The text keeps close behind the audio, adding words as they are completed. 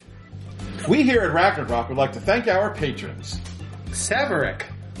We here at Ragnarok would like to thank our patrons. Severick.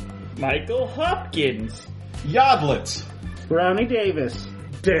 Michael Hopkins. Yodlet. Brownie Davis.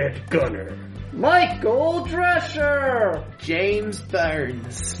 Dead Gunner. Michael Drescher. James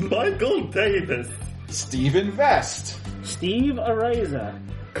Burns. Michael Davis. Stephen Vest. Steve Areza.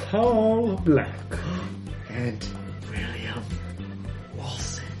 Carl Black. And William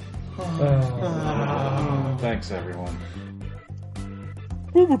Wilson. Thanks, everyone.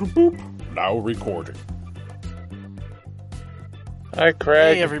 Now recording. Hi,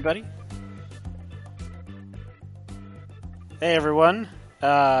 Craig. Hey, everybody. Hey, everyone.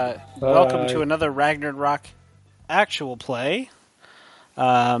 Welcome to another Ragnarok actual play.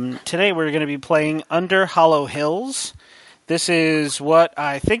 Today we're going to be playing Under Hollow Hills. This is what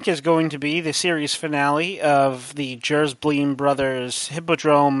I think is going to be the series finale of the Jersbleem Brothers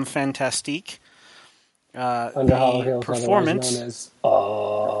Hippodrome Fantastique. Under Hollow Hills, performance.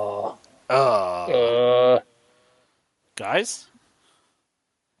 Known as, Guys?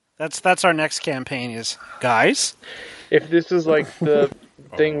 That's our next campaign is guys. If this is like the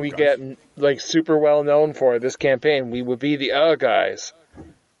thing we get like super well known for this campaign, we would be the guys.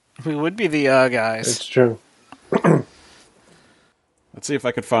 We would be the guys. it's true. Let's see if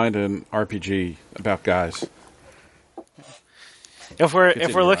I could find an RPG about guys. If we're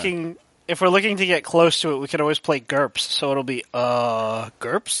Continue, looking to get close to it, we could always play GURPS. So it'll be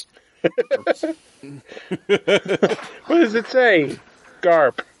GURPS. What does it say?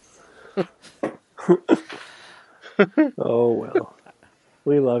 Garp. Oh, well.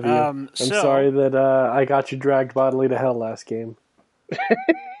 We love you. I'm so- sorry that I got you dragged bodily to hell last game.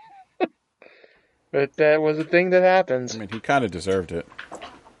 But that was a thing that happens. I mean, he kind of deserved it.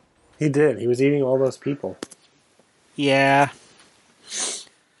 He did. He was eating all those people. Yeah.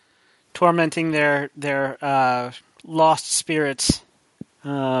 Tormenting their lost spirits.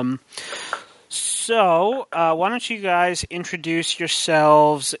 So, why don't you guys introduce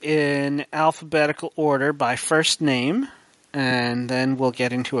yourselves in alphabetical order by first name, and then we'll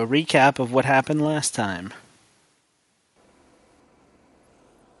get into a recap of what happened last time.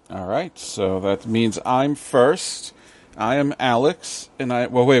 All right, so that means I'm first. I am Alex, and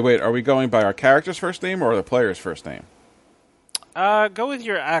wait. Are we going by our character's first name or the player's first name? Go with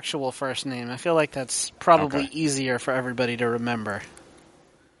your actual first name. I feel like that's probably Okay. easier for everybody to remember.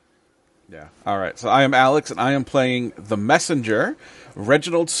 Yeah. All right, so I am Alex, and I am playing the messenger,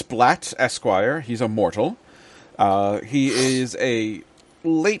 Reginald Splatt, Esquire. He's a mortal. He is a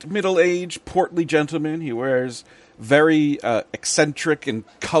late middle-aged, portly gentleman. He wears very eccentric and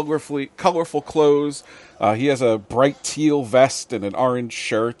colorful clothes. He has a bright teal vest and an orange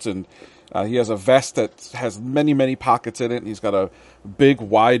shirt, and he has a vest that has many, many pockets in it, and he's got a big,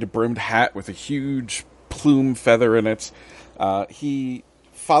 wide-brimmed hat with a huge plume feather in it. He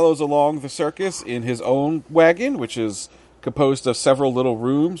follows along the circus in his own wagon, which is composed of several little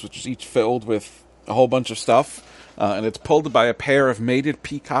rooms, which is each filled with a whole bunch of stuff. And it's pulled by a pair of mated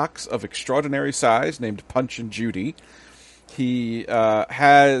peacocks of extraordinary size named Punch and Judy. He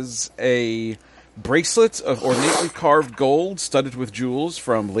has a bracelet of ornately carved gold studded with jewels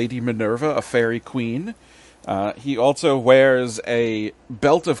from Lady Minerva, a fairy queen. He also wears a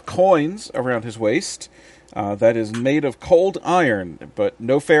belt of coins around his waist that is made of cold iron, but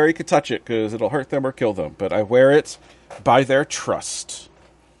no fairy could touch it because it'll hurt them or kill them. But I wear it by their trust.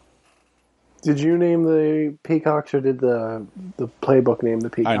 Did you name the peacocks, or did the playbook name the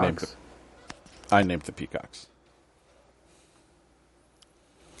peacocks? I named the peacocks.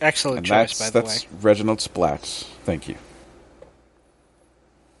 Excellent And choice, by the way. that's Reginald Splatt. Thank you.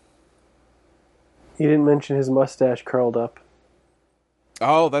 You didn't mention his mustache curled up.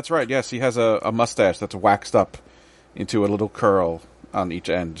 Oh, that's right. Yes, he has a mustache that's waxed up into a little curl on each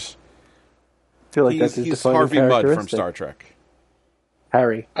end. I feel like that's his he's defining Harvey Mudd from characteristic. Star Trek.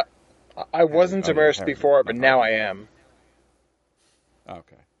 Harry. I wasn't Oh, yeah, immersed Harry. before, but now I am.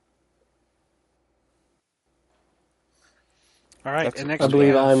 Okay. All right, That's- and next I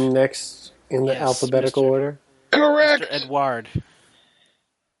believe we have I'm next in the Yes, alphabetical Mr. order. Correct! Mr. Edward.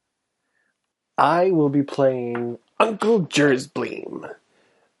 I will be playing Uncle Jersbleem.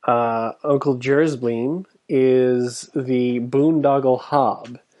 Uncle Jersbleem is the boondoggle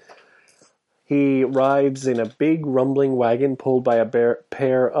hob. He rides in a big rumbling wagon pulled by a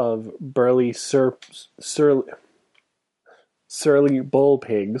pair of burly surly bull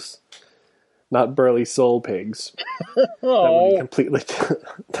pigs, not burly soul pigs.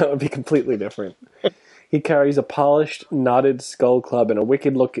 That would be completely different. He carries a polished, knotted skull club and a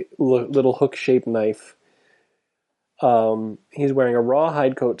wicked little hook-shaped knife. He's wearing a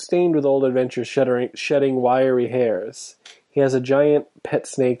rawhide coat stained with old adventures shedding wiry hairs. He has a giant pet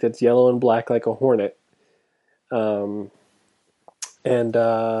snake that's yellow and black like a hornet. And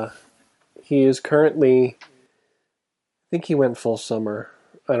he is currently, I think he went full summer.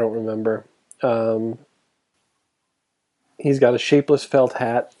 I don't remember. He's got a shapeless felt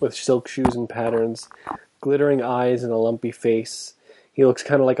hat with silk shoes and patterns, glittering eyes and a lumpy face. He looks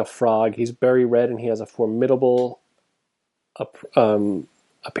kind of like a frog. He's berry red and he has a formidable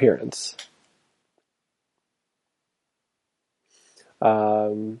appearance.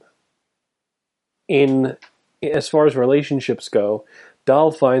 As far as relationships go,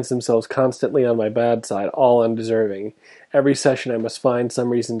 Dahl finds themselves constantly on my bad side, all undeserving. Every session I must find some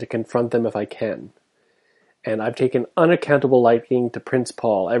reason to confront them if I can. And I've taken unaccountable liking to Prince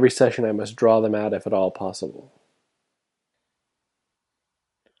Paul. Every session I must draw them out if at all possible.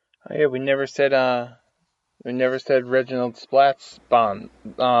 Oh, yeah, we never said Reginald Splat's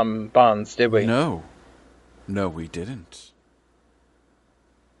bonds, did we? No, we didn't.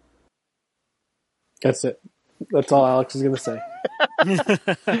 That's it. That's all Alex is going to say.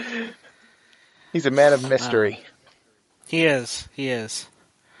 He's a man of mystery. He is.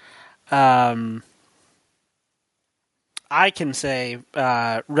 I can say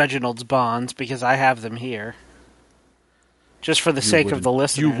Reginald's bonds because I have them here. Just for the sake of the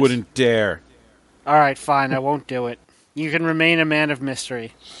listeners. You wouldn't dare. All right, fine. I won't do it. You can remain a man of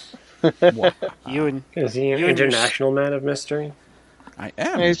mystery. Is he an international man of mystery? I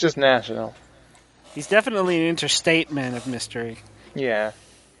am. He's just national. He's definitely an interstate man of mystery. Yeah.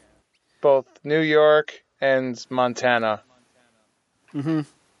 Both New York and Montana. Mm-hmm.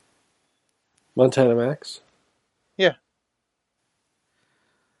 Montana Max? Yeah.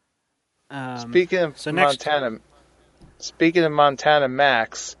 Speaking of Montana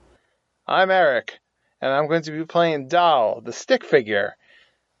Max, I'm Eric, and I'm going to be playing Dahl, the stick figure.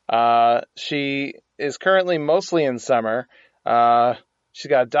 She is currently mostly in summer. She's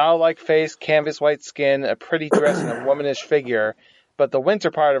got a doll-like face, canvas white skin, a pretty dress, and a womanish figure. But the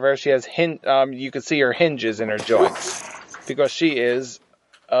winter part of her, she has you can see her hinges in her joints because she is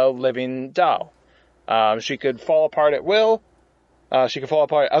a living doll. She could fall apart at will. She could fall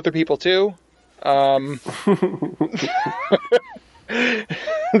apart at other people too.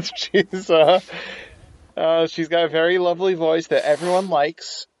 She's got a very lovely voice that everyone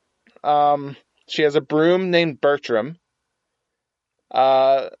likes. She has a broom named Bertram.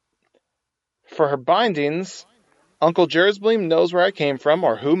 For her bindings, Uncle Jersbleem knows where I came from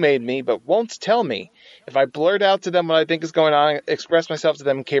or who made me, but won't tell me. If I blurt out to them what I think is going on, express myself to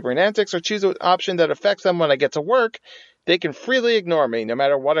them in capering antics, or choose an option that affects them when I get to work, they can freely ignore me, no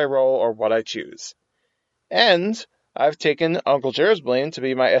matter what I roll or what I choose. And I've taken Uncle Jersbleem to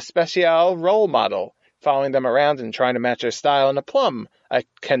be my especial role model, following them around and trying to match their style in a plum. I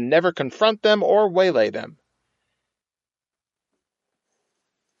can never confront them or waylay them.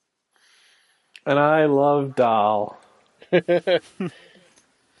 And I love Dahl. You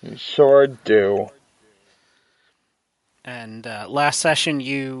sure do. And last session,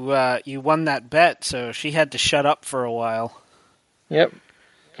 you won that bet, so she had to shut up for a while. Yep,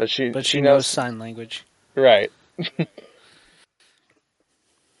 but she knows sign language, right?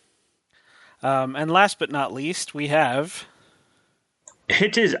 And last but not least, we have.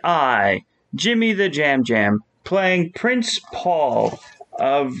 It is I, Jimmy the Jam Jam, playing Prince Paul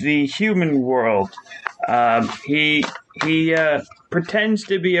of the human world. He pretends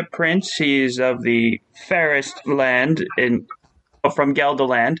to be a prince. He's of the fairest land from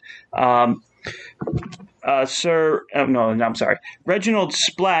Gelderland. Reginald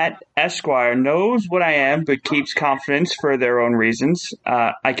Splat, Esquire, knows what I am, but keeps confidence for their own reasons.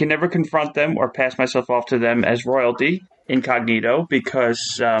 I can never confront them or pass myself off to them as royalty, incognito,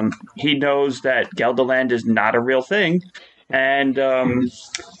 because he knows that Gelderland is not a real thing. And, and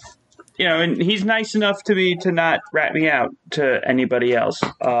he's nice enough to not rat me out to anybody else.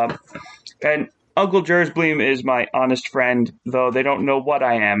 And Uncle Jersbleem is my honest friend, though they don't know what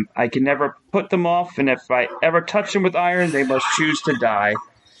I am. I can never put them off, and if I ever touch them with iron, they must choose to die.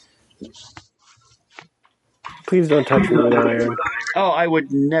 Please don't touch me with iron. Oh, I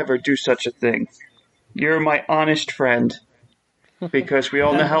would never do such a thing. You're my honest friend, because we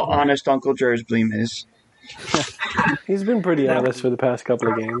all know how honest Uncle Jersbleem is. He's been pretty honest for the past couple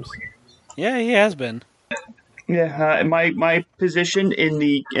of games. Yeah, he has been. Yeah, my position in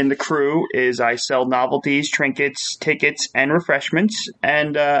the crew is I sell novelties, trinkets, tickets, and refreshments,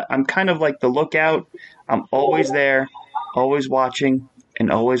 and I'm kind of like the lookout. I'm always there, always watching,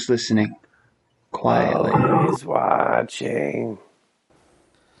 and always listening. Quietly. Always watching.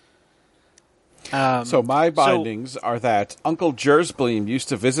 So my bindings are that Uncle Jersbleem used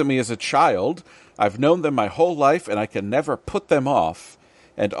to visit me as a child. I've known them my whole life, and I can never put them off.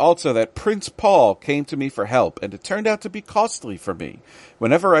 And also that Prince Paul came to me for help, and it turned out to be costly for me.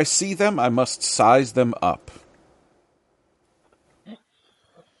 Whenever I see them, I must size them up.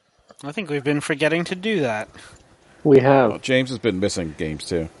 I think we've been forgetting to do that. We have. Well, James has been missing games,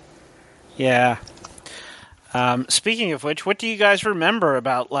 too. Yeah. Speaking of which, what do you guys remember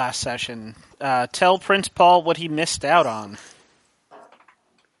about last session? Tell Prince Paul what he missed out on.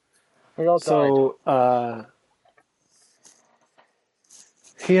 We all died. So,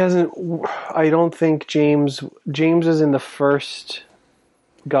 he hasn't. I don't think James is in the first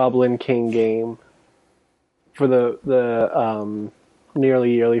Goblin King game for the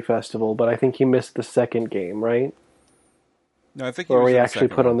Nearly Yearly Festival, but I think he missed the second game, right? No, I think he Where was we in the actually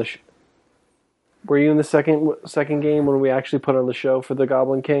second put one. on the. Were you in the second game when we actually put on the show for the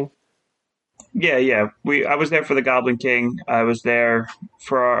Goblin King? Yeah. I was there for the Goblin King. I was there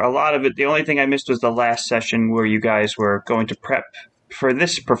for a lot of it. The only thing I missed was the last session where you guys were going to prep for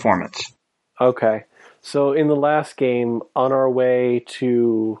this performance. Okay. So in the last game, on our way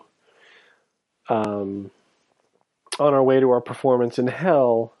to our performance in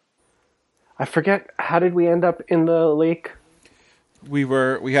Hell, I forget, how did we end up in the lake? We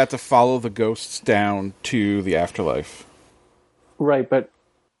had to follow the ghosts down to the afterlife. Right, but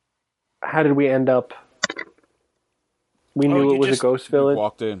how did we end up? We knew you it was just- a ghost We village.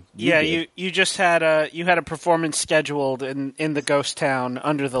 walked in. You just had a performance scheduled in the ghost town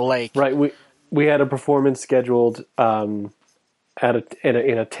under the lake. Right, we had a performance scheduled in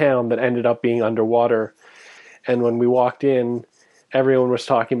a town that ended up being underwater, and when we walked in, everyone was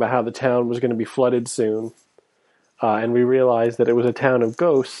talking about how the town was going to be flooded soon, and we realized that it was a town of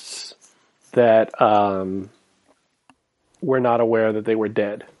ghosts that were not aware that they were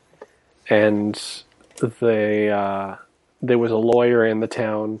dead, and there was a lawyer in the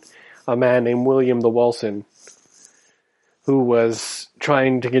town, a man named William the Wilson, who was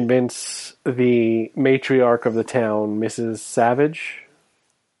trying to convince the matriarch of the town, Mrs. Savage,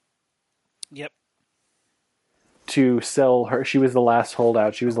 Yep. to sell her. She was the last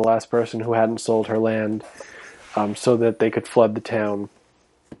holdout. She was the last person who hadn't sold her land, so that they could flood the town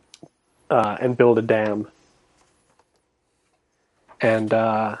and build a dam. And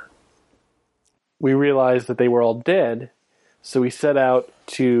we realized that they were all dead, so we set out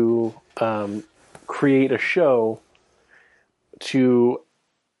to create a show to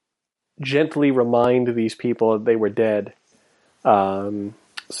gently remind these people that they were dead,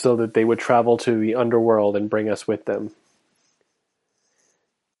 so that they would travel to the underworld and bring us with them.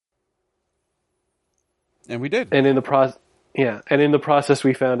 And we did. And in the process,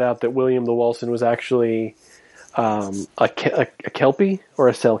 we found out that William the Wilson was actually a Kelpie or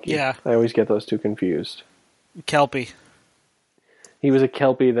a Selkie. Yeah. I always get those two confused. Kelpie. He was a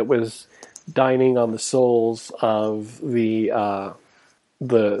Kelpie that was dining on the souls of the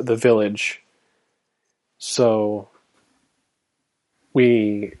village. So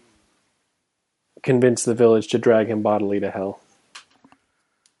we convinced the village to drag him bodily to hell.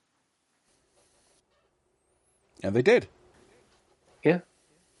 And they did. Yeah.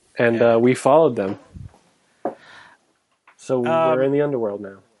 And we followed them. So we're in the underworld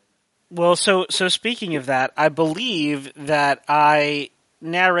now. Well, so speaking of that, I believe that I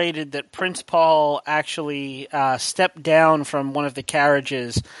narrated that Prince Paul actually stepped down from one of the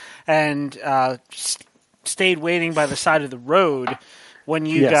carriages and stayed waiting by the side of the road when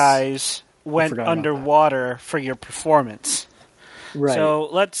you Yes. guys went forgot about underwater for your performance. Right. So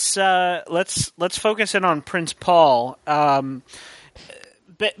let's focus in on Prince Paul.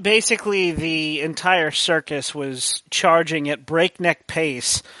 Basically, the entire circus was charging at breakneck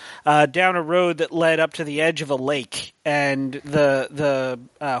pace down a road that led up to the edge of a lake, and the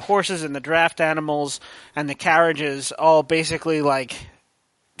horses and the draft animals and the carriages all basically like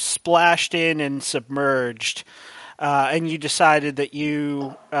splashed in and submerged. And you decided that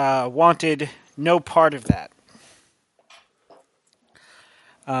you wanted no part of that.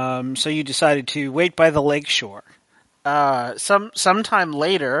 So you decided to wait by the lakeshore. Sometime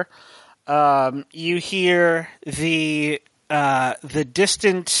later, you hear the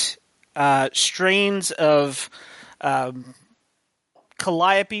distant strains of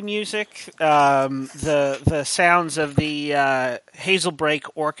calliope music, the sounds of the Hazelbrake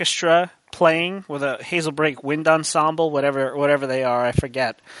Orchestra playing with a Hazelbrake Wind Ensemble, whatever they are, I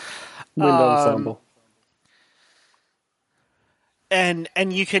forget. Wind ensemble. And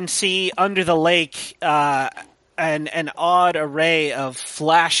you can see under the lake an odd array of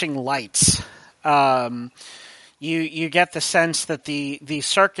flashing lights. you get the sense that the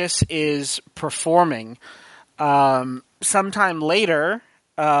circus is performing. Sometime later,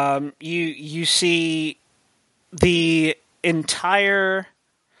 you see the entire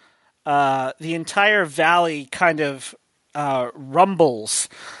valley kind of rumbles.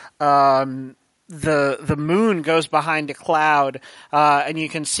 The moon goes behind a cloud, and you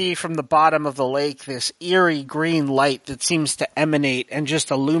can see from the bottom of the lake this eerie green light that seems to emanate and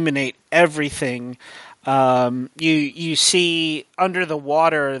just illuminate everything. You see under the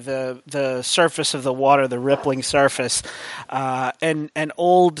water, the surface of the water, the rippling surface, an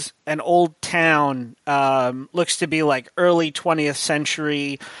old town, looks to be like early 20th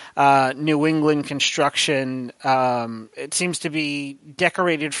century, New England construction. It seems to be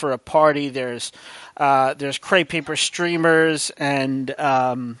decorated for a party. There's crepe paper streamers, and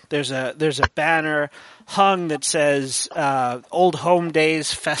there's a banner hung that says Old Home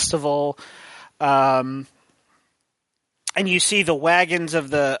Days Festival. And you see the wagons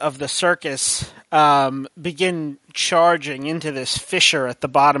of the circus begin charging into this fissure at the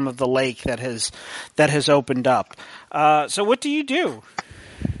bottom of the lake that has opened up. So what do you do?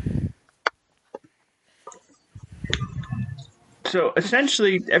 So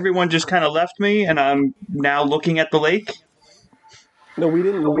essentially, everyone just kind of left me, and I'm now looking at the lake. No, we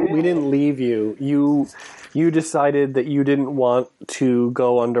didn't leave you. You decided that you didn't want to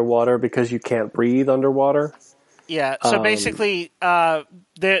go underwater because you can't breathe underwater. Yeah. So basically,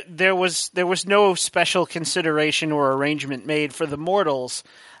 there was no special consideration or arrangement made for the mortals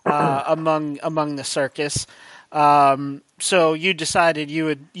among the circus. So you decided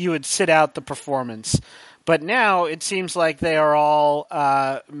you would sit out the performance. But now it seems like they are all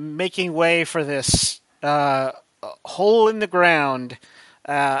making way for this hole in the ground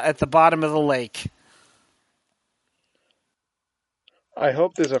at the bottom of the lake. I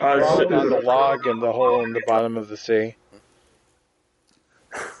hope there's a frog on the log in the hole in the bottom of the sea.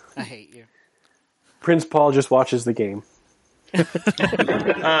 I hate you. Prince Paul just watches the game. Yeah,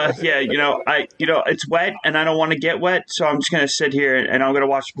 it's wet, and I don't want to get wet, so I'm just going to sit here, and I'm going to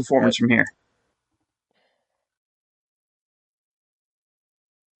watch the performance from here.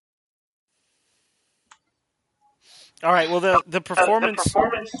 All right. Well, the performance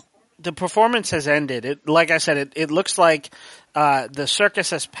has ended. Like I said, it looks like the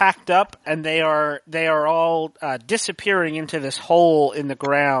circus has packed up, and they are all disappearing into this hole in the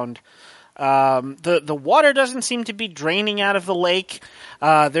ground. The water doesn't seem to be draining out of the lake.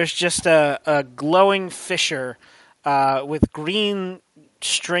 There's just a glowing fissure with green,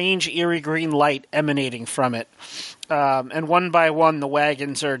 strange, eerie green light emanating from it. And one by one, the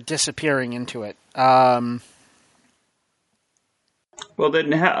wagons are disappearing into it. Well,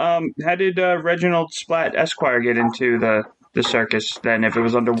 then, how did Reginald Splat Esquire get into the circus, then, if it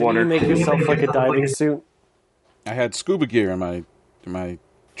was underwater? Did you make yourself like a diving suit? I had scuba gear in my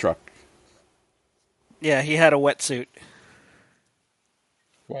truck. Yeah, he had a wetsuit.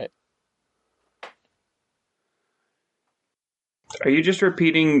 Right. Are you just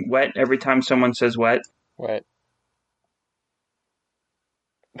repeating wet every time someone says wet? Right.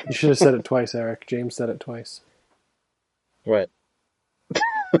 You should have said it twice, Eric. James said it twice. Right.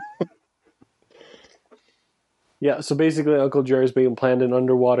 Yeah, so basically Uncle Jerry's being planned an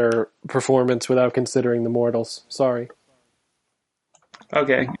underwater performance without considering the mortals. Sorry.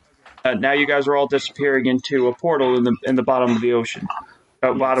 Okay. Now you guys are all disappearing into a portal in the bottom of the ocean,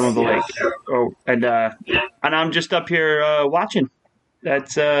 bottom of the lake. Oh, and I'm just up here watching.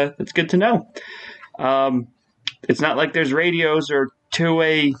 That's good to know. It's not like there's radios or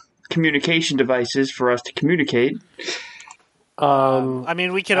two-way communication devices for us to communicate. I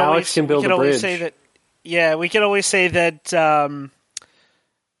mean, we could Alex can build a bridge. Say that. Yeah, we could always say that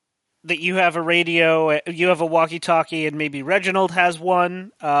that you have a radio, you have a walkie-talkie, and maybe Reginald has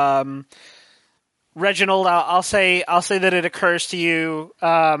one. Reginald, I'll say that it occurs to you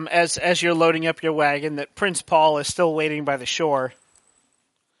as you're loading up your wagon that Prince Paul is still waiting by the shore.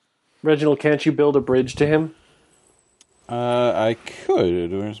 Reginald, can't you build a bridge to him? I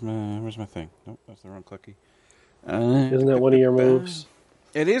could. Where's my thing? Nope, that's the wrong clicky. Isn't that one of your moves?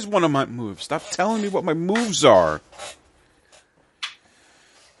 It is one of my moves. Stop telling me what my moves are.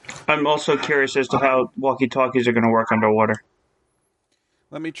 I'm also curious as to how walkie-talkies are going to work underwater.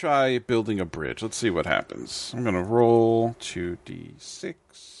 Let me try building a bridge. Let's see what happens. I'm going to roll 2d6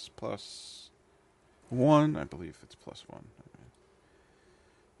 plus 1. I believe it's plus 1.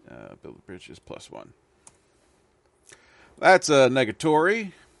 Build a bridge is plus 1. That's a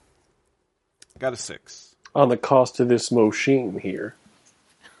negatory. Got a 6. On the cost of this machine here.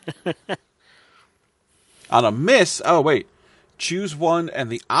 On a miss. Oh, wait. choose one and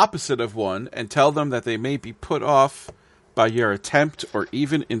the opposite of one, and tell them that they may be put off by your attempt or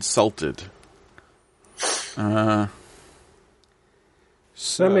even insulted. That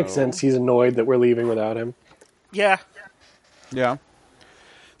makes sense. He's annoyed that we're leaving without him. Yeah. Yeah.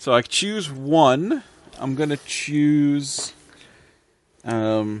 So I choose one. I'm going to choose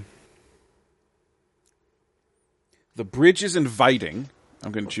the bridge is inviting.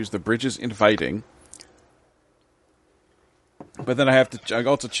 I'm going to choose the bridge is inviting. But then I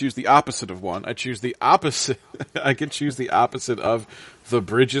also choose the opposite of one. I choose the opposite. I can choose the opposite of the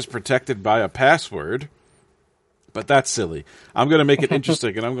bridge is protected by a password. But that's silly. I'm going to make it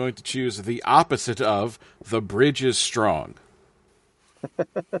interesting, and I'm going to choose the opposite of the bridge is strong.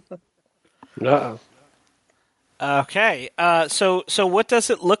 Uh-oh. Okay. So what does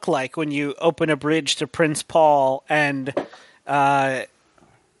it look like when you open a bridge to Prince Paul and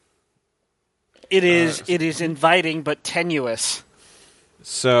it is inviting but tenuous?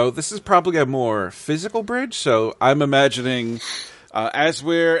 So this is probably a more physical bridge. So I'm imagining as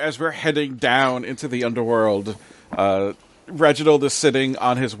we're heading down into the underworld, Reginald is sitting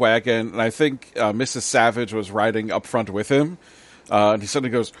on his wagon, and I think Mrs. Savage was riding up front with him. And he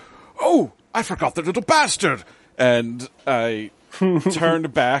suddenly goes, "Oh, I forgot the little bastard!" And I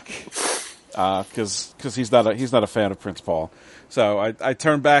turned back because he's not a fan of Prince Paul. So I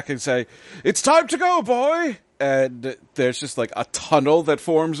turn back and say, "It's time to go, boy!" And there's just like a tunnel that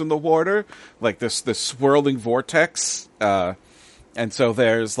forms in the water, like this swirling vortex. And so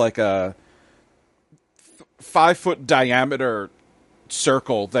there's like a 5-foot diameter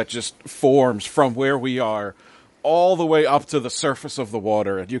circle that just forms from where we are all the way up to the surface of the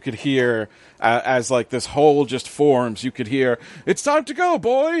water. And you could hear, as like this hole just forms, you could hear, "It's time to go,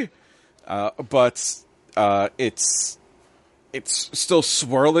 boy!" But it's still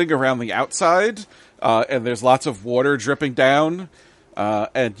swirling around the outside, and there's lots of water dripping down.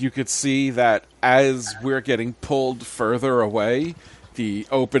 And you could see that as we're getting pulled further away, the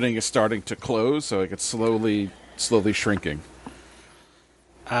opening is starting to close, so it's slowly shrinking.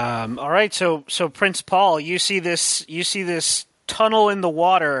 All right, so Prince Paul, you see this tunnel in the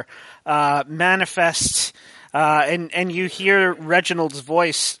water manifest, and you hear Reginald's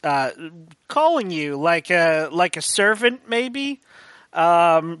voice calling you like a servant, maybe.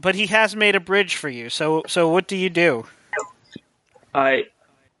 But he has made a bridge for you. So what do you do? I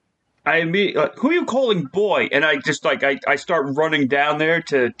mean, who are you calling boy? And I just I start running down there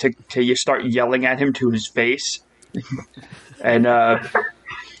to you start yelling at him to his face, and I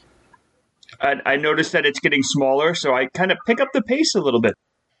notice that it's getting smaller, so I kind of pick up the pace a little bit.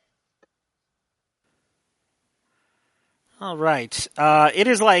 All right, it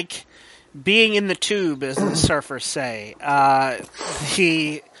is like being in the tube, as the surfers say.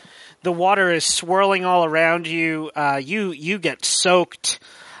 The water is swirling all around you. You get soaked.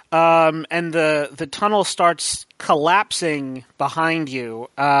 And the tunnel starts collapsing behind you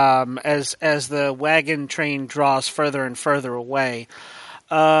as the wagon train draws further and further away.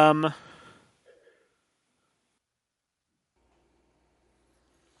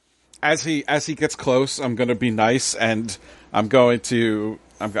 As he gets close, I'm going to be nice, and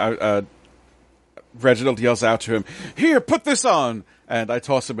Reginald yells out to him, "Here, put this on!" And I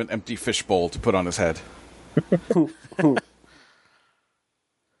toss him an empty fishbowl to put on his head.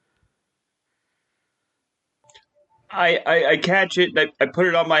 I catch it, and I put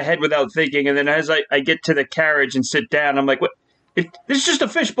it on my head without thinking, and then as I get to the carriage and sit down, I'm like, "What? This is just a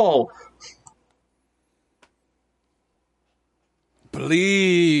fishbowl."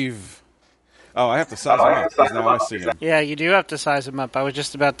 Believe. Oh, I have to size him up, because now I see him. Yeah, you do have to size him up. I was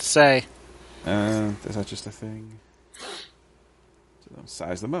just about to say. Is that just a thing? So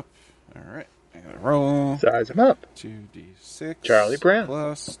size them up. All right. I gotta roll. Size him up. 2d6. Charlie Brown.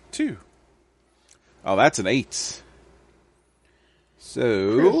 Plus 2. Oh, that's an 8.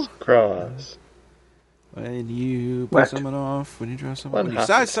 So, Cross. when you pull someone off, when you draw someone, when you One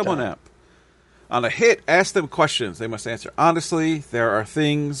size half someone time. up, on a hit, ask them questions. They must answer honestly. There are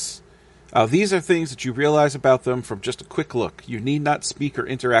things. These are things that you realize about them from just a quick look. You need not speak or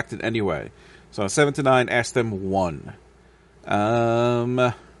interact in any way. So on a 7 to 9, ask them 1.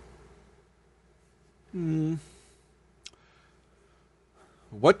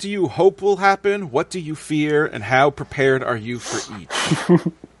 What do you hope will happen? What do you fear? And how prepared are you for each?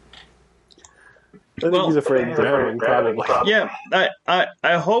 I think he's afraid of drowning, probably. Yeah,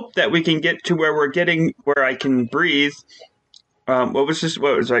 I hope that we can get to where where I can breathe. What was this?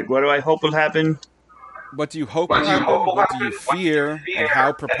 What was like? What do I hope will happen? What do you hope will happen? What do you fear? And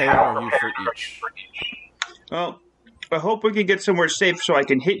how prepared are you for each? Well, I hope we can get somewhere safe so I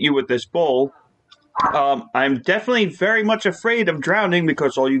can hit you with this bowl. I'm definitely very much afraid of drowning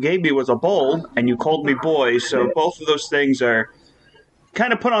because all you gave me was a bowl and you called me boy. So both of those things are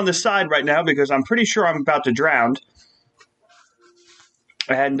kind of put on the side right now because I'm pretty sure I'm about to drown.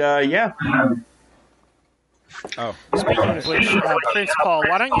 And yeah. Oh, Speaking of which, Prince Paul,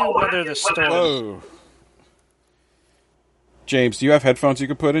 why don't you weather the storm? whoa. James, do you have headphones you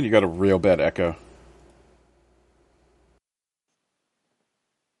could put in? You got a real bad echo.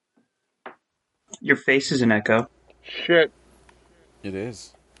 Your face is an echo. Shit. It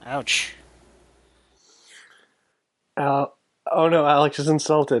is. Ouch. Oh no, Alex is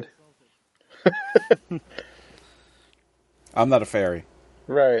insulted. I'm not a fairy.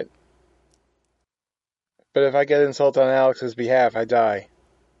 Right. But if I get insulted on Alex's behalf, I die.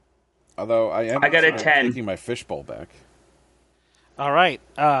 Although I am I got a considering 10. taking my fishbowl back. All right.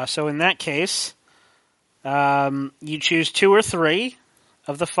 So in that case, you choose 2 or 3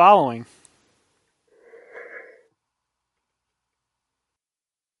 of the following.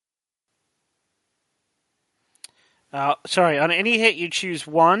 Sorry, on any hit you choose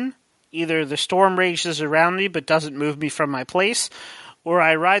 1. Either the storm rages around me but doesn't move me from my place, or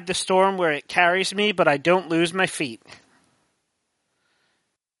I ride the storm where it carries me but I don't lose my feet.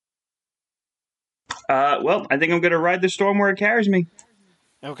 Well, I think I'm going to ride the storm where it carries me.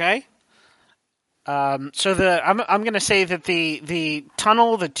 Okay. I'm going to say that the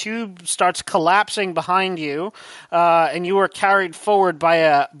tunnel, the tube starts collapsing behind you, and you are carried forward by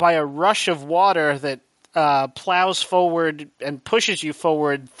a rush of water that plows forward and pushes you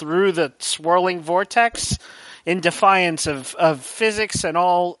forward through the swirling vortex in defiance of physics and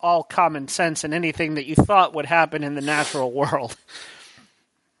all common sense and anything that you thought would happen in the natural world.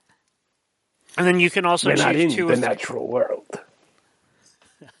 And then you can also We're not in choose 2 the or natural world.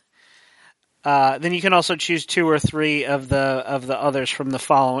 then you can also choose 2 or 3 of the others from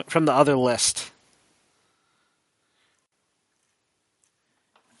the other list.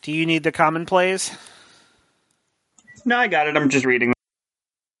 Do you need the common plays? No, I got it. I'm just reading.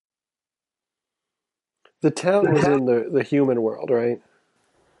 The town was in the human world, right?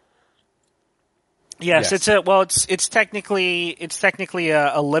 Yes, Yes. it's technically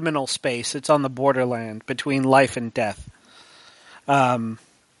a liminal space. It's on the borderland between life and death.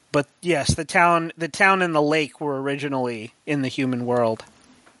 But yes, the town and the lake were originally in the human world.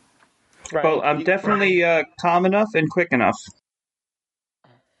 Right. Well, I'm definitely calm enough and quick enough.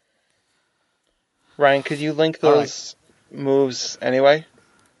 Ryan, could you link those moves anyway?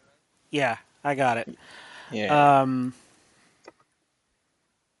 Yeah, I got it. Yeah.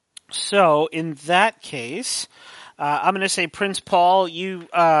 So in that case, I'm going to say, Prince Paul, you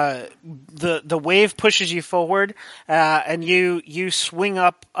the wave pushes you forward, and you swing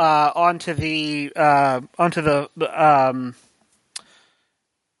up onto the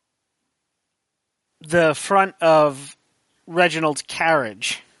front of Reginald's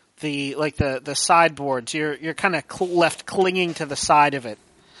carriage, the sideboards. You're kind of left clinging to the side of it.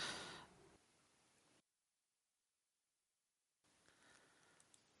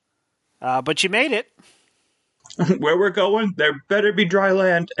 But you made it. Where we're going, there better be dry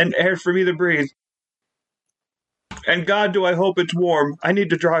land and air for me to breathe. And God, do I hope it's warm. I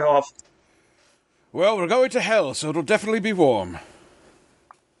need to dry off. Well, we're going to hell, so it'll definitely be warm.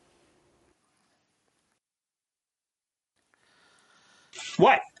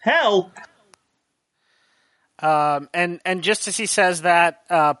 What? Hell? And just as he says that,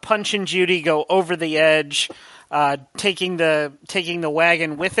 Punch and Judy go over the edge, taking the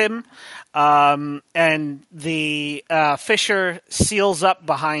wagon with him, and the fissure seals up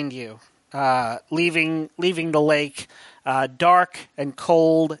behind you, leaving the lake dark and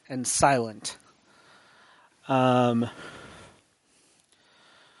cold and silent.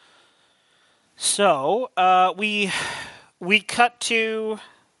 So we cut to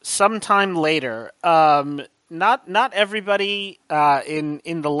sometime later. Not everybody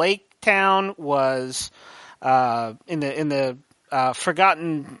in the lake town was in the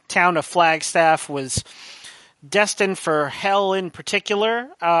forgotten town of Flagstaff was destined for hell in particular.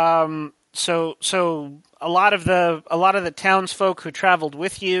 So a lot of the townsfolk who traveled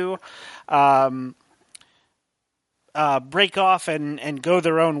with you break off and go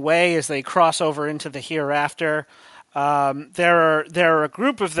their own way as they cross over into the hereafter. There are a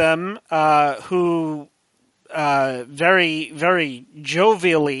group of them who very, very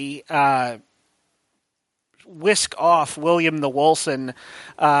jovially whisk off William the Wolson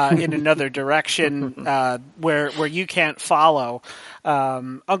in another direction where you can't follow.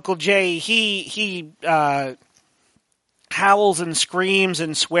 Uncle Jay, he howls and screams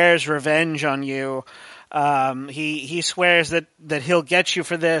and swears revenge on you He swears that he'll get you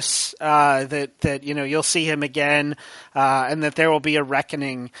for this, that you'll see him again, and that there will be a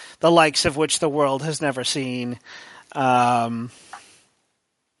reckoning, the likes of which the world has never seen. And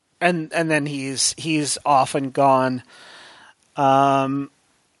then he's off and gone. And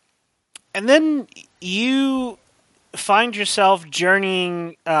then you find yourself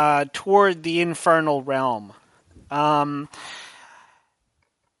journeying toward the infernal realm.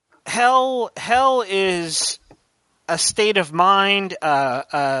 Hell is a state of mind,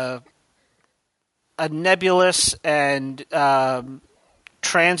 a nebulous and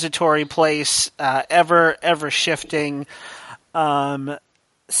transitory place, ever shifting.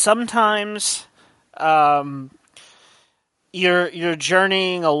 Sometimes you're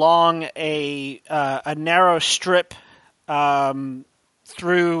journeying along a narrow strip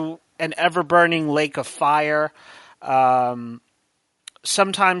through an ever burning lake of fire.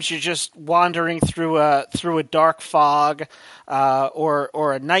 Sometimes you're just wandering through a dark fog,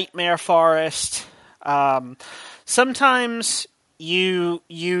 or a nightmare forest. Sometimes you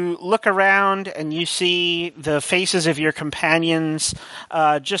look around and you see the faces of your companions,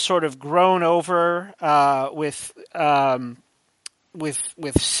 just sort of grown over with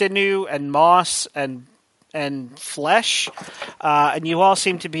sinew and moss and flesh, and you all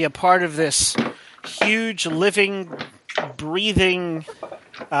seem to be a part of this huge living, breathing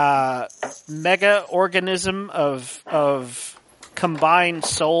mega organism of combined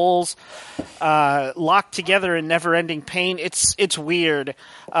souls, locked together in never-ending pain. It's weird.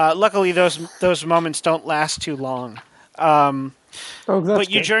 Luckily, those moments don't last too long. But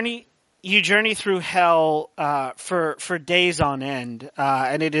you journey through hell for days on end,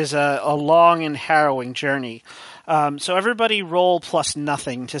 and it is a long and harrowing journey. So everybody roll plus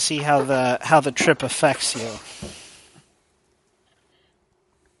nothing to see how the trip affects you.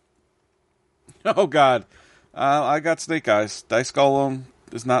 Oh, God. I got snake eyes. Dice Golem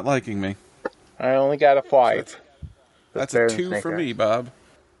is not liking me. I only got a 5. That's a 2 for me, Bob.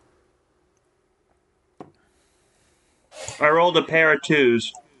 I rolled a pair of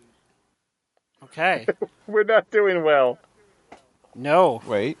 2s. Okay. We're not doing well. No.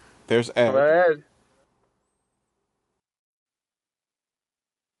 Wait, there's Ed. Go ahead.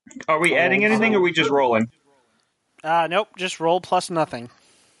 Are we adding anything, or are we just rolling? Nope, just roll plus nothing.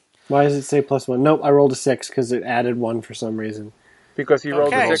 Why does it say +1? Nope, I rolled a 6 because it added 1 for some reason. Because you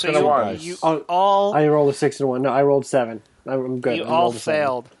rolled a 6 and a 1. You all I rolled a 6 and a 1. No, I rolled 7. I'm good. You I all rolled a 7.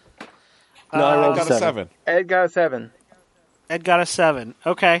 failed. No, I rolled I got a 7. Ed got a 7. Ed got a 7.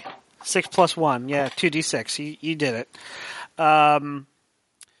 Okay. 6 plus 1. Yeah, 2d6. You did it. All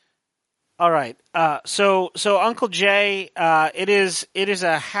right. So Uncle Jay, it is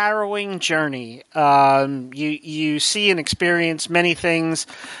a harrowing journey. You see and experience many things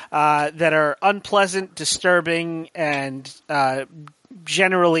that are unpleasant, disturbing, and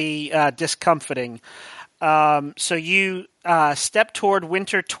generally discomforting. So you step toward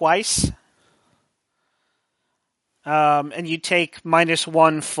winter twice, and you take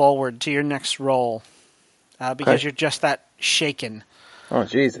 -1 forward to your next roll because you're just that shaken. Oh,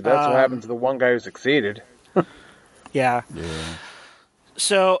 jeez. That's what happened to the one guy who succeeded. Yeah.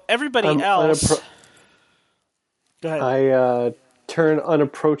 So everybody else... Go ahead. I turn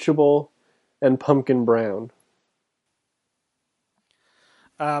unapproachable and pumpkin brown.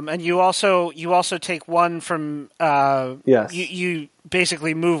 And you also take 1 from... Yes. You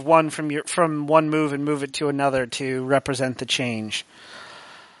basically move 1 from one move and move it to another to represent the change.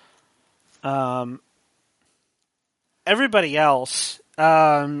 Everybody else...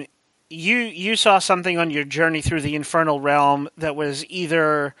 you saw something on your journey through the infernal realm that was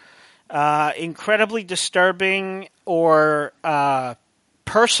either incredibly disturbing or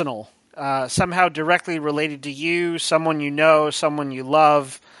personal, somehow directly related to you, someone you know, someone you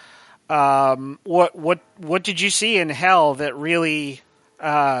love. What did you see in hell that really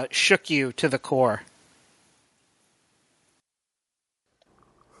shook you to the core?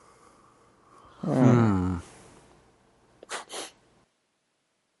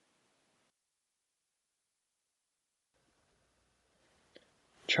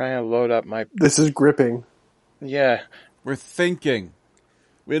 Trying to load up my... This is gripping. Yeah. We're thinking.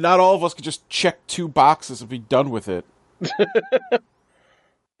 Not all of us could just check 2 boxes and be done with it.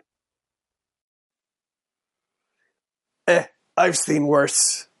 I've seen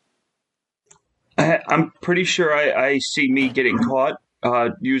worse. I'm pretty sure I see me getting caught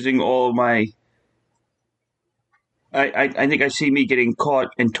using all of my... I think I see me getting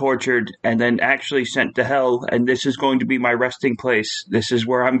caught and tortured and then actually sent to hell, and this is going to be my resting place. This is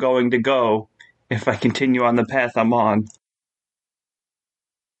where I'm going to go if I continue on the path I'm on.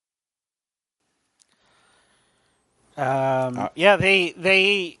 Yeah,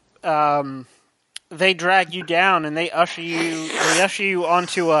 they drag you down and they usher you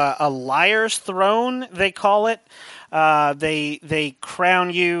onto a liar's throne, they call it. They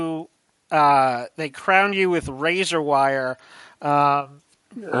crown you with razor wire,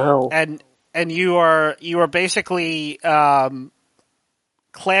 Ow. and you are basically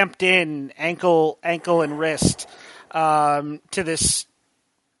clamped in ankle and wrist to this.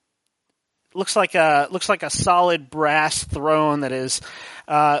 Looks like a solid brass throne that is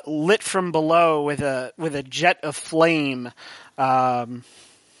lit from below with a jet of flame.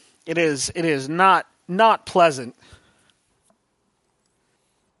 It is not pleasant.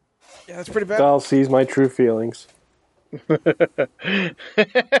 Yeah, that's pretty bad. Dahl sees my true feelings.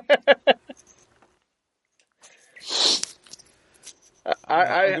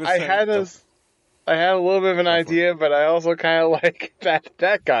 I had a little bit of an idea, but I also kind of like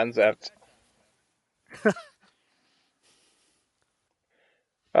that concept.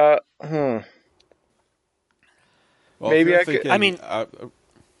 Well, Maybe if I you're could- I mean-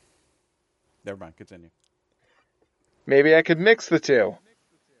 never mind. Continue. Maybe I could mix the two.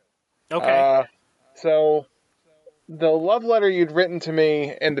 Okay. So, the love letter you'd written to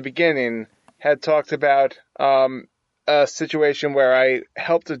me in the beginning had talked about a situation where I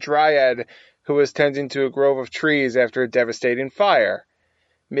helped a dryad who was tending to a grove of trees after a devastating fire.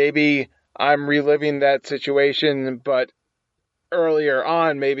 Maybe I'm reliving that situation, but earlier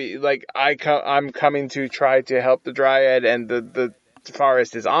on, maybe like I'm coming to try to help the dryad, and the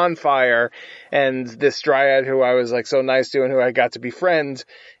forest is on fire, and this dryad who I was like so nice to and who I got to befriend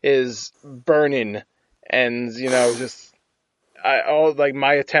is burning, and just all like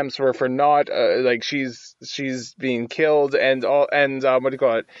my attempts were for naught. Like she's being killed, and what do you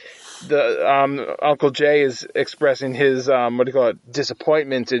call it? The Uncle Jay is expressing his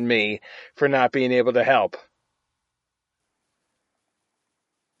disappointment in me for not being able to help.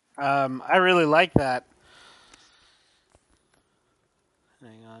 I really like that.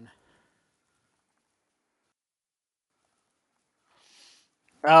 Hang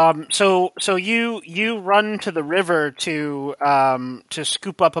on. So you run to the river to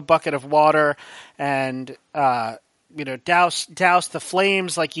scoop up a bucket of water and douse the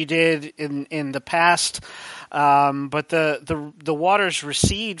flames like you did in the past. But the waters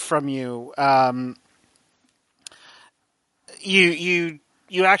recede from you. You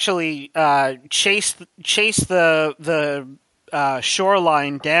actually chase the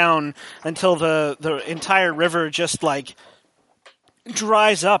shoreline down until the entire river just like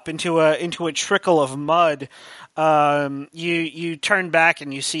dries up into a trickle of mud. You turn back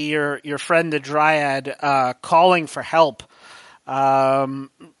and you see your friend the dryad calling for help. What are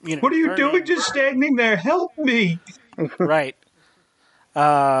you doing just standing there? Help me! Right.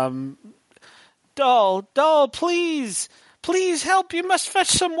 Doll, please help! You must fetch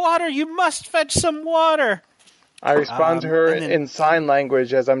some water. You must fetch some water. I respond to her and then- in sign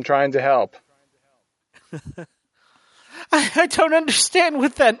language as I'm trying to help. I don't understand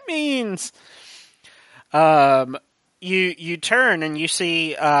what that means. You turn and you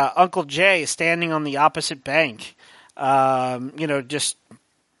see Uncle Jay standing on the opposite bank. Just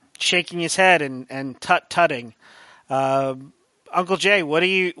shaking his head and tutting. Uncle Jay, what do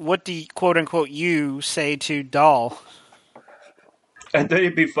you quote unquote you say to Doll? I thought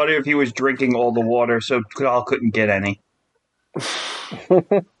it'd be funny if he was drinking all the water, so Doll couldn't get any.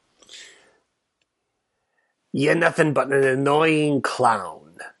 You're nothing but an annoying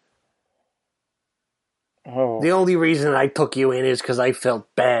clown. Oh. The only reason I took you in is because I felt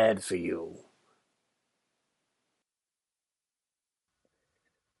bad for you.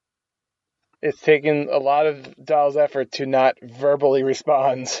 It's taken a lot of Doll's effort to not verbally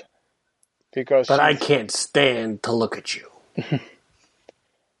respond. Because But I can't stand to look at you.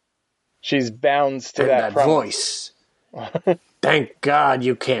 she's bound to And that that promise. voice. Thank God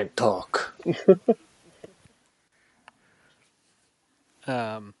you can't talk.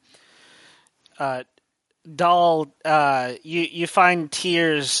 Doll, you find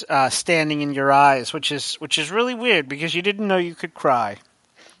tears standing in your eyes, which is really weird because you didn't know you could cry.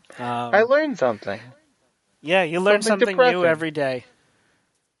 I learned something. Yeah, you learn Something something depressing. new every day.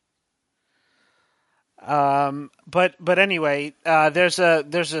 But anyway, there's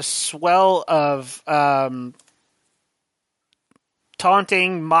a swell of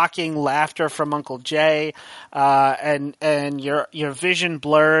taunting, mocking laughter from Uncle Jay, and your vision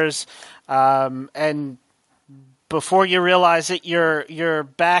blurs, and before you realize it, you're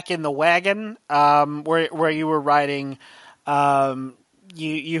back in the wagon where you were riding.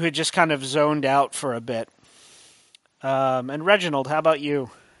 You had just kind of zoned out for a bit. And Reginald, how about you?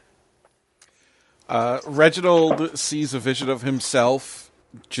 Reginald sees a vision of himself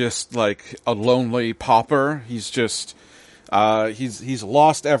just like a lonely pauper. He's just he's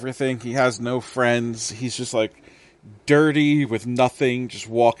lost everything. He has no friends. He's just like dirty with nothing, just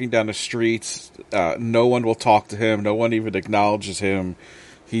walking down the streets. No one will talk to him. No one even acknowledges him.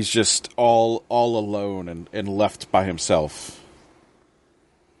 He's just all alone and left by himself.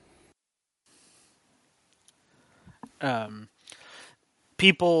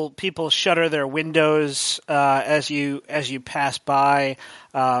 People shutter their windows as you pass by.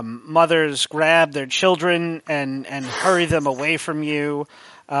 Mothers grab their children and hurry them away from you.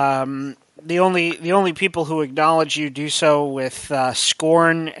 The only people who acknowledge you do so with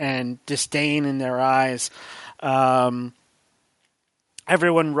scorn and disdain in their eyes.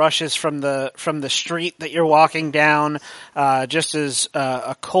 Everyone rushes from the street that you're walking down, just as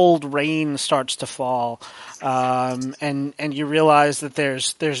a cold rain starts to fall, and you realize that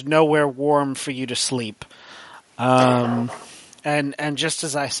there's nowhere warm for you to sleep. And just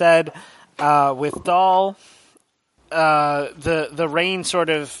as I said, with Dahl, the rain sort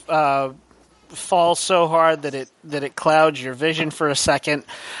of falls so hard that it clouds your vision for a second,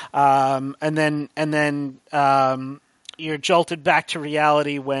 and then you're jolted back to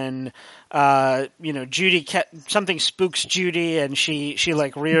reality when Judy something spooks Judy and she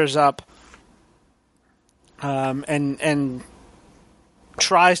like rears up and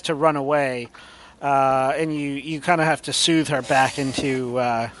tries to run away, and you kind of have to soothe her back into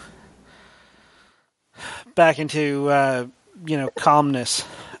calmness.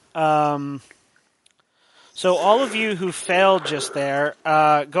 So all of you who failed just there,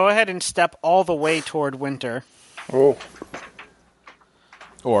 go ahead and step all the way toward Winter. Oh.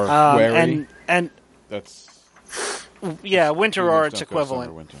 Or wary. And That's Winter or its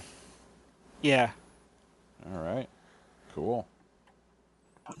equivalent. Winter. Yeah. All right. Cool.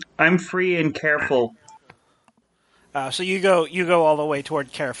 I'm free and careful. So you go all the way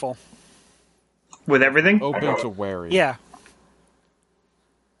toward Careful. With everything? Open to wary. Yeah.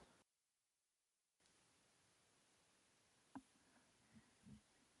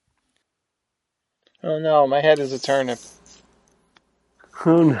 Oh no, my head is a turnip.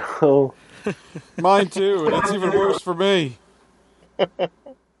 Oh no. Mine too, and it's even worse for me. I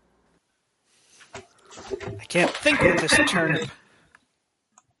can't think with this turnip.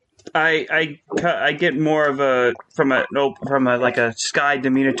 I get more of a from a sky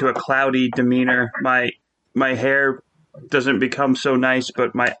demeanor to a cloudy demeanor. My hair doesn't become so nice,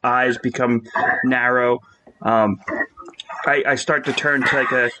 but my eyes become narrow. I start to turn to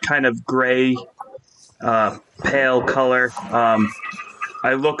like a kind of gray, pale color.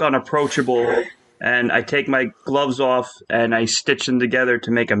 I look unapproachable, and I take my gloves off and I stitch them together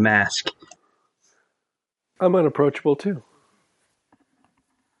to make a mask. I'm unapproachable too.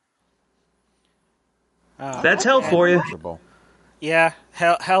 That's hell for you. Yeah,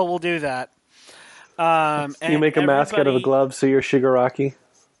 hell will do that. You make a mask out of a glove, so you're Shigaraki.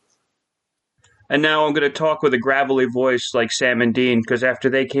 And now I'm going to talk with a gravelly voice like Sam and Dean, because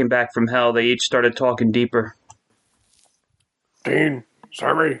after they came back from hell, they each started talking deeper. Dean,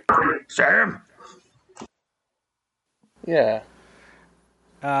 Sammy. Sam! Yeah.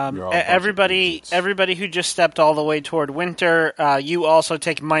 Everybody who just stepped all the way toward Winter, you also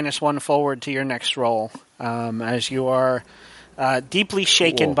take -1 forward to your next roll, as you are deeply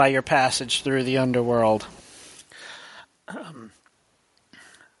shaken by your passage through the underworld.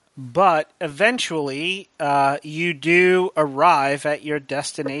 But eventually, you do arrive at your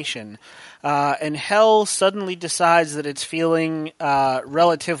destination, and Hell suddenly decides that it's feeling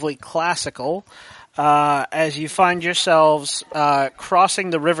relatively classical, as you find yourselves crossing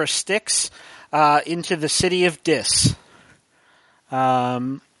the river Styx into the city of Dis.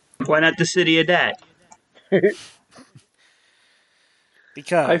 Why not the city of that?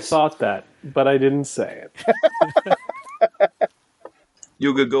 Because I thought that, but I didn't say it.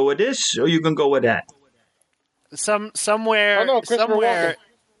 You could go with this, or you can go with that. somewhere Oh, no, Christopher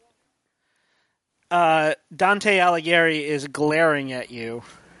Dante Alighieri is glaring at you.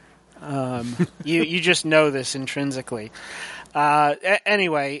 You just know this intrinsically.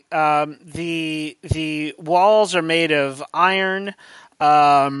 Anyway, the walls are made of iron,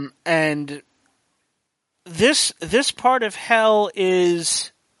 and this part of hell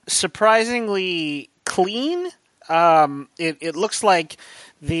is surprisingly clean. It looks like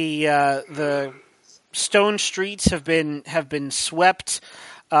the stone streets have been swept.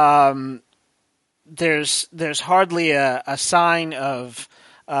 There's hardly a sign of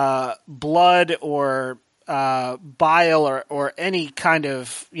blood or bile or any kind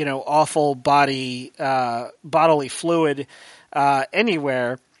of awful bodily fluid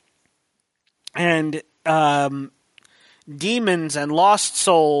anywhere. and demons and lost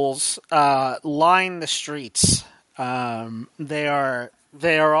souls line the streets. They are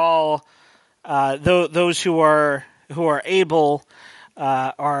all those who are able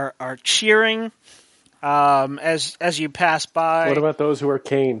are cheering as you pass by. What about those who are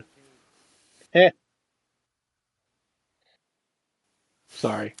Kane?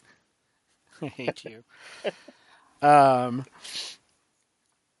 Sorry. I hate you.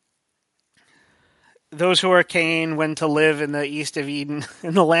 Those who are Cain went to live in the east of Eden,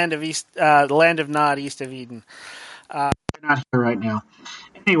 in the land of Nod, east of Eden. They're not here right now.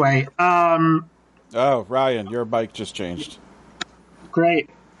 Anyway, Oh, Ryan, your mic just changed. great.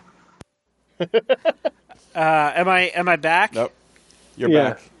 Am I back? Nope. You're Yeah.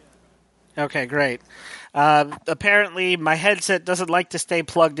 back. Okay, great. Apparently, my headset doesn't like to stay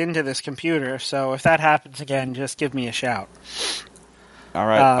plugged into this computer, so if that happens again, just give me a shout. All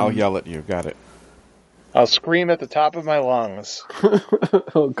right, I'll yell at you. Got it. I'll scream at the top of my lungs.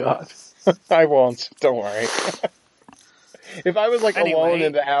 Oh, God. I won't. Don't worry. If I was Anyway. alone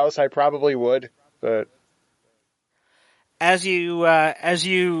in the house, I probably would. But As you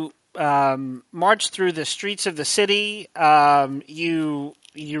march through the streets of the city, you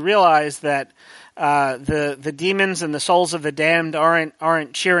realize that the demons and the souls of the damned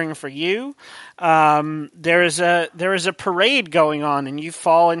aren't cheering for you. There is a parade going on, and you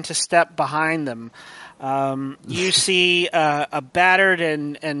fall into step behind them. You see a battered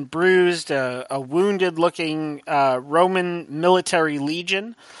and bruised, a wounded-looking Roman military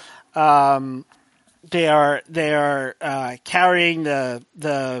legion. They are carrying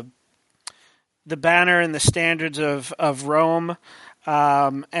the banner and the standards of Rome,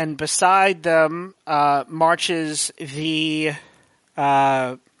 and beside them marches the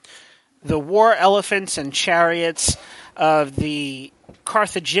war elephants and chariots of the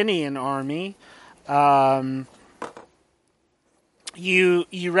Carthaginian army.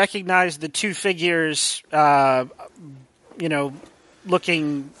 You recognize the two figures,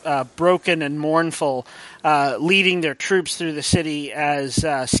 looking broken and mournful, leading their troops through the city as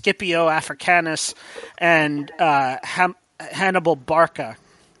Scipio Africanus and Hannibal Barca.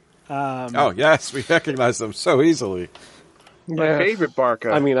 Oh, yes, we recognize them so easily. my favorite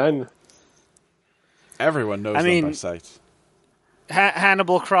Barca. I mean, Everyone knows them by sight.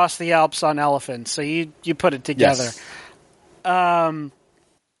 Hannibal crossed the Alps on elephants, so you put it together. Yes.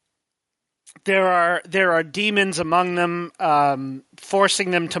 There are demons among them,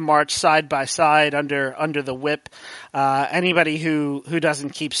 forcing them to march side by side under the whip. Anybody who doesn't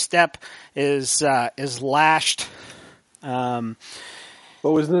keep step is lashed. what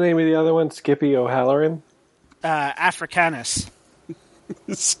was the name of the other one? Skippy O'Halloran? Africanus.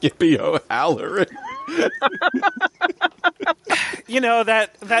 Scipio Halloran. You know,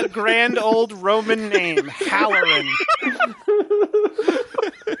 that grand old Roman name, Halloran.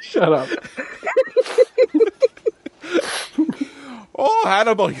 Shut up. Oh,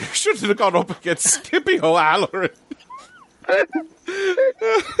 Hannibal, you shouldn't have gone up against Scipio Halloran.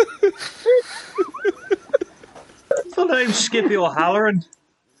 The name's Scipio Halloran.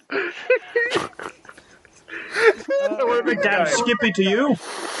 Damn Skippy to you.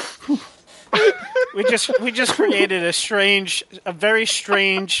 We just created a very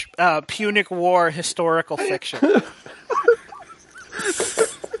strange Punic War historical fiction.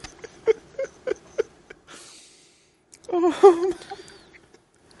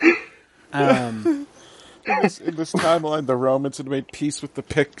 In this timeline, the Romans had made peace with the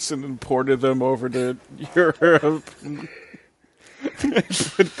Picts and imported them over to Europe.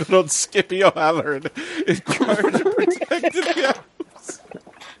 But good old Scipio Halloran in charge of protecting the Alps.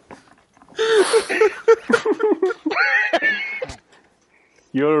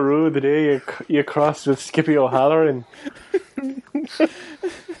 You're rude the day you crossed with Skippy O'Halloran.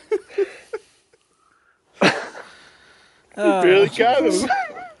 Really got him.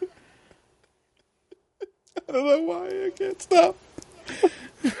 I don't know why I can't stop.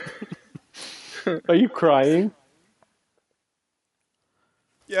 Are you crying?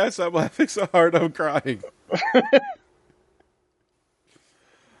 Yes, I'm laughing so hard I'm crying.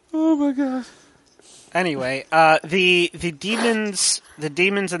 Oh my god. Anyway, the demons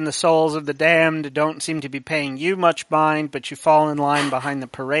and the souls of the damned don't seem to be paying you much mind, but you fall in line behind the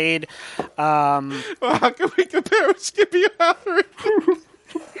parade. Well, how can we compare with Scipio Halloran?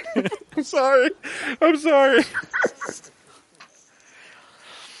 I'm sorry.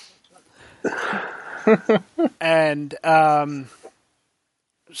 And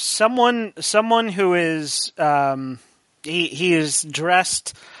someone who is he is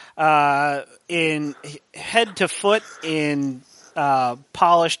dressed in head to foot in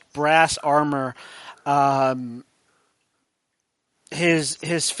polished brass armor.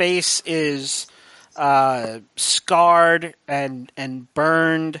 His face is scarred and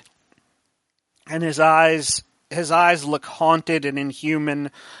burned, and his eyes look haunted and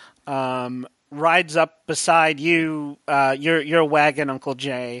inhuman. Rides up beside you, your wagon, Uncle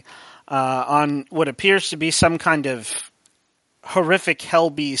Jay, on what appears to be some kind of horrific hell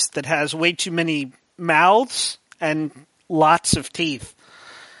beast that has way too many mouths and lots of teeth.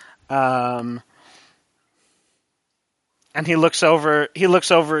 And he looks over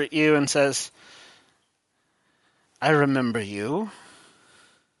at you and says, "I remember you.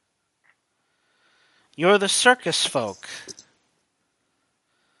 You're the circus folk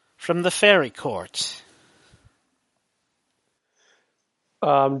from the fairy court."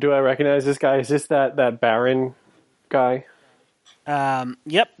 Do I recognize this guy? Is this that Baron guy?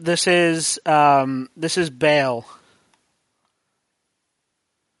 Yep, this is Bale.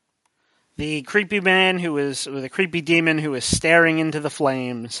 The creepy man the creepy demon who is staring into the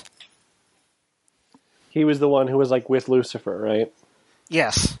flames. He was the one who was like with Lucifer, right?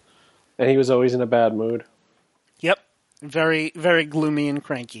 Yes. And he was always in a bad mood. Yep. Very, very gloomy and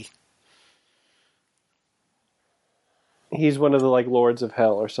cranky. He's one of the like lords of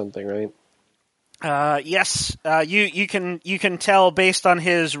hell or something, right? Yes. You can tell based on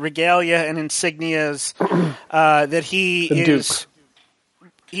his regalia and insignias that he The is Duke.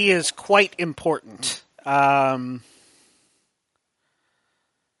 He is quite important.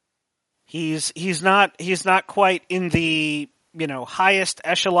 He's not quite in the highest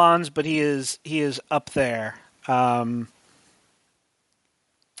echelons, but he is up there. You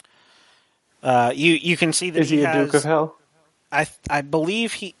can see that Is he a Duke of Hell? I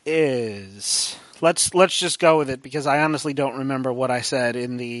believe he is. Let's just go with it because I honestly don't remember what I said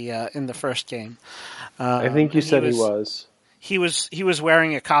in the first game. I think you said he was. He was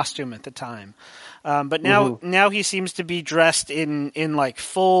wearing a costume at the time, but now he seems to be dressed in like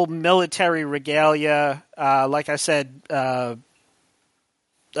full military regalia. Like I said, a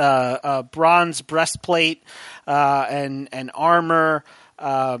bronze breastplate and armor.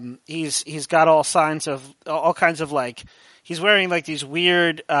 He's got all kinds of like he's wearing like these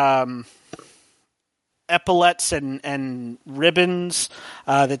weird epaulets and ribbons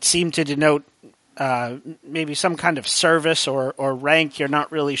that seem to denote maybe some kind of service or rank. You're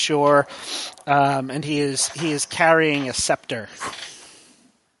not really sure, and he is carrying a scepter.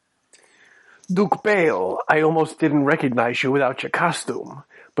 Duke Bale, I almost didn't recognize you without your costume,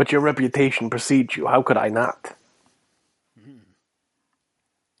 but your reputation precedes you. How could I not?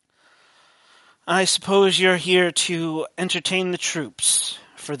 I suppose you're here to entertain the troops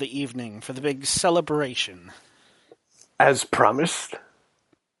for the evening, for the big celebration. As promised.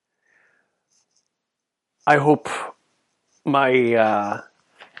 I hope my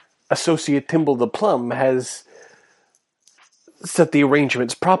associate Timble the Plum has set the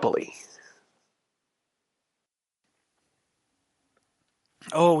arrangements properly.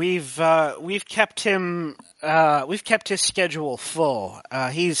 Oh, we've kept him. We've kept his schedule full.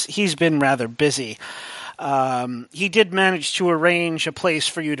 He's been rather busy. He did manage to arrange a place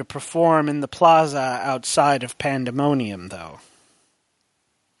for you to perform in the plaza outside of Pandemonium, though.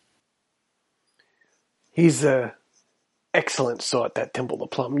 He's a excellent sort, that Timble the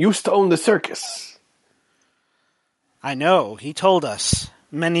Plum. Used to own the circus. I know. He told us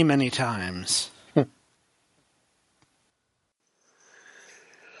many, many times.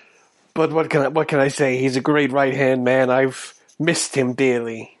 But what can I say? He's a great right-hand man. I've missed him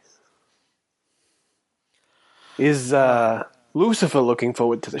dearly. Is Lucifer looking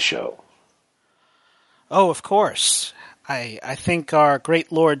forward to the show? Oh, of course. I think our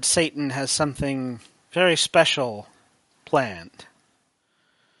great Lord Satan has something very special planned.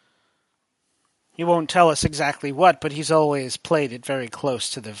 He won't tell us exactly what, but he's always played it very close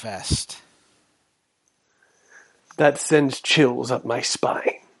to the vest. That sends chills up my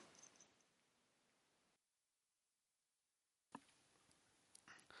spine.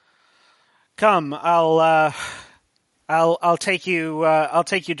 Come, I'll take you. I'll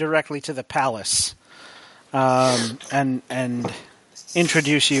take you directly to the palace, and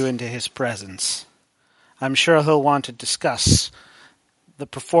introduce you into his presence. I'm sure he'll want to discuss the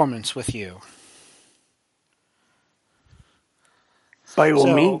performance with you. By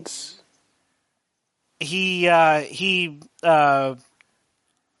all means. He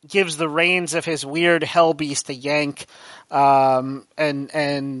gives the reins of his weird hell beast a yank,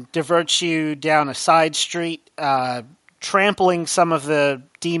 and diverts you down a side street, trampling some of the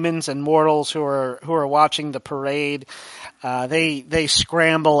demons and mortals who are watching the parade. They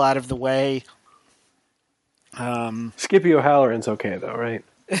scramble out of the way. Skippy O'Halloran's okay though, right?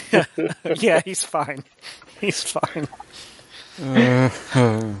 Yeah, he's fine. He's fine.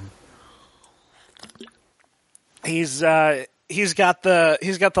 He's got the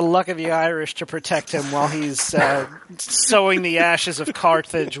luck of the Irish to protect him while he's sowing the ashes of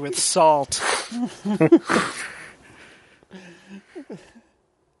Carthage with salt.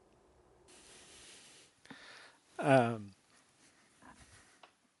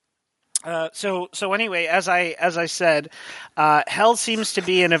 So anyway, as I said, Hell seems to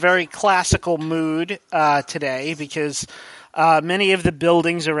be in a very classical mood today because many of the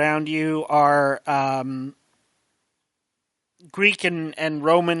buildings around you are Greek and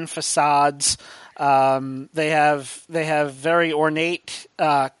Roman facades. They have very ornate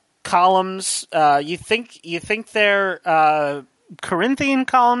columns. You think they're Corinthian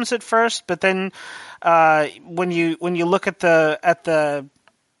columns at first, but then when you look at the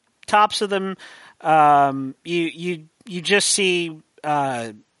tops of them, you just see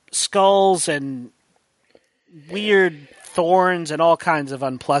skulls and weird thorns and all kinds of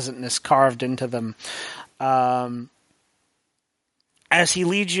unpleasantness carved into them. As he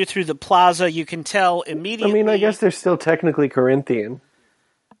leads you through the plaza, you can tell immediately. I mean, I guess they're still technically Corinthian.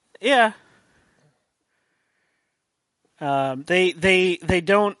 Yeah. They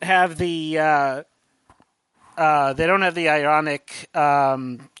don't have the Ionic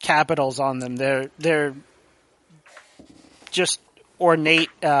capitals on them. They're just ornate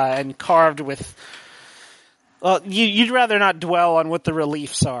and carved with. Well, you'd rather not dwell on what the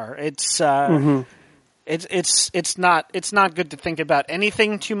reliefs are. It's not good to think about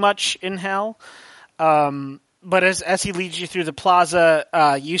anything too much in Hell. But as he leads you through the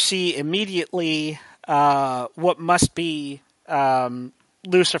plaza, you see immediately what must be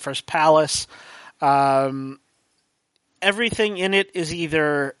Lucifer's palace. Everything in it is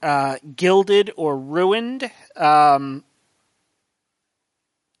either gilded or ruined.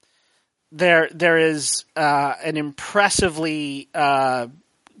 There is an impressively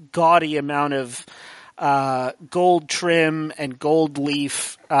gaudy amount of gold trim and gold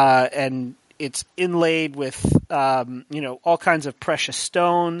leaf, and it's inlaid with all kinds of precious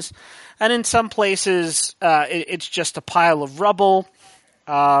stones. And in some places, it's just a pile of rubble,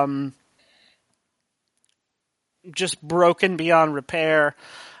 just broken beyond repair.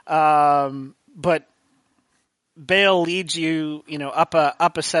 But Baal leads you, up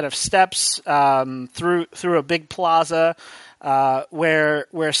a set of steps through a big plaza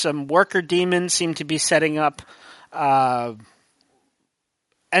where some worker demons seem to be setting up an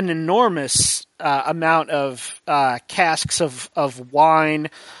enormous amount of casks of wine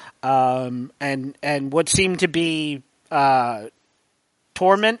and what seem to be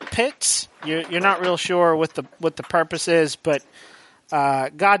torment pits. You're not real sure what the purpose is, but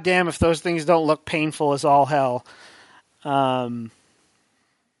goddamn if those things don't look painful as all hell. And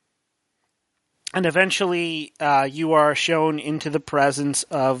eventually you are shown into the presence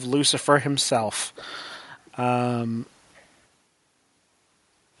of Lucifer himself.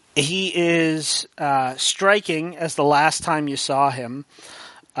 He is striking as the last time you saw him.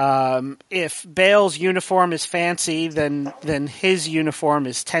 If Baal's uniform is fancy, then his uniform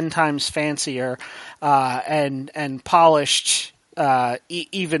is 10 times fancier and polished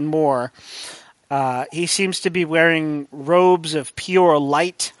even more. He seems to be wearing robes of pure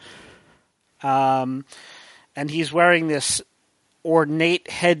light, and he's wearing this ornate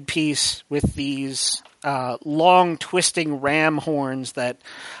headpiece with these long twisting ram horns that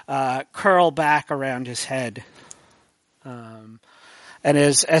curl back around his head. And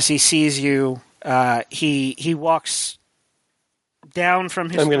as he sees you, he walks down from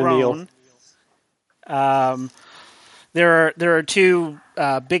his throne. Kneel. There are two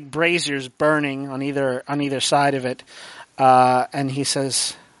big braziers burning on either side of it, and he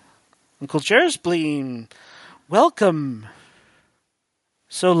says, "Uncle Jersbleen, welcome.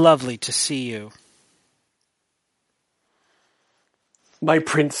 So lovely to see you." My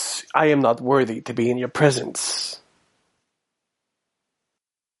prince, I am not worthy to be in your presence.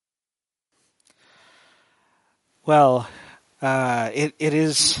 Well, it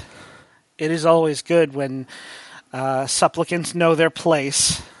is always good when supplicants know their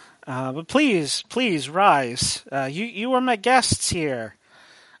place. But please rise. You are my guests here.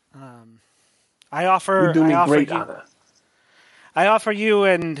 I offer. You do me great honor. I offer you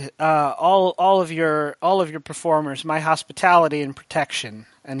and all of your performers my hospitality and protection.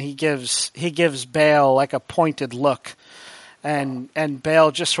 And he gives Baal like a pointed look, and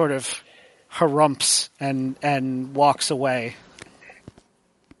Baal just sort of harumps and walks away.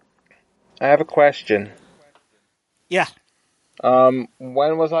 I have a question. Yeah. When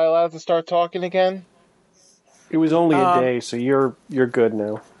was I allowed to start talking again? It was only a day, so you're good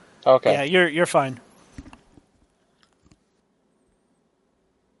now. Okay. Yeah, you're fine.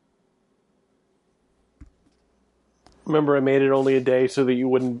 Remember, I made it only a day so that you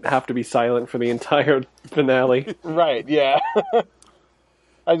wouldn't have to be silent for the entire finale. Right, yeah.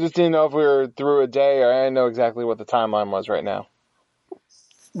 I just didn't know if we were through a day, or I didn't know exactly what the timeline was right now.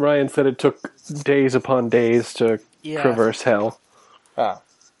 Ryan said it took days upon days to Yeah. traverse hell. Ah.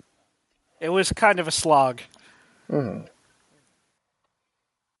 It was kind of a slog.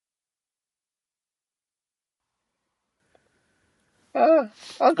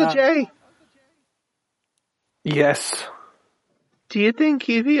 Uncle Jay, Yes. do you think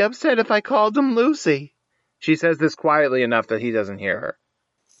he'd be upset if I called him Lucy? She says this quietly enough that he doesn't hear her.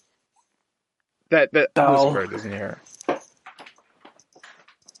 That Oh. Lucifer doesn't hear her.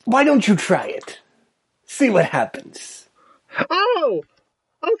 Why don't you try it? See what happens. Oh,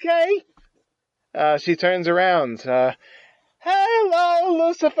 okay. She turns around. Hello,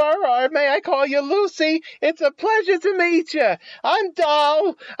 Lucifer, or may I call you Lucy? It's a pleasure to meet you. I'm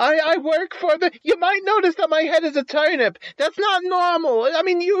Doll. I work for the... You might notice that my head is a turnip. That's not normal. I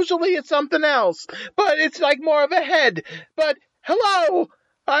mean, usually it's something else, but it's like more of a head. But, hello,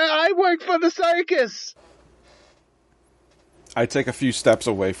 I work for the circus. I take a few steps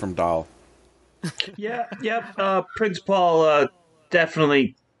away from Dahl. Yep. Prince Paul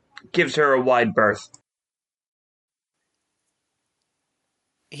definitely gives her a wide berth.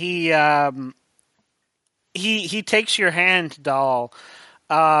 He takes your hand, Doll.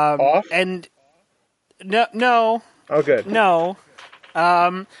 Off? And no. Oh, good. No.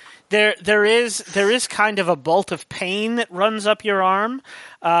 There is kind of a bolt of pain that runs up your arm,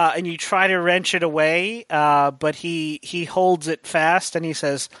 and you try to wrench it away, but he holds it fast and he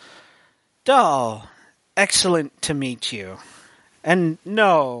says, "Doll, excellent to meet you. And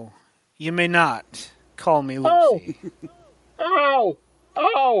no, you may not call me Lucy."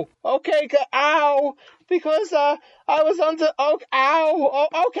 Ow, okay, ow, because, I was under, okay,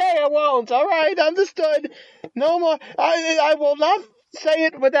 I won't, alright, understood, no more, I will not say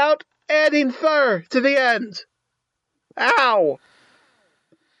it without adding fur to the end, ow.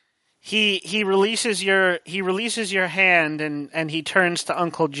 He releases your hand and he turns to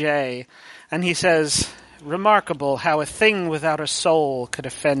Uncle Jay and he says, "Remarkable how a thing without a soul could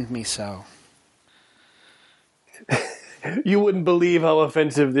offend me so." You wouldn't believe how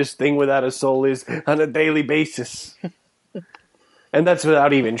offensive this thing without a soul is on a daily basis. And that's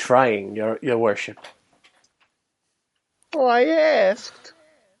without even trying, your worship. Well, I asked.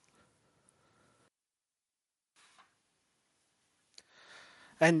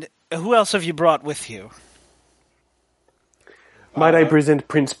 And who else have you brought with you? Might I present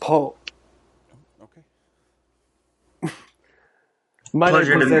Prince Paul? Okay. Might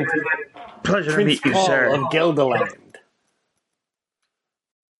Pleasure I to present Pleasure to Prince meet you, Paul sir. of Gelderland?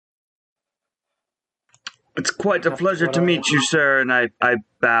 It's quite a pleasure to meet you, sir. And I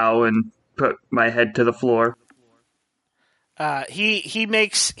bow and put my head to the floor. He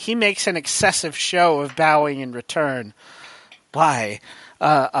makes an excessive show of bowing in return. Why,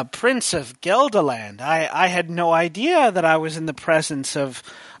 a prince of Gelderland. I had no idea that I was in the presence of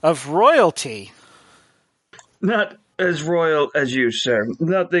royalty. Not as royal as you, sir.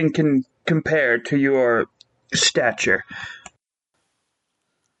 Nothing can compare to your stature.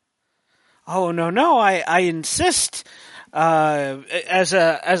 Oh, no, I insist. As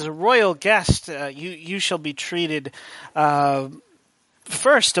a royal guest, you shall be treated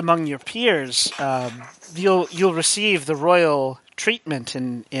first among your peers. You'll receive the royal treatment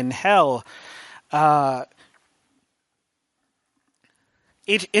in hell.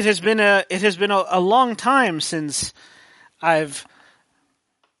 It has been a long time since I've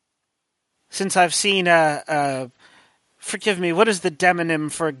seen forgive me, what is the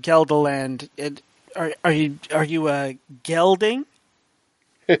demonym for Gelderland? Are you a gelding?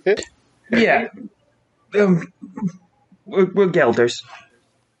 Yeah. We're gelders.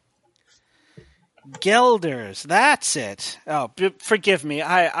 Gelders, that's it. Oh, forgive me.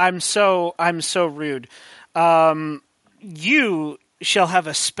 I'm so rude. You shall have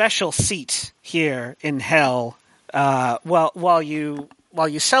a special seat here in hell. While you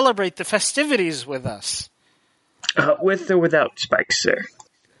celebrate the festivities with us. With or without spikes, sir?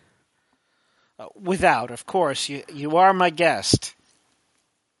 Without, of course. You are my guest.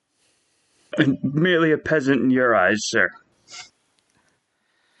 Merely a peasant in your eyes, sir.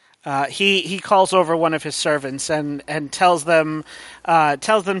 He calls over one of his servants and tells them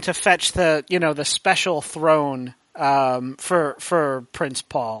to fetch the special throne for Prince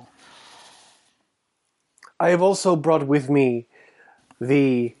Paul. I have also brought with me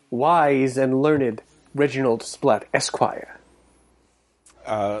the wise and learned Reginald Splat, Esquire.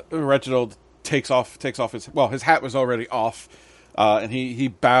 Reginald takes off his hat was already off, and he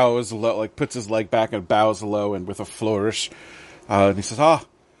bows low, like puts his leg back and bows low, and with a flourish, and he says,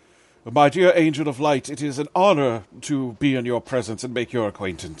 my dear angel of light, it is an honor to be in your presence and make your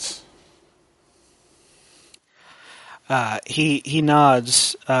acquaintance. He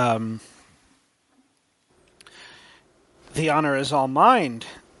nods. The honor is all mine,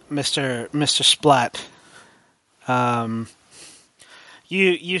 Mr. Splat.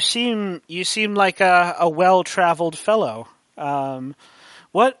 You seem like a well-traveled fellow.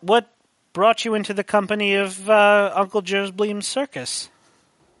 What brought you into the company of Uncle Jersbleem's circus?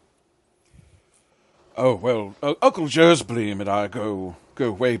 Oh, well, Uncle Jersbleem and I go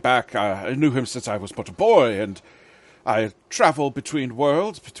way back. I knew him since I was but a boy, and I travel between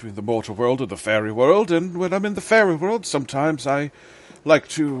worlds, between the mortal world and the fairy world, and when I'm in the fairy world, sometimes I like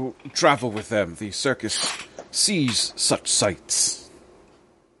to travel with them. The circus sees such sights.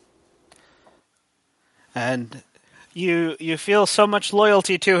 And you feel so much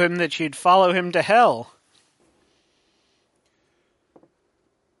loyalty to him that you'd follow him to hell.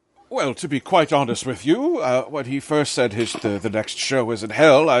 Well, to be quite honest with you, when he first said the next show was in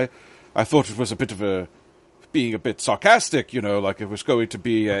hell, I thought it was a bit of being a bit sarcastic, like it was going to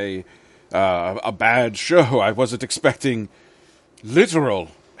be a bad show. I wasn't expecting literal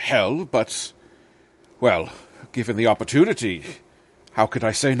hell, but, well, given the opportunity, how could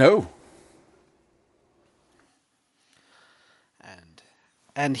I say no?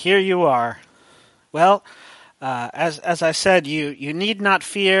 And here you are. Well, as I said, you need not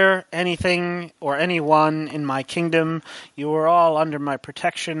fear anything or anyone in my kingdom. You are all under my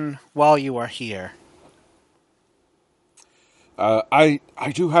protection while you are here. I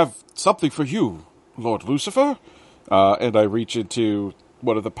do have something for you, Lord Lucifer. And I reach into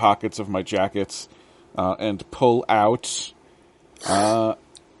one of the pockets of my jackets and pull out.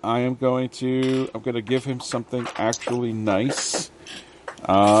 I'm going to give him something actually nice.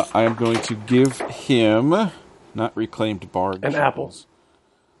 I am going to give him not reclaimed barge. An apple.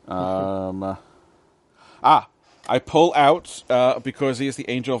 I pull out because he is the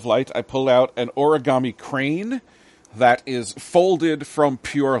angel of light. I pull out an origami crane that is folded from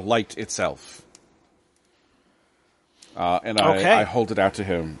pure light itself. And I hold it out to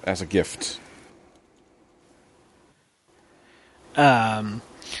him as a gift.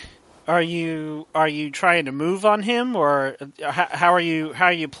 Are you trying to move on him, or how are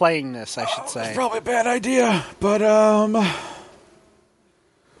you playing this? I should say. It's probably a bad idea, but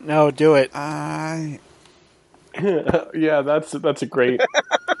no, do it. Yeah, that's a great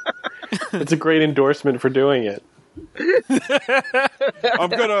that's a great endorsement for doing it. I'm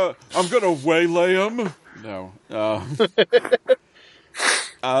gonna waylay him. No, no,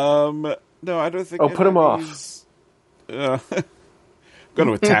 I don't think. Oh, put him off. I'm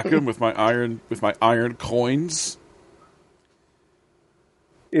gonna attack him with my iron coins.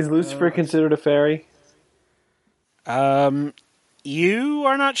 Is Lucifer considered a fairy? You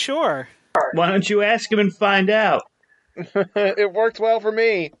are not sure. Why don't you ask him and find out? It worked well for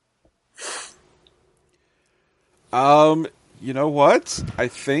me. You know what? I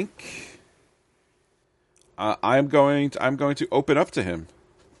think I'm going to open up to him.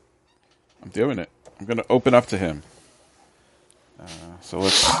 I'm doing it. I'm going to open up to him. So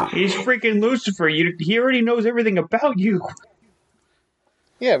let's see. He's freaking Lucifer. He already knows everything about you.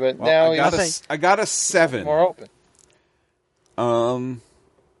 Yeah, but Well, now I got a 7. more open.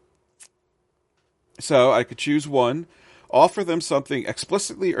 So I could choose one. Offer them something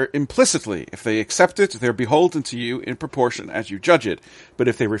explicitly or implicitly. If they accept it, they're beholden to you in proportion as you judge it. But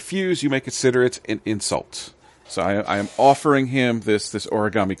if they refuse, you may consider it an insult. So I am offering him this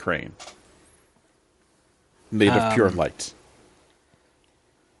origami crane. Made of pure light.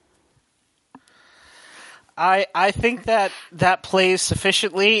 I think that plays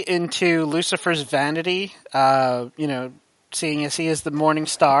sufficiently into Lucifer's vanity, seeing as he is the morning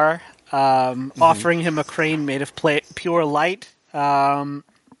star, offering him a crane made of pure light.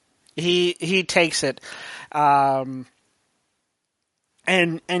 He takes it. And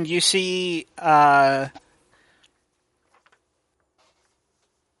you see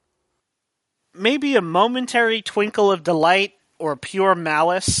maybe a momentary twinkle of delight or pure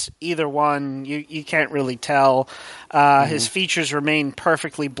malice, either one, you can't really tell. His features remain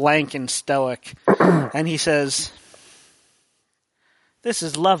perfectly blank and stoic. And he says, "This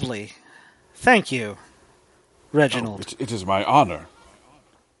is lovely. Thank you, Reginald." Oh, it is my honor.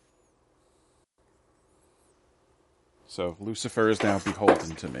 So Lucifer is now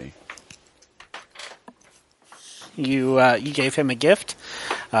beholden to me. You gave him a gift.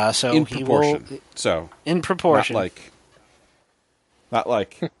 So In he proportion. will So in proportion. not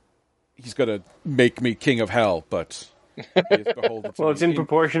like he's going to make me king of hell, but he is beholden to Well, me it's in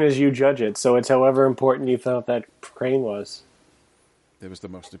proportion as you judge it, so it's however important you thought that crane was. It was the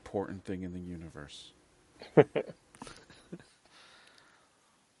most important thing in the universe.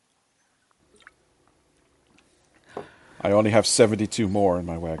 I only have 72 more in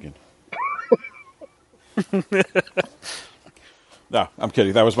my wagon. No, I'm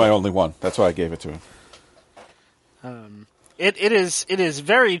kidding. That was my only one. That's why I gave it to him. It is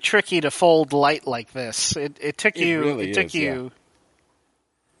very tricky to fold light like this. It took you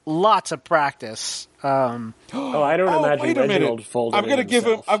lots of practice. Oh, I don't imagine wait a Reginald minute. folded I'm gonna it give him.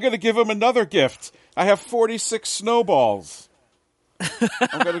 himself. I'm gonna give him another gift. I have 46 snowballs.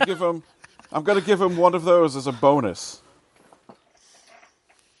 I'm gonna give him. I'm gonna give him one of those as a bonus.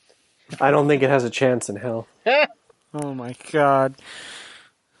 I don't think it has a chance in hell. Oh my god.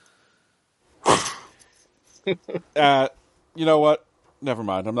 You know what? Never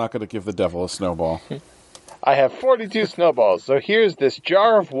mind. I'm not gonna give the devil a snowball. I have 42 snowballs, so here's this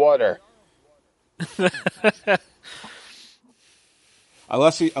jar of water.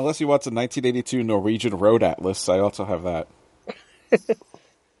 Unless he wants a 1982 Norwegian road atlas, I also have that.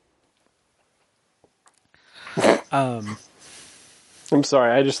 I'm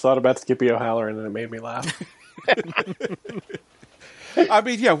sorry, I just thought about Skippy O'Halloran and it made me laugh. I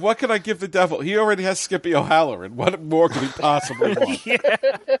mean, yeah, what can I give the devil? He already has Skippy O'Halloran. What more could he possibly want? Yeah,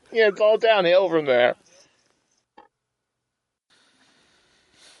 it's all downhill from there.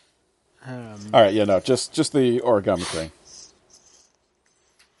 All right, yeah, no, just the origami thing.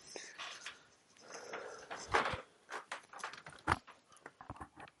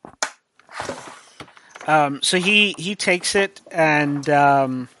 So he takes it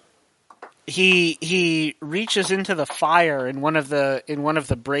and he reaches into the fire in one of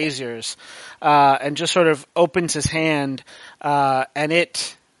the braziers and just sort of opens his hand and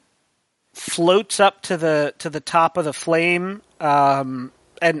it floats up to the top of the flame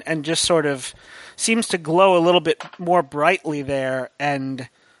and just sort of seems to glow a little bit more brightly there and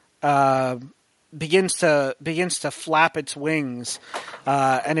begins to flap its wings,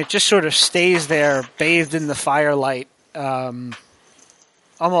 and it just sort of stays there, bathed in the firelight,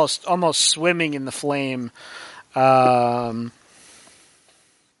 almost swimming in the flame. And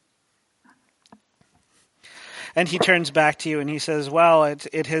he turns back to you and he says, "Well,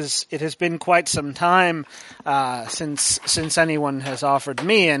 it has been quite some time since anyone has offered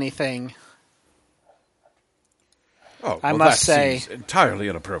me anything." Oh, I well, must that say, seems entirely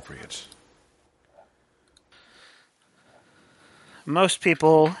inappropriate. most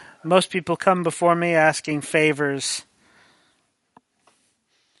people come before me asking favors,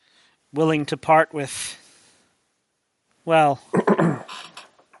 willing to part with, well,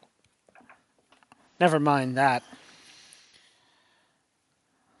 never mind that.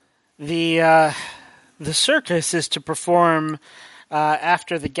 The circus is to perform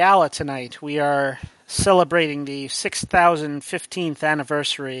after the gala tonight. We are celebrating the 6,015th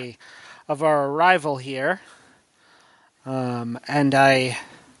anniversary of our arrival here. And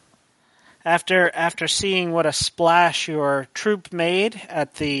after seeing what a splash your troupe made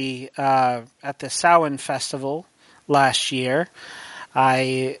at the Samhain festival last year,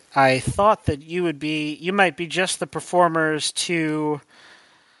 I thought that you might be just the performers to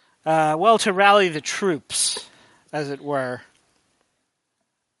rally the troops, as it were.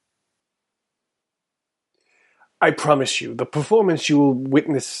 I promise you, the performance you will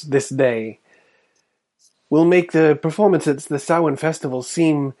witness this day will make the performance at the Samhain Festival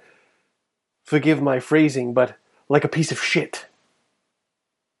seem, forgive my phrasing, but like a piece of shit.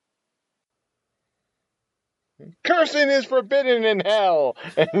 Cursing is forbidden in hell!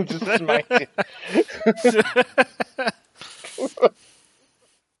 And just smite it.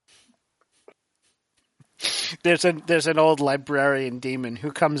 There's an old librarian demon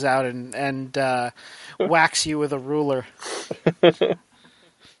who comes out and whacks you with a ruler.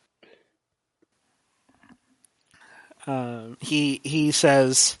 He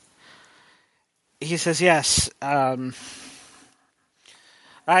says yes. I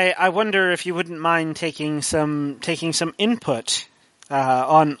wonder if you wouldn't mind taking some input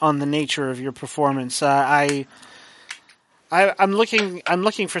on the nature of your performance. I'm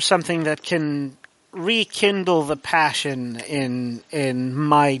looking for something that can rekindle the passion in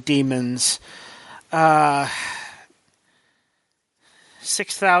my demons.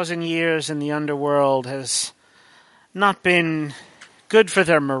 6,000 years in the underworld has not been good for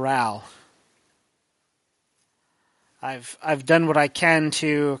their morale. I've done what I can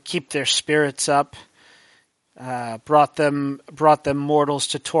to keep their spirits up. brought them mortals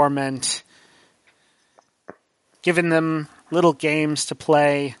to torment, given them little games to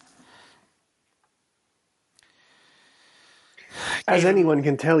play. As anyone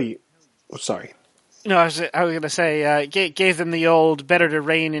can tell you. Oh, sorry. No, I was going to say, gave them the old "better to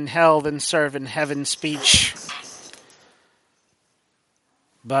reign in hell than serve in heaven" speech.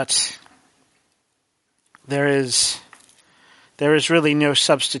 But there is really no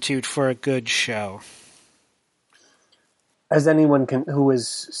substitute for a good show. As anyone who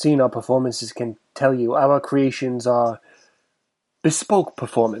has seen our performances can tell you, our creations are bespoke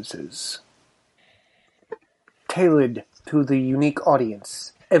performances, tailored to the unique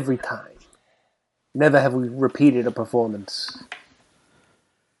audience every time. Never have we repeated a performance.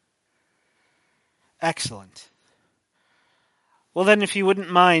 Excellent. Well then, if you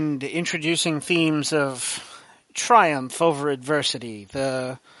wouldn't mind introducing themes of triumph over adversity,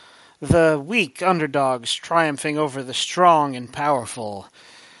 the weak underdogs triumphing over the strong and powerful,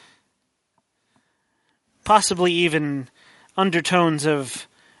 possibly even undertones of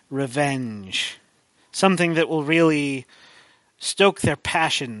revenge, something that will really stoke their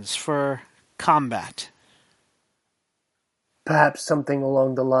passions for combat. Perhaps something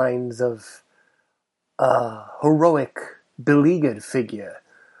along the lines of a heroic, beleaguered figure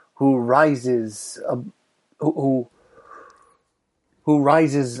who rises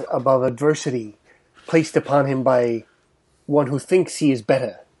above adversity placed upon him by one who thinks he is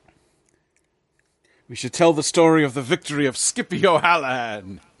better. We should tell the story of the victory of Skippy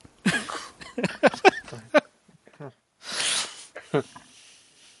O'Halloran.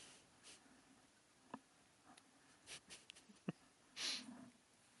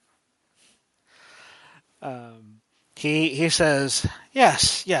 He says,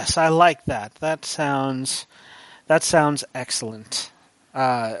 yes, I like that. That sounds excellent.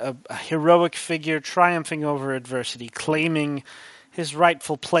 A heroic figure triumphing over adversity, claiming his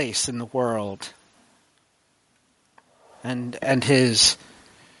rightful place in the world, and his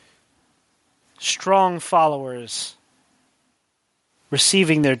strong followers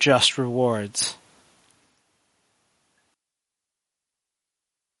receiving their just rewards.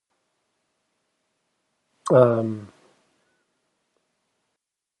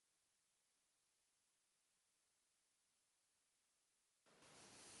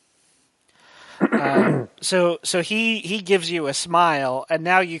 So he gives you a smile, and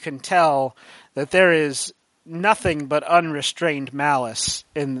now you can tell that there is nothing but unrestrained malice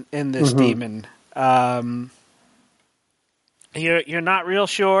in this demon. You're not real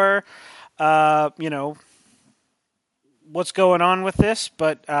sure, what's going on with this,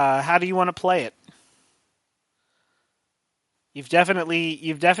 but how do you want to play it? You've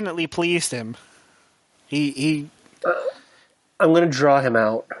definitely pleased him. He I'm going to draw him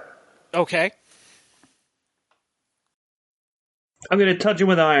out. Okay. I'm going to touch him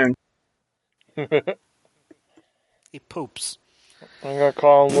with iron. He poops. I'm going to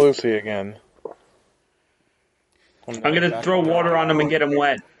call him Lucy again. I'm going to throw water on him and get him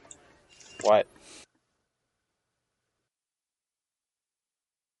wet. What?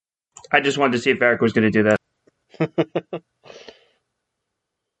 I just wanted to see if Eric was going to do that.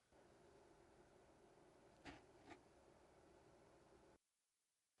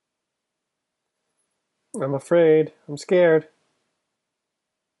 I'm afraid. I'm scared.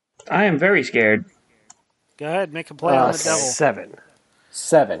 I am very scared. Go ahead, make a play on the devil.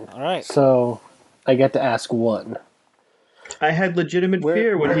 7. All right. So I get to ask one. I had legitimate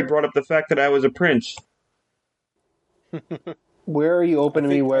fear when he brought up the fact that I was a prince. Where are you open to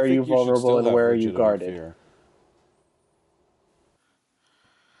me? Where are you should vulnerable? still And have where are you legitimate guarded? fear.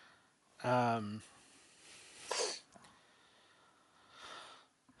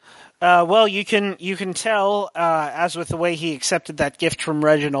 Well, you can tell, as with the way he accepted that gift from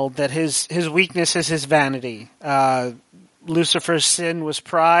Reginald, that his weakness is his vanity. Lucifer's sin was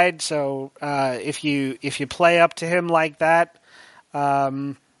pride, so if you play up to him like that,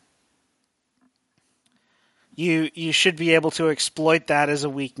 you should be able to exploit that as a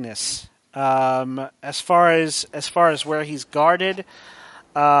weakness. As far as where he's guarded,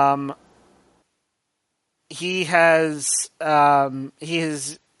 he has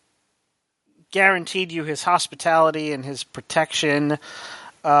guaranteed you his hospitality and his protection,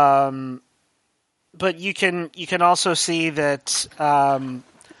 but you can also see that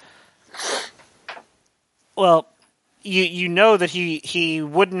you know that he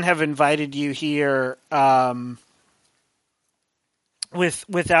wouldn't have invited you here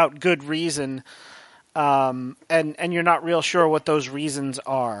without good reason, and you're not real sure what those reasons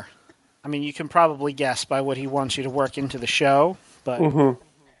are. I mean, you can probably guess by what he wants you to work into the show, but.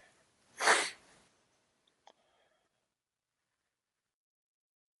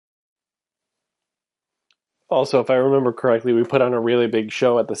 Also, if I remember correctly, we put on a really big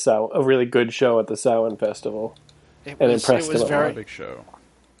show at a really good show at the Samhain Festival. It And was, impressed it was him a very, Big show.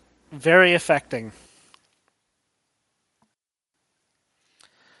 very affecting.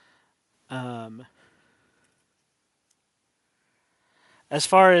 As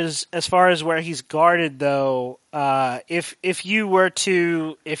far as where he's guarded, though, if you were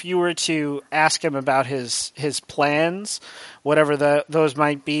to ask him about his plans, whatever those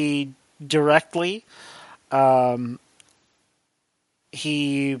might be directly,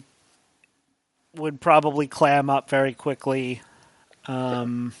 he would probably clam up very quickly.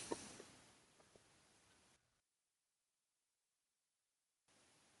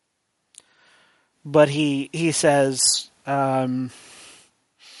 But he says.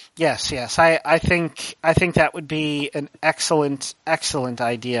 Yes. I think that would be an excellent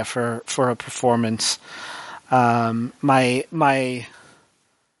idea for a performance. My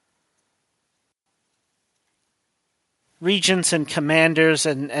regents and commanders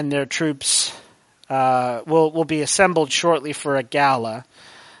and their troops will be assembled shortly for a gala.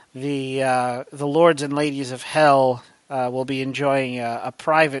 The lords and ladies of Hell will be enjoying a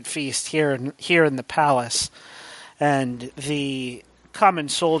private feast here in the palace, and the common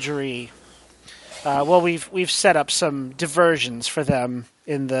soldiery. We've set up some diversions for them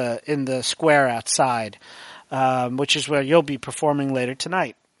in the square outside, which is where you'll be performing later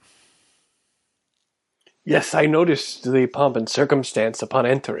tonight. Yes, I noticed the pomp and circumstance upon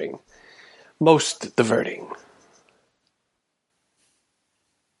entering. Most diverting.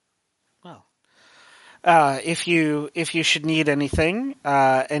 Well, if you should need anything,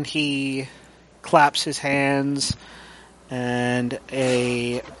 and he claps his hands. And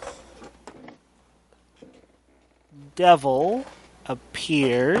a devil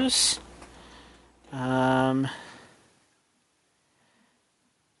appears.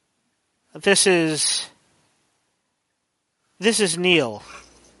 This is Neil.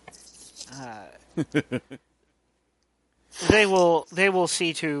 They will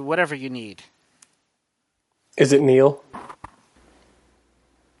see to whatever you need. Is it Neil?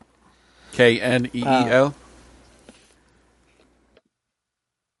 Kneel.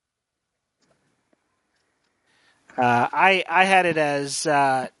 I had it as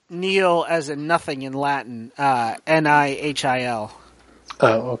Neil as in nothing in Latin, Nihil.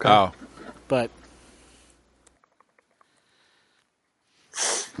 Oh, okay. Oh, But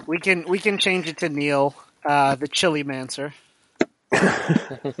we can change it to Neil, the Chili Mancer.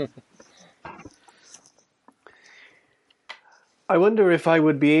 I wonder if I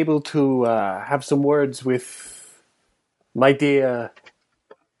would be able to have some words with my dear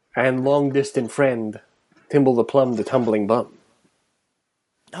and long-distant friend, Timble the Plum, the Tumbling Bum.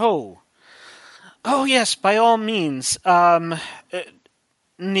 Oh yes, by all means.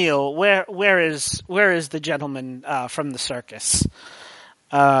 Neil, where is the gentleman from the circus?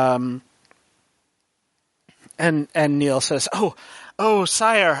 And Neil says, "Oh,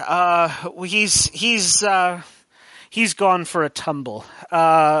 sire, he's gone for a tumble.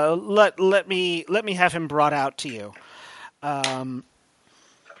 Let me have him brought out to you."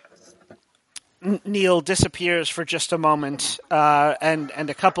 Neil disappears for just a moment, and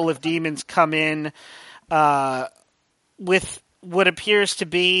a couple of demons come in with what appears to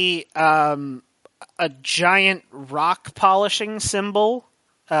be a giant rock polishing cylinder,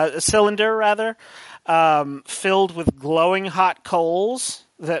 filled with glowing hot coals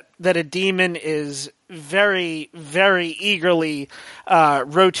that a demon is very, very eagerly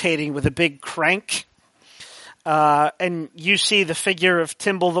rotating with a big crank. And you see the figure of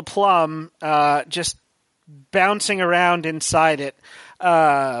Timble the Plum just bouncing around inside it,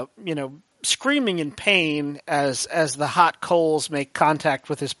 screaming in pain as the hot coals make contact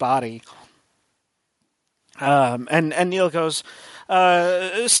with his body. And Neil goes,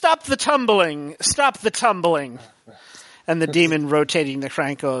 "Stop the tumbling! Stop the tumbling!" And the demon rotating the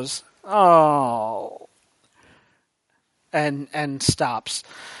crank goes, "Oh," and stops.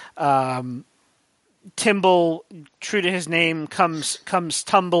 Timble, true to his name, comes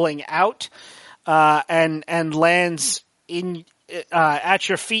tumbling out, and lands in at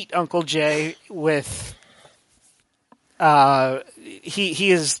your feet, Uncle Jay. With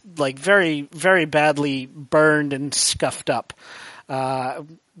he is like very, very badly burned and scuffed up,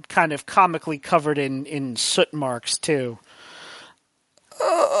 kind of comically covered in soot marks too.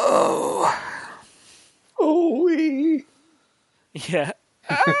 Oh, wee. Yeah.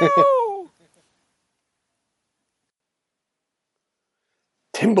 Ow!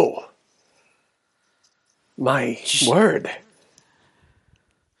 Timble. My word.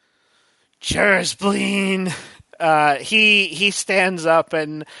 Jersbleen, he stands up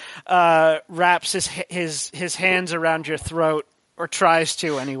and wraps his hands around your throat, or tries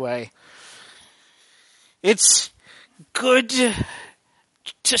to anyway. It's good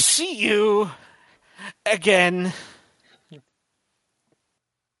to see you again.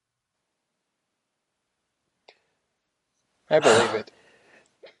 I believe it.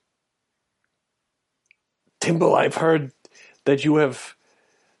 Timbo, I've heard that you have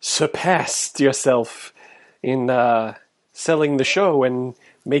surpassed yourself in selling the show and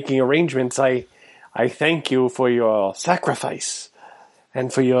making arrangements. I thank you for your sacrifice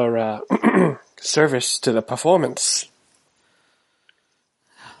and for your service to the performance.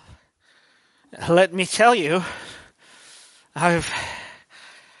 Let me tell you, I've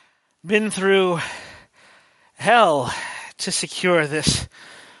been through hell to secure this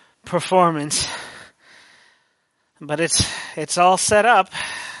performance. But it's all set up.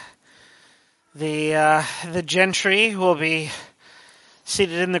 The gentry will be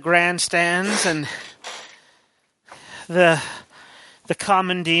seated in the grandstands, and the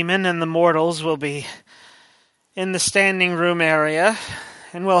common demon and the mortals will be in the standing room area,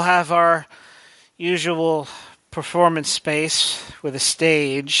 and we'll have our usual performance space with a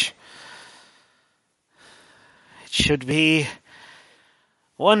stage. It should be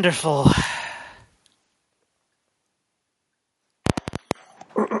wonderful.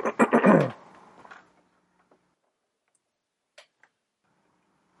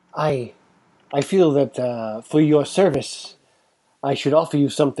 I feel that for your service, I should offer you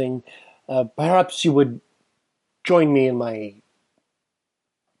something. Perhaps you would join me in my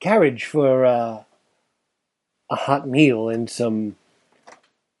carriage for a hot meal and some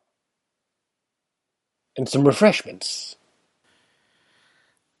refreshments.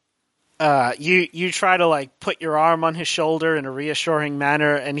 You try to put your arm on his shoulder in a reassuring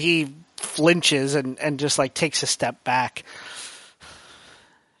manner, and he flinches and just takes a step back.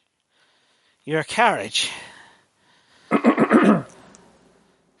 Your carriage.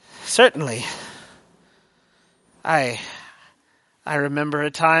 Certainly. I remember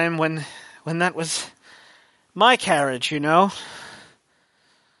a time when that was my carriage,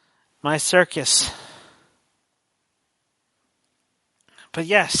 my circus. But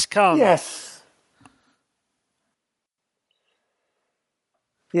yes, come. Yes.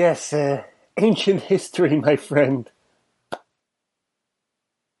 Yes, ancient history, my friend.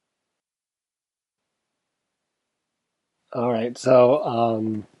 All right,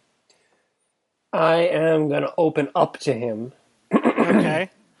 so I am going to open up to him. Okay.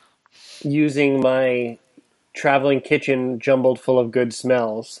 Using my traveling kitchen jumbled full of good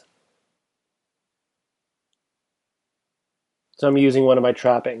smells. So I'm using one of my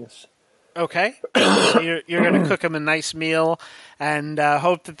trappings. Okay. So you're going to cook him a nice meal and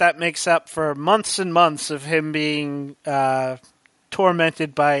hope that makes up for months and months of him being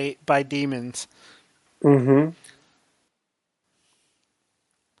tormented by demons. Mm-hmm.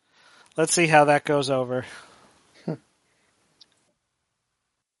 Let's see how that goes over.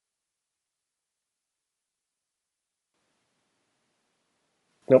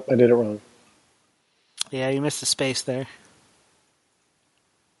 Nope, I did it wrong. Yeah, you missed a space there.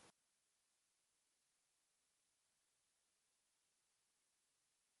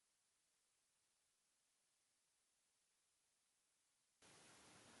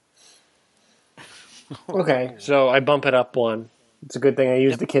 Okay, so I bump it up one. It's a good thing I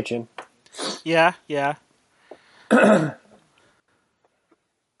used the kitchen. Yeah.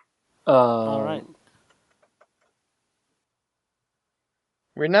 All right.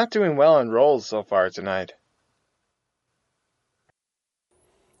 We're not doing well in rolls so far tonight.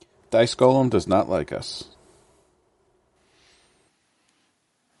 Dice Golem does not like us.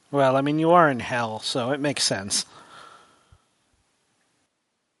 Well, I mean, you are in hell, so it makes sense.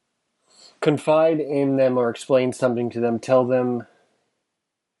 Confide in them or explain something to them. Tell them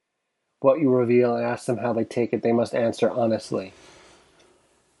what you reveal and ask them how they take it. They must answer honestly.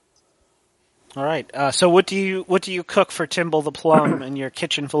 All right. So what do you cook for Timble the Plum in your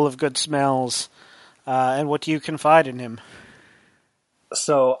kitchen full of good smells? And what do you confide in him?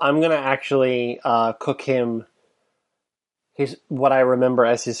 So I'm going to actually cook him what I remember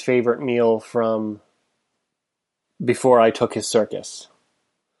as his favorite meal from before I took his circus.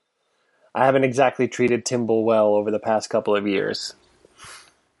 I haven't exactly treated Timble well over the past couple of years.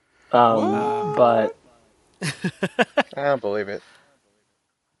 But I don't believe it.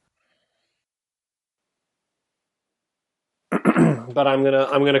 but I'm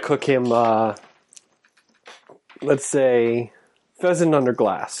gonna cook him. Let's say pheasant under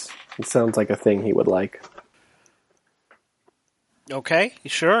glass. It sounds like a thing he would like. Okay,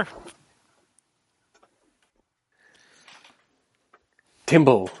 sure.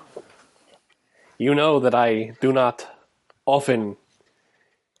 Timble, you know that I do not often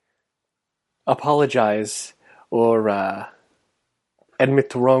apologize or admit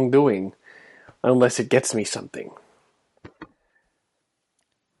to wrongdoing unless it gets me something.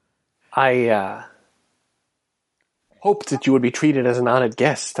 I hoped that you would be treated as an honored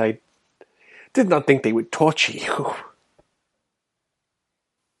guest. I did not think they would torture you.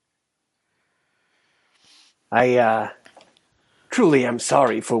 I truly am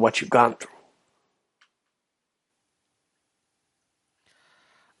sorry for what you've gone through.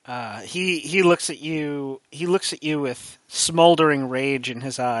 He looks at you. He looks at you with smoldering rage in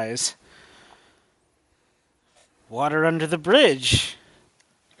his eyes. Water under the bridge,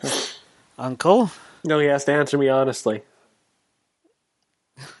 Uncle. No, he has to answer me honestly.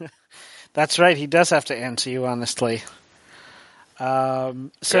 That's right. He does have to answer you honestly. Go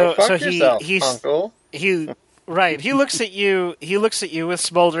fuck yourself, Uncle. Right. He looks at you. He looks at you with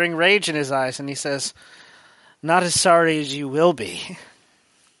smoldering rage in his eyes, and he says, "Not as sorry as you will be."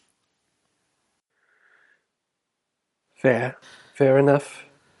 Fair enough.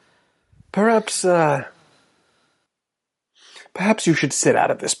 Perhaps you should sit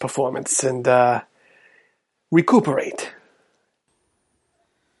out of this performance and recuperate.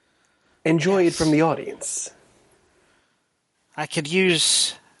 Enjoy it from the audience. I could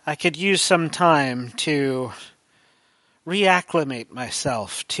use some time to reacclimate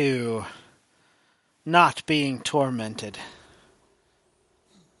myself to not being tormented.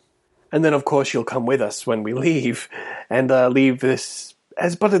 And then, of course, you'll come with us when we leave, and leave this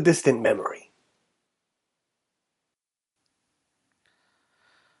as but a distant memory.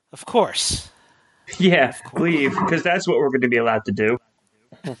 Of course. Yeah, leave, because that's what we're going to be allowed to do.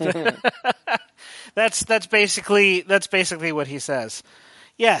 That's basically what he says.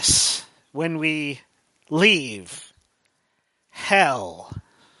 Yes, when we leave hell.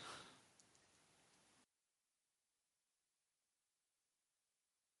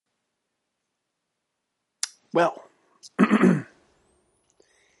 Well, I'm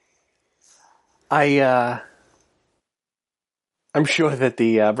sure that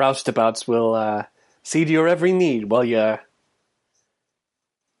the roustabouts will see to your every need while you're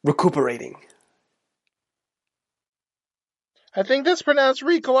recuperating. I think that's pronounced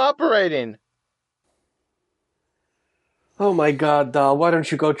recooperating. Oh my God, Doll! Why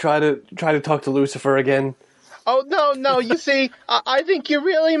don't you go try to talk to Lucifer again? Oh, no, you see, I think you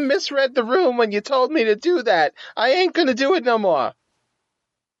really misread the room when you told me to do that. I ain't gonna do it no more.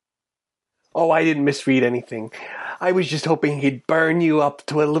 Oh, I didn't misread anything. I was just hoping he'd burn you up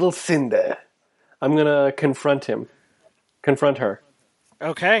to a little cinder. I'm gonna confront her.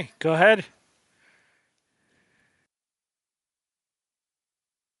 Okay, go ahead.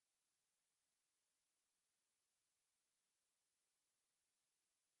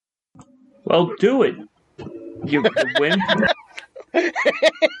 Well, do it. You win.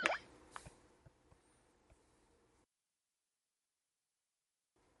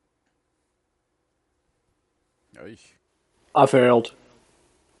 I failed.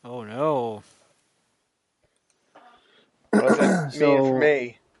 Oh no. What's it mean for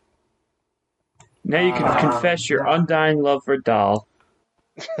me? Now you can confess your undying love for Doll.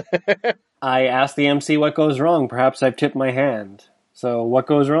 I asked the MC what goes wrong. Perhaps I've tipped my hand. So what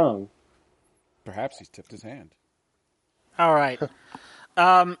goes wrong? Perhaps he's tipped his hand. All right.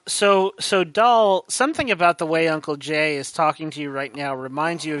 So Doll, something about the way Uncle Jay is talking to you right now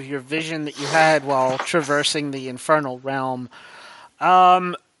reminds you of your vision that you had while traversing the infernal realm.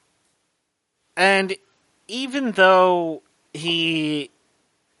 And even though he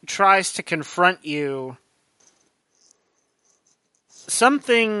tries to confront you,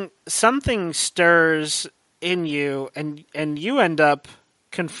 something stirs in you, and you end up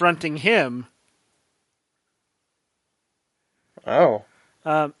confronting him. Oh.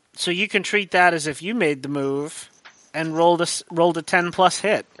 So you can treat that as if you made the move and rolled a 10+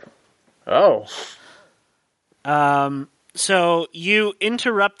 hit. Oh. So you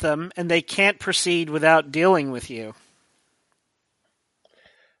interrupt them, and they can't proceed without dealing with you.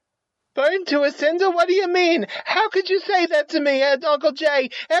 Burn to a cinder? What do you mean? How could you say that to me, Uncle Jay?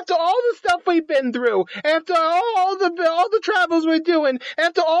 After all the stuff we've been through, after all the travels we're doing,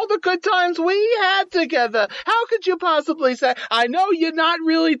 after all the good times we had together, how could you possibly say? I know you're not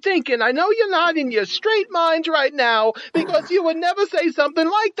really thinking. I know you're not in your straight mind right now, because you would never say something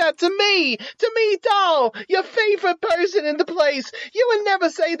like that to me, Doll, your favorite person in the place. You would never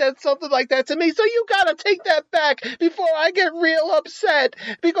say something like that to me. So you gotta take that back before I get real upset,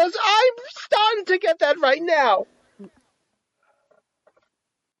 because I'm starting to get that right now.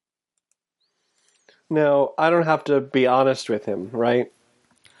 No, I don't have to be honest with him, right?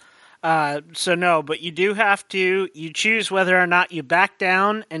 So no, but you do have to. You choose whether or not you back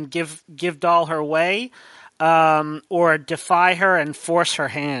down and give Doll her way, or defy her and force her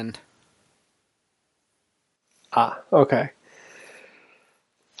hand. Okay.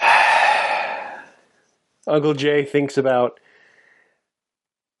 Uncle Jay thinks about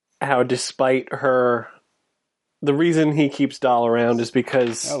how, despite her, the reason he keeps Doll around is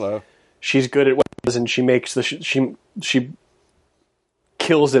because she's good at what she does, and she makes she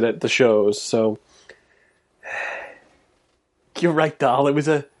kills it at the shows. So you're right, Doll. It was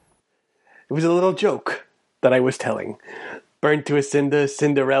a little joke that I was telling. Burnt to a cinder,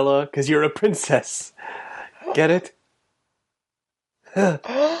 Cinderella, because you're a princess. Get it?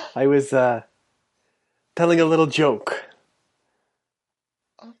 I was telling a little joke.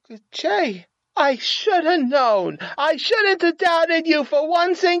 Uncle Jay, I should have known. I shouldn't have doubted you for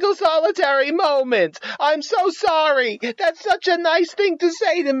one single solitary moment. I'm so sorry. That's such a nice thing to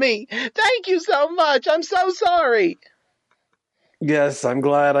say to me. Thank you so much. I'm so sorry. Yes, I'm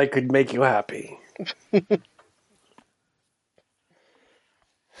glad I could make you happy.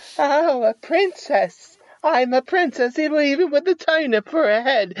 Oh, a princess. I'm a princess, even with a turnip for a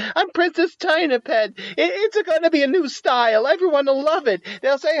head. I'm Princess Turnip Head. It's going to be a new style. Everyone will love it.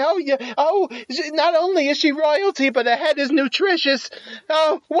 They'll say, not only is she royalty, but her head is nutritious.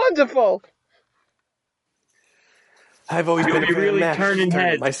 Oh, wonderful. I've always been a fan of mashed turning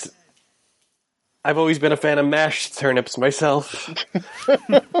turnips. I've always been a fan of mashed turnips myself.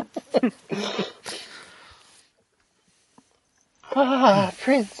 Ah,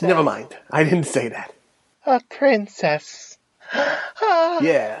 princess. Never mind. I didn't say that. A princess.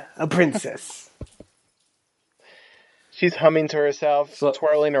 Yeah, a princess. She's humming to herself,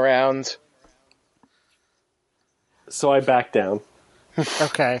 twirling around. So I back down.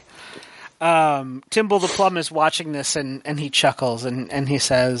 Okay. Timble the Plum is watching this, and he chuckles, and he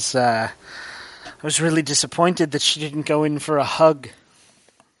says, I was really disappointed that she didn't go in for a hug.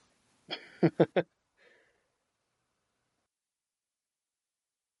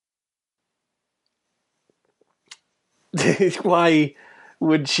 Why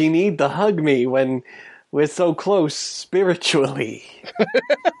would she need to hug me when we're so close spiritually?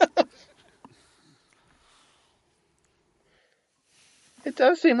 It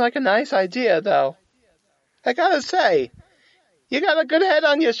does seem like a nice idea, though. I gotta say, you got a good head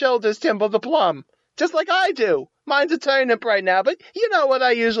on your shoulders, Timble the Plum. Just like I do. Mine's a turnip right now, but you know what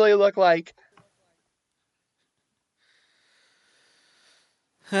I usually look like.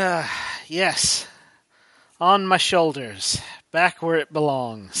 Yes. On my shoulders. Back where it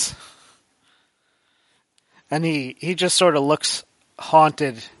belongs. And he just sort of looks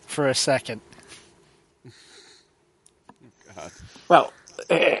haunted for a second. God. Well,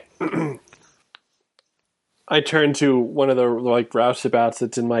 I turn to one of the roustabouts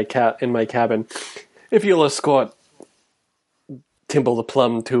that's in my cabin. If you'll escort Timble the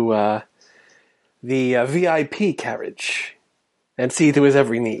Plum to the VIP carriage and see to his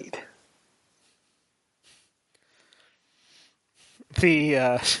every need.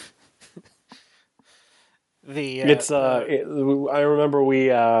 I remember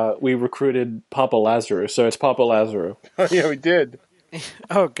we recruited Papa Lazarus, so it's Papa Lazarus. Oh, yeah, we did.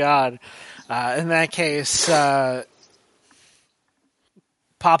 Oh, God. In that case, Papa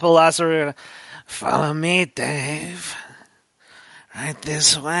Lazarus, follow me, Dave. Right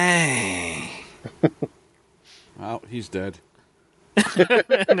this way. Well, he's dead.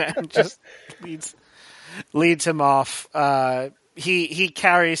 And just leads him off. He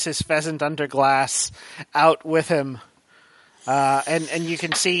carries his pheasant under glass out with him, and you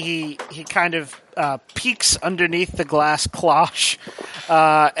can see he kind of peeks underneath the glass cloche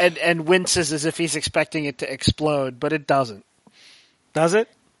and winces as if he's expecting it to explode, but it doesn't. Does it?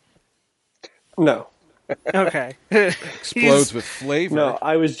 No. Okay. Explodes with flavor. No,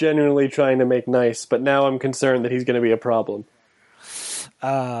 I was genuinely trying to make nice, but now I'm concerned that he's going to be a problem.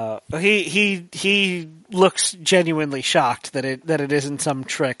 He looks genuinely shocked that it isn't some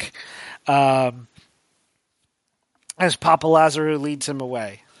trick. As Papa Lazarus leads him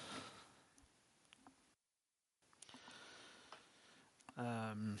away.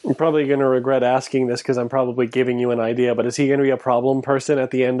 I'm probably going to regret asking this because I'm probably giving you an idea, but is he going to be a problem person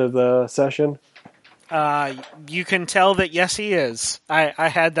at the end of the session? You can tell that yes, he is. I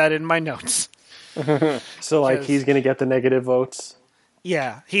had that in my notes. So, he's going to get the negative votes?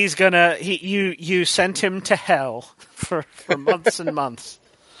 Yeah, he's gonna. You sent him to hell for months and months.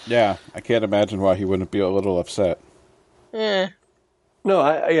 Yeah, I can't imagine why he wouldn't be a little upset. Eh.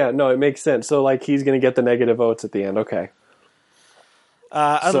 No, it makes sense. So, he's going to get the negative votes at the end. Okay.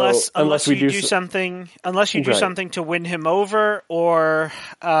 Unless we you do do something, unless you do Right. something to win him over, or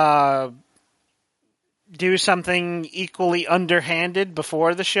do something equally underhanded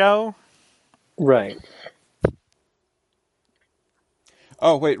before the show. Right.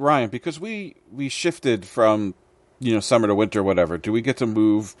 Oh wait, Ryan, because we shifted from summer to winter, whatever. Do we get to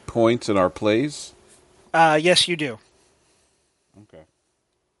move points in our plays? Yes, you do. Okay.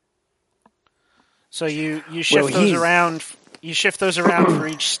 So you shift Well, those he's- around. You shift those around for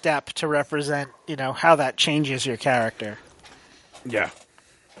each step to represent, how that changes your character. Yeah.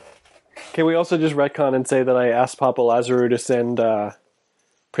 Can we also just retcon and say that I asked Papa Lazarou to send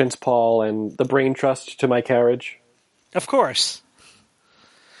Prince Paul and the Brain Trust to my carriage? Of course.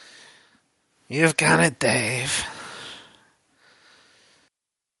 You've got it, Dave.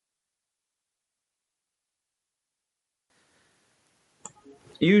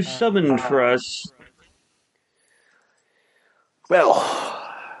 You summoned for us. Well,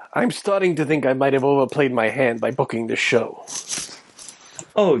 I'm starting to think I might have overplayed my hand by booking the show.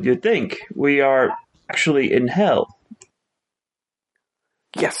 Oh, you think we are actually in hell?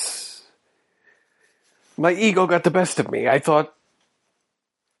 Yes. My ego got the best of me. I thought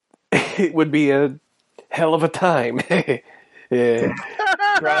it would be a hell of a time. Yeah.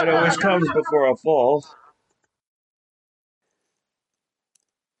 Pride always comes before a fall.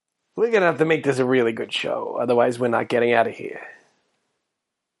 We're going to have to make this a really good show. Otherwise, we're not getting out of here.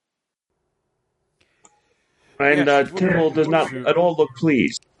 And Yes, it would Tibble be does not good. at all look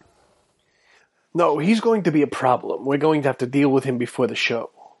pleased. No, he's going to be a problem. We're going to have to deal with him before the show.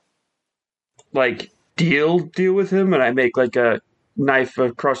 Like, deal with him, and I make like a knife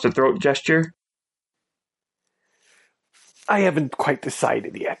across the throat gesture. I haven't quite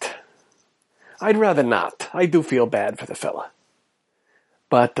decided yet. I'd rather not. I do feel bad for the fella.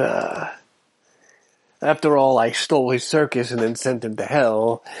 But, after all, I stole his circus and then sent him to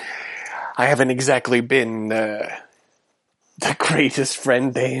hell. I haven't exactly been, the greatest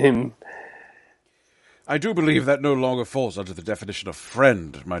friend to him. I do believe that no longer falls under the definition of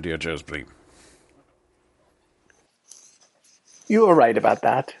friend, my dear Jersbleem. You were right about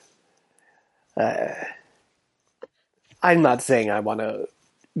that. I'm not saying I want to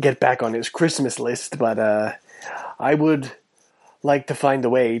get back on his Christmas list, but I would like to find a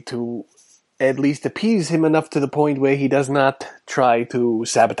way to at least appease him enough to the point where he does not try to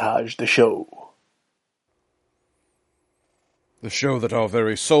sabotage the show. The show that our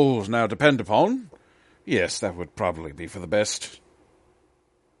very souls now depend upon? Yes, that would probably be for the best.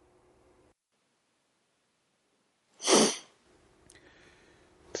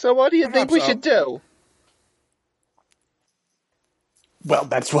 So what do you think Perhaps we should do? Well,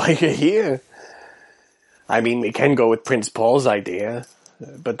 that's why you're here. I mean, we can go with Prince Paul's idea,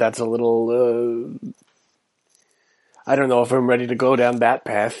 but that's a little, I don't know if I'm ready to go down that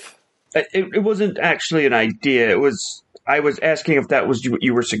path. It wasn't actually an idea. I was asking if that was what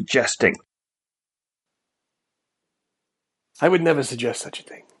you were suggesting. I would never suggest such a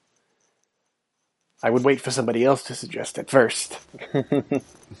thing. I would wait for somebody else to suggest it first,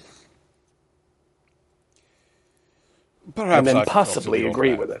 Perhaps and then I could possibly also be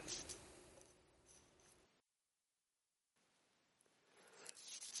agree all with right. it.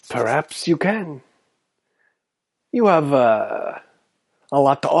 Perhaps you can. You have a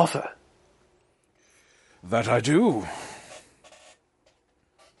lot to offer. That I do.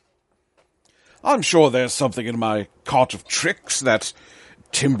 I'm sure there's something in my cart of tricks that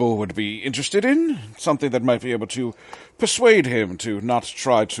Timbo would be interested in. Something that might be able to persuade him to not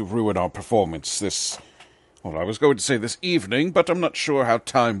try to ruin our performance this... Well, I was going to say this evening, but I'm not sure how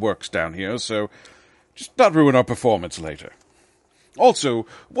time works down here, so just not ruin our performance later. Also,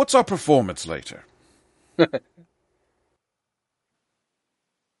 what's our performance later?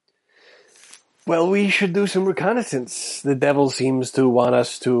 Well, we should do some reconnaissance. The devil seems to want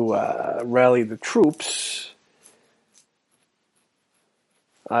us to rally the troops.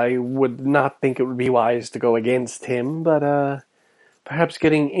 I would not think it would be wise to go against him, but perhaps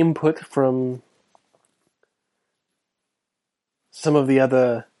getting input from some of the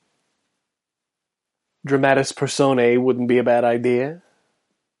other dramatis personae wouldn't be a bad idea.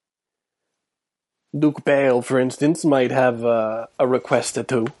 Duke Bale, for instance, might have a request or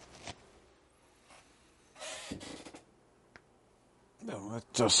two. Well,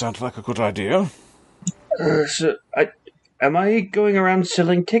 that does sound like a good idea. Am I going around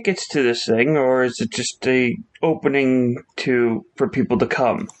selling tickets to this thing, or is it just a opening for people to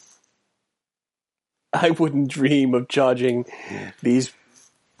come? I wouldn't dream of charging these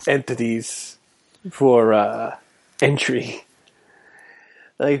entities for entry.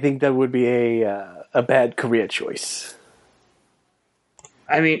 I think that would be a bad career choice.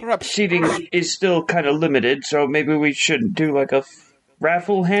 I mean, Perhaps- seating is still kind of limited, so maybe we should do like a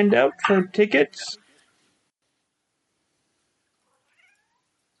raffle handout for tickets.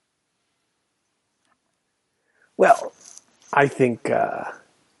 Well, I think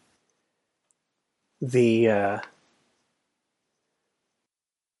the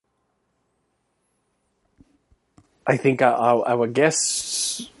I think our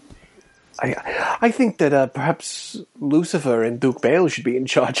guests. I think that perhaps Lucifer and Duke Bale should be in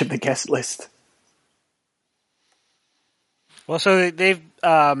charge of the guest list. Well, so they've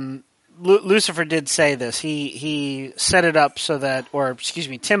Lucifer did say this. He set it up so that, or excuse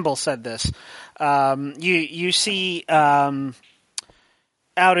me, Timble said this. You see out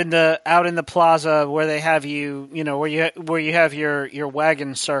in the plaza where they have you, where you have your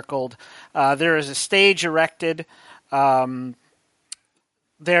wagon circled. There is a stage erected.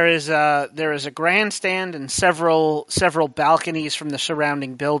 There is a grandstand and several balconies from the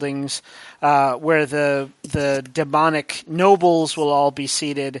surrounding buildings where the demonic nobles will all be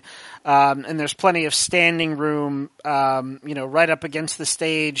seated, and there's plenty of standing room, right up against the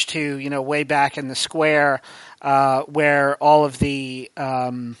stage to way back in the square where all of the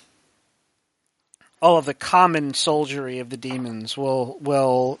common soldiery of the demons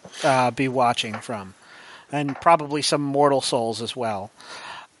will be watching from, and probably some mortal souls as well.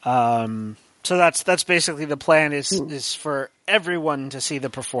 So that's basically the plan is for everyone to see the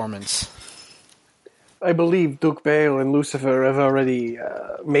performance. I believe Duke Bale and Lucifer have already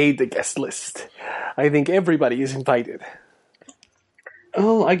made the guest list. I think everybody is invited.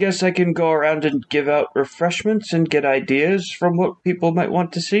 Oh, I guess I can go around and give out refreshments and get ideas from what people might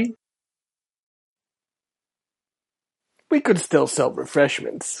want to see. We could still sell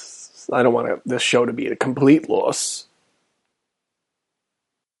refreshments. I don't want this show to be a complete loss.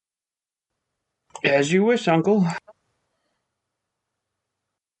 As you wish, Uncle.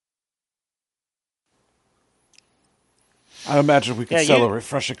 I imagine we could Yeah, sell a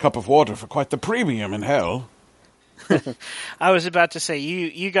refreshing cup of water for quite the premium in hell. I was about to say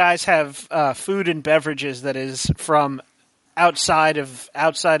you guys have food and beverages that is from outside of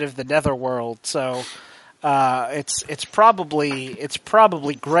the netherworld, so it's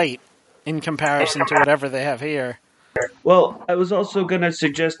probably great in comparison to whatever they have here. Well, I was also going to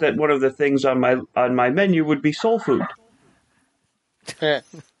suggest that one of the things on my menu would be soul food.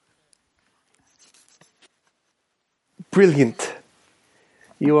 Brilliant.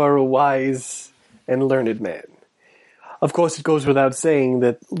 You are a wise and learned man. Of course, it goes without saying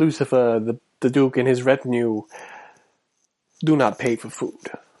that Lucifer, the Duke, and his retinue do not pay for food.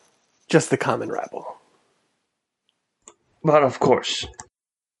 Just the common rabble. But of course.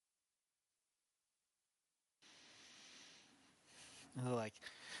 Like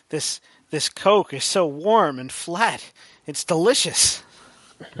this Coke is so warm and flat. It's delicious.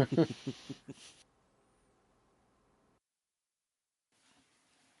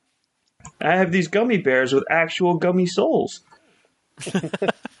 I have these gummy bears with actual gummy souls.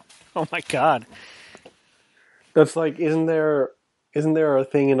 Oh my god. That's like, isn't there a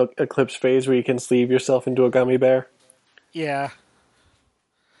thing in Eclipse Phase where you can sleeve yourself into a gummy bear? Yeah.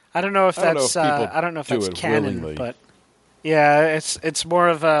 I don't know if that's canon, willingly. but yeah, it's more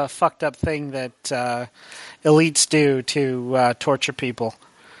of a fucked up thing that elites do to torture people.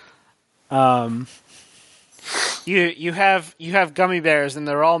 You have gummy bears and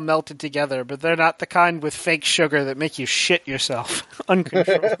they're all melted together, but they're not the kind with fake sugar that make you shit yourself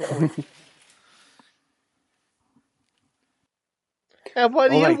uncontrollably. And what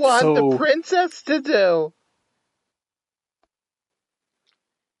do you want the princess to do?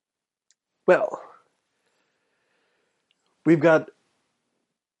 Well, we've got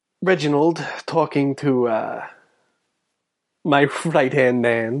Reginald talking to my right-hand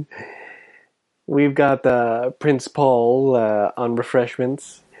man. We've got Prince Paul on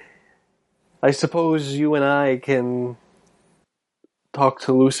refreshments. I suppose you and I can talk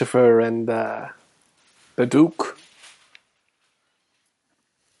to Lucifer and the Duke.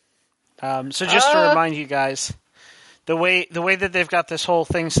 So just to remind you guys, the way that they've got this whole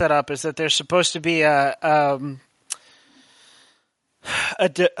thing set up is that there's supposed to be a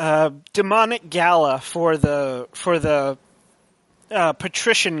demonic gala for the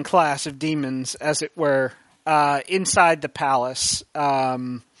patrician class of demons, as it were, inside the palace.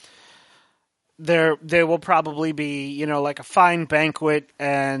 There will probably be, like a fine banquet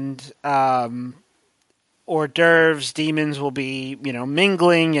and hors d'oeuvres. Demons will be,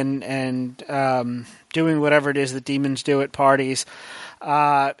 mingling and doing whatever it is that demons do at parties.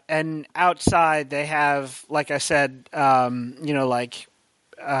 And outside they have, like I said,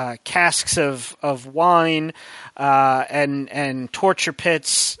 casks of wine and torture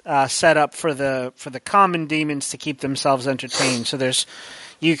pits set up for the common demons to keep themselves entertained. So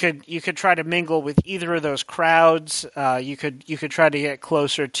you could try to mingle with either of those crowds. You could try to get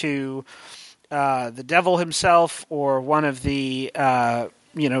closer to the devil himself, or one of the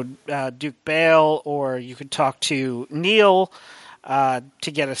Duke Bale, or you could talk to Neil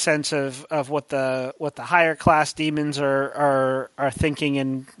to get a sense of what the higher class demons are thinking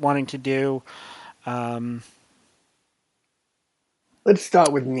and wanting to do. Let's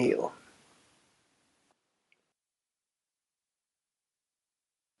start with Neil.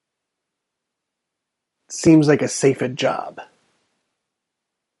 Seems like a safer job.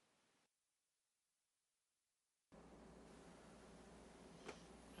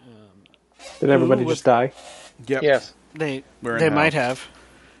 Did everybody just die? Yep. Yes. They We're in might hell. have.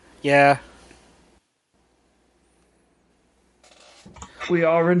 Yeah. We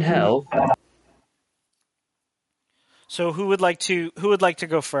are in hell. So who would like to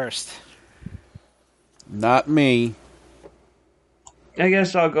go first? Not me. I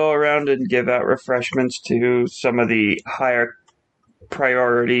guess I'll go around and give out refreshments to some of the higher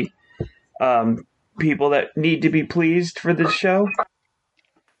priority people that need to be pleased for this show.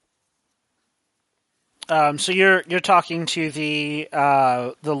 So you're talking to the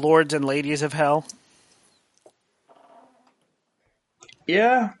lords and ladies of hell.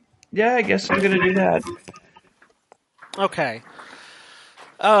 Yeah, I guess I'm gonna do that. Okay.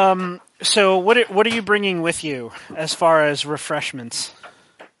 So what are you bringing with you as far as refreshments?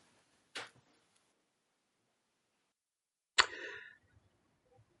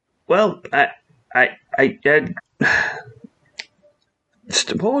 Well, I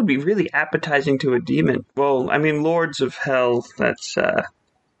what would be really appetizing to a demon? Well, I mean, Lords of Hell. That's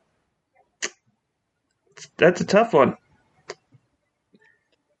a tough one.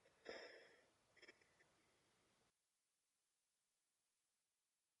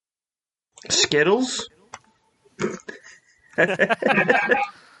 Skittles.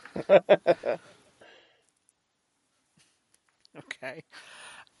 Okay.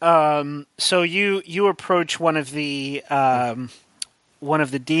 So you approach one of the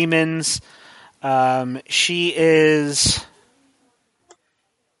demons. She is.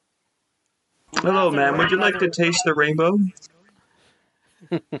 Hello, ma'am. Would you like to taste the rainbow?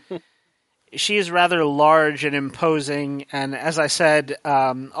 She is rather large and imposing, and as I said,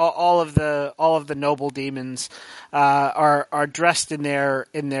 all of the noble demons are dressed in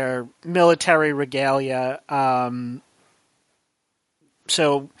their military regalia.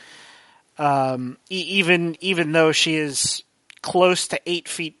 So even though she is close to 8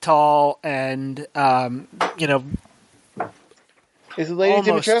 feet tall and Is it Lady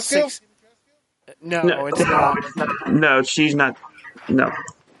almost Dimitrescu? 6. No, it's not. No, she's not. No.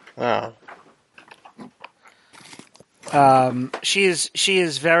 Oh. She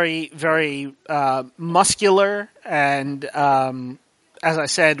is very, very muscular, and as I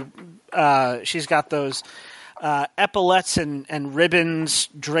said, she's got those epaulets and ribbons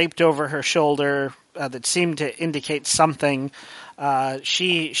draped over her shoulder that seem to indicate something.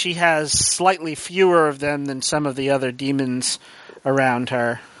 She has slightly fewer of them than some of the other demons around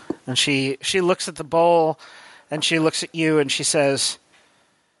her, and she looks at the bowl, and she looks at you, and she says,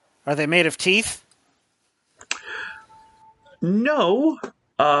 "Are they made of teeth?" No,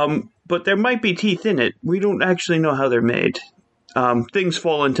 but there might be teeth in it. We don't actually know how they're made. Things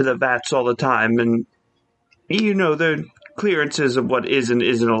fall into the vats all the time, and the clearances of what is and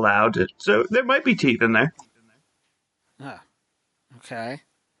isn't allowed. So there might be teeth in there. Okay.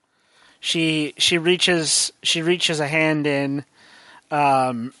 She reaches a hand in,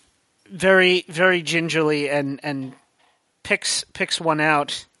 very, very gingerly, and picks one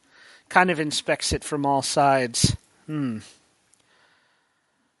out, kind of inspects it from all sides.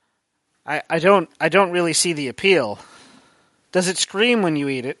 I don't really see the appeal. Does it scream when you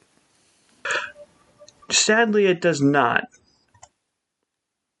eat it? Sadly, it does not.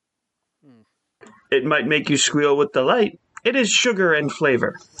 It might make you squeal with delight. It is sugar and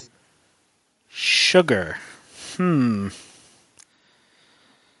flavor. Sugar. Well,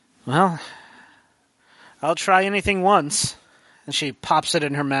 I'll try anything once. And she pops it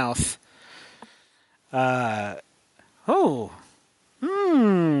in her mouth.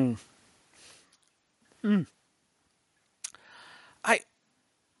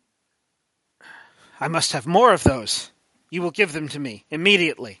 I must have more of those. You will give them to me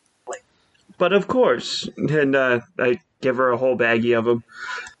immediately. But of course, and I give her a whole baggie of them.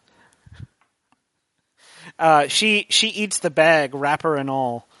 She eats the bag, wrapper and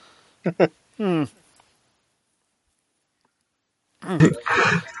all.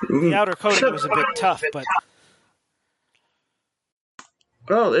 The outer coating was a bit tough, but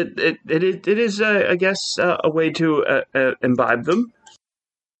Well, it is, I guess, a way to imbibe them.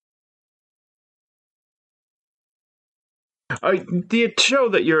 The show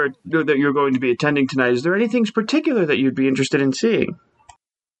that you're going to be attending tonight, is there anything particular that you'd be interested in seeing?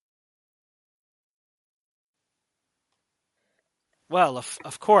 well,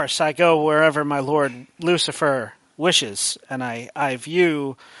 of course, I go wherever my lord Lucifer wishes, and I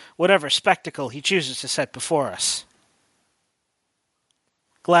view whatever spectacle he chooses to set before us.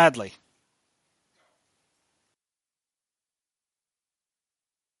 Gladly.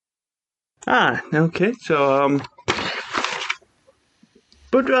 Okay. So,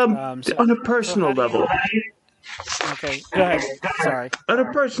 but So- on a personal level, Okay, go ahead. Sorry. on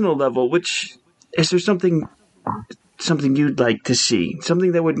a personal level, is there something you'd like to see,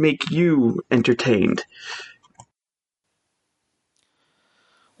 something that would make you entertained?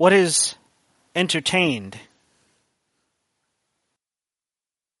 What is entertained?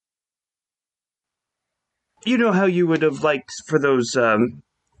 You know how you would have liked for those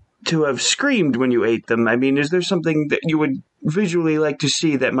to have screamed when you ate them. I mean, is there something that you would visually like to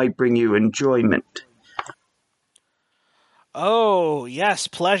see that might bring you enjoyment? Oh, yes,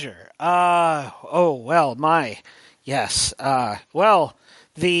 pleasure. Yes. Well,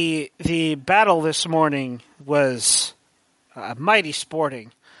 the battle this morning was mighty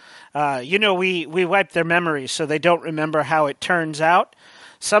sporting. We wipe their memories so they don't remember how it turns out.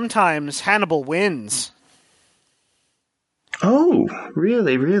 Sometimes Hannibal wins. Oh,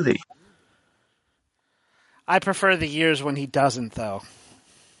 really, really? I prefer the years when he doesn't, though.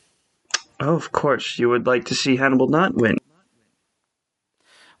 Oh, of course, you would like to see Hannibal not win.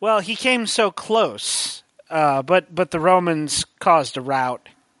 Well, he came so close, but the Romans caused a rout.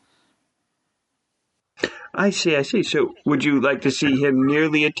 I see. So, would you like to see him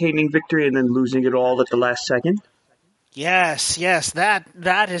nearly attaining victory and then losing it all at the last second? Yes,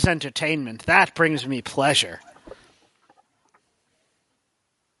 that is entertainment. That brings me pleasure.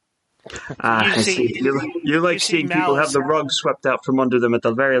 I see. You like see seeing people Malice. have the rug swept out from under them at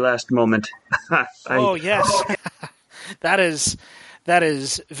the very last moment. Oh, yes. That is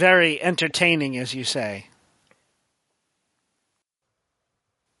very entertaining, as you say.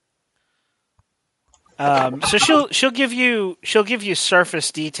 So she'll give you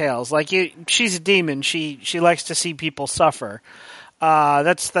surface details. Like she's a demon. She likes to see people suffer.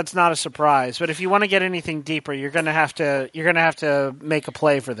 That's not a surprise. But if you want to get anything deeper, you're gonna have to make a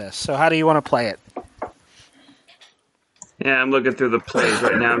play for this. So how do you want to play it? Yeah, I'm looking through the plays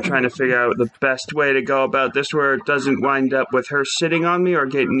right now. I'm trying to figure out the best way to go about this where it doesn't wind up with her sitting on me or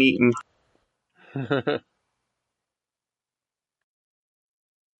getting eaten. I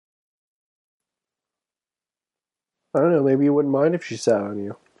don't know. Maybe you wouldn't mind if she sat on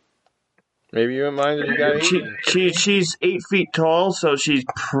you. Maybe you wouldn't mind if you got eaten. She's 8 feet tall, so she's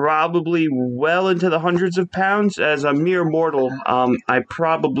probably well into the hundreds of pounds. As a mere mortal, I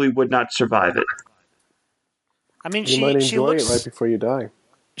probably would not survive it. I mean, You might she enjoy looks it right before you die.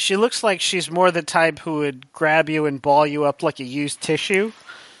 she looks like she's more the type who would grab you and ball you up like a used tissue.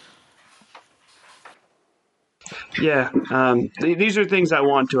 Yeah, these are things I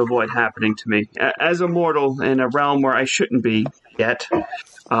want to avoid happening to me. As a mortal in a realm where I shouldn't be yet,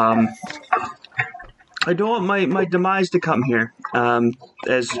 I don't want my demise to come here.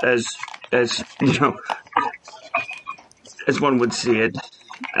 As you know, as one would see it.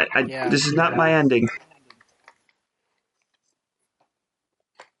 Yeah. This is not my ending.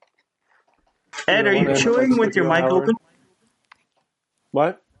 Ed, are you chewing with your mic open?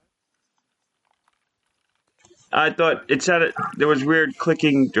 What? I thought it sounded there was weird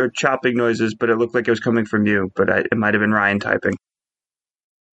clicking or chopping noises, but it looked like it was coming from you. But it might have been Ryan typing.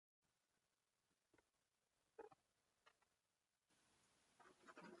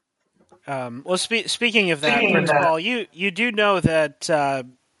 Well, speaking of that, Prince Paul, you do know that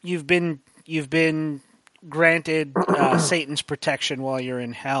you've been granted Satan's protection while you're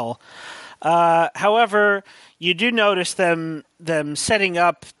in hell. However, you do notice them setting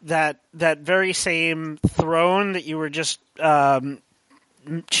up that very same throne that you were just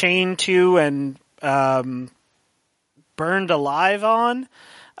chained to and burned alive on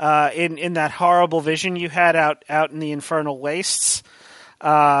in that horrible vision you had out in the infernal wastes.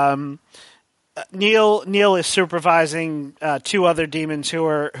 Neil is supervising two other demons who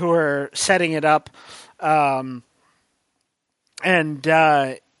are setting it up, and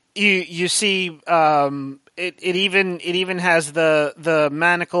you see it even has the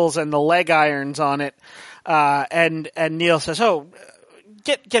manacles and the leg irons on it, and Neil says, "Oh,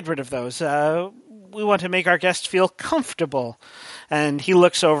 get rid of those. want to make our guests feel comfortable. And he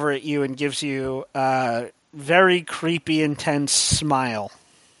looks over at you and gives you a very creepy, intense smile.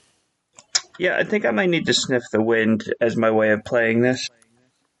 Yeah, I think I might need to sniff the wind as my way of playing this.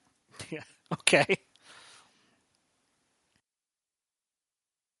 Yeah. Okay.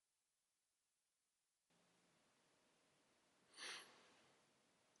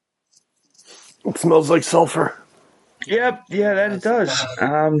 It smells like sulfur. Yep, yeah, that it does.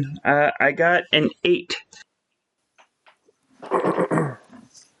 I got an 8.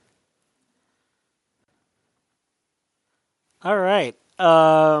 All right.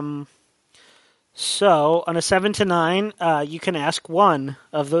 So on a 7 to 9, you can ask one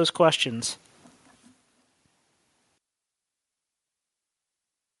of those questions.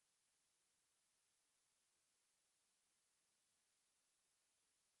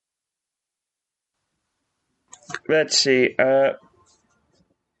 Let's see. I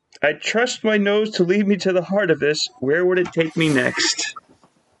trust my nose to lead me to the heart of this. Where would it take me next?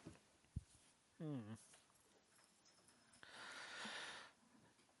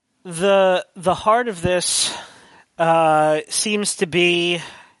 The heart of this seems to be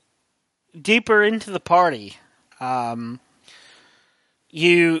deeper into the party.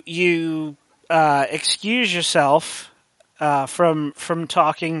 You excuse yourself from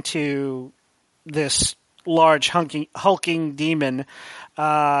talking to this large hulking demon,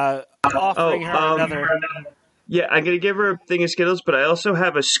 offering her another. Yeah, I'm going to give her a thing of Skittles, but I also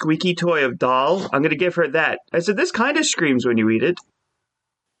have a squeaky toy of doll. I'm going to give her that. I said, this kind of screams when you eat it.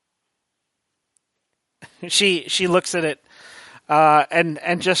 She looks at it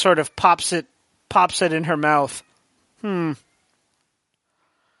and just sort of pops it in her mouth.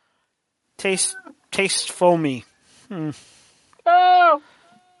 Tastes foamy. Oh!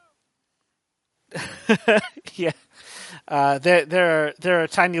 Yeah. There are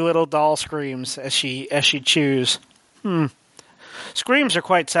tiny little doll screams as she chews. Screams are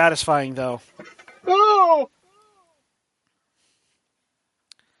quite satisfying, though. Oh!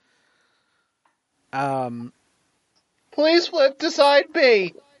 Please flip to side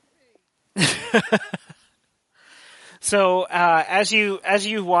B. So as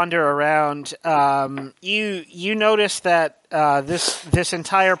you wander around, you notice that this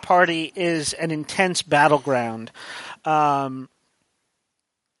entire party is an intense battleground. All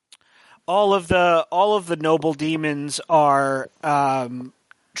of the noble demons are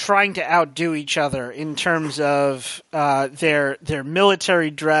trying to outdo each other in terms of their military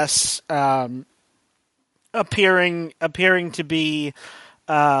dress, appearing to be.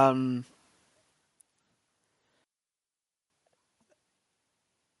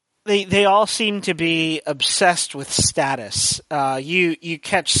 They all seem to be obsessed with status. You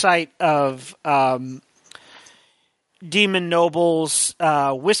catch sight of demon nobles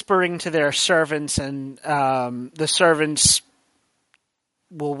whispering to their servants, and the servants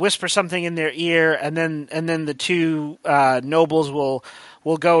will whisper something in their ear, and then the two nobles will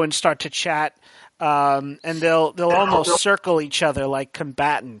go and start to chat, and they'll almost circle each other like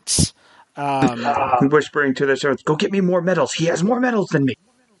combatants. Whispering to their servants, go get me more medals. He has more medals than me.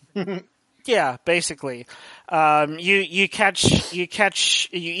 Yeah, basically, you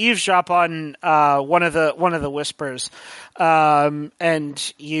eavesdrop on one of the whispers,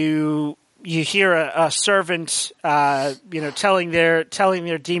 and you hear a servant, telling their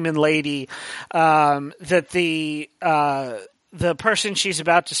demon lady that the person she's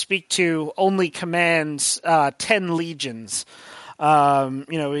about to speak to only commands 10 legions.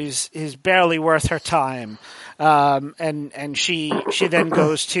 Is barely worth her time. And she then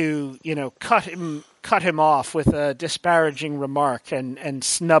goes to, cut him off with a disparaging remark and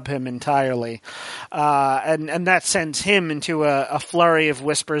snub him entirely. And that sends him into a flurry of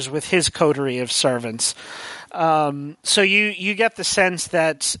whispers with his coterie of servants. So you get the sense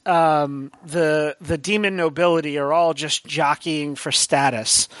that, the demon nobility are all just jockeying for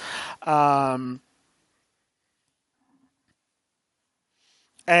status.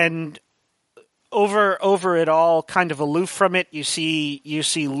 And over it all, kind of aloof from it, you see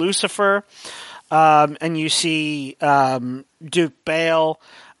Lucifer, and you see Duke Bale.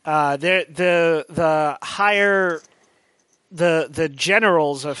 The higher the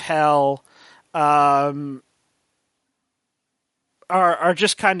generals of hell are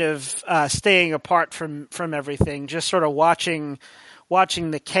just kind of staying apart from everything, just sort of watching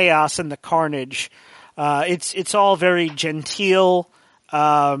the chaos and the carnage. It's all very genteel.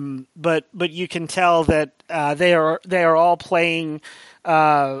 But you can tell that they are all playing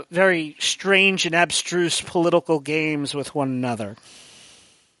very strange and abstruse political games with one another.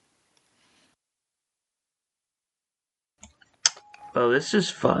 Oh, this is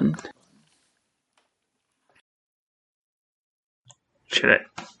fun.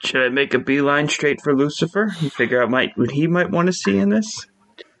 Should I make a beeline straight for Lucifer and figure out what he might want to see in this?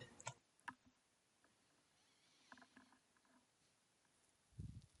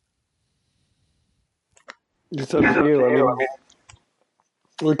 It's up to you. I mean,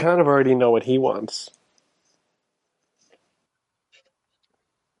 we kind of already know what he wants.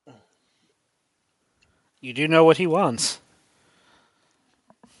 You do know what he wants.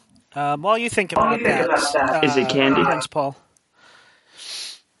 While you think about that, Is it candy? Prince Paul,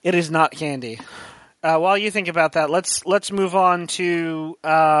 it is not candy. While you think about that, let's move on to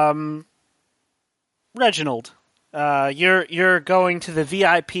Reginald. You're going to the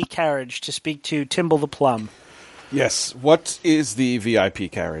VIP carriage to speak to Timble the Plum. Yes. What is the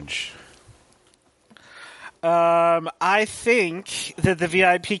VIP carriage? I think that the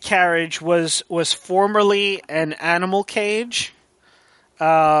VIP carriage was formerly an animal cage.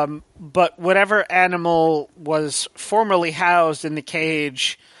 But whatever animal was formerly housed in the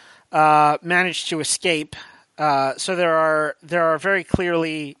cage managed to escape. So there are very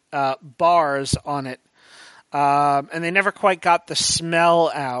clearly bars on it, and they never quite got the smell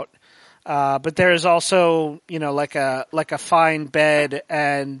out. But there is also, like a fine bed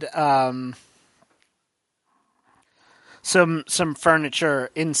and some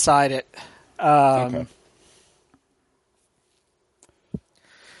furniture inside it. Okay.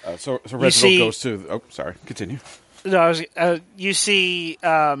 So Reginald goes to. Oh, sorry. Continue. No, you see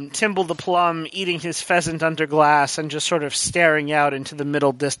Timble the Plum eating his pheasant under glass and just sort of staring out into the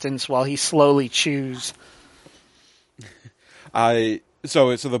middle distance while he slowly chews.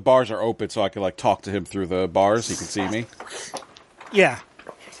 So the bars are open, so I can talk to him through the bars. He can see me. Yeah.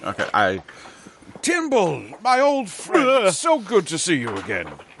 Okay. Timble, my old friend, so good to see you again.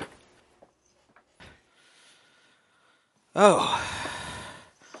 Oh.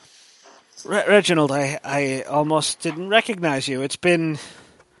 Reginald, I almost didn't recognize you. It's been...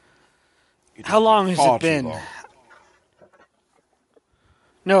 How long has it been? Long.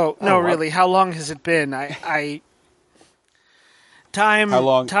 No, really. How long has it been?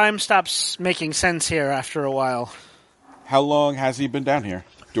 Time stops making sense here after a while. How long has he been down here?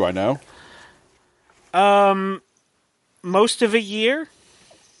 Do I know? Most of a year?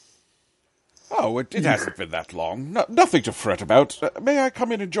 Oh, it hasn't been that long. Nothing to fret about. May I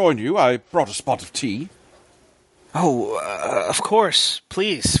come in and join you? I brought a spot of tea. Oh, of course.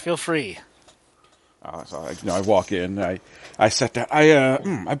 Please, feel free. So I walk in. I sat down.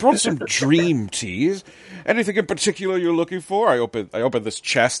 I brought some dream teas. Anything in particular you're looking for? I open this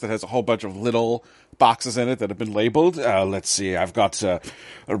chest that has a whole bunch of little boxes in it that have been labeled. Let's see. I've got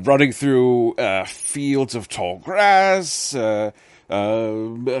running through fields of tall grass.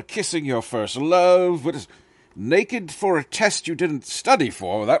 Kissing your first love. What is naked for a test you didn't study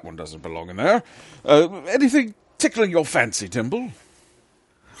for? Well, that one doesn't belong in there. Anything tickling your fancy, Timble?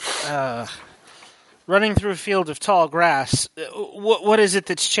 Running through a field of tall grass. What is it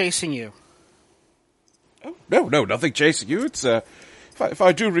that's chasing you? Oh, no, nothing chasing you. It's if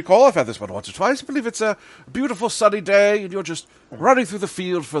I do recall, I've had this one once or twice. I believe it's a beautiful sunny day, and you're just running through the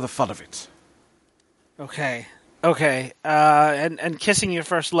field for the fun of it. Okay. And kissing your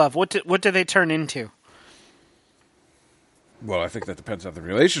first love. What do they turn into? Well, I think that depends how the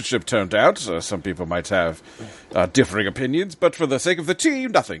relationship turned out. Some people might have differing opinions, but for the sake of the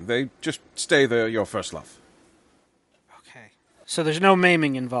team, nothing. They just stay your first love. Okay. So there's no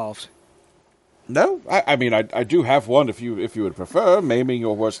maiming involved? No? I mean, I do have one if you would prefer, maiming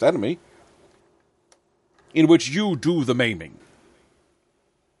your worst enemy, in which you do the maiming.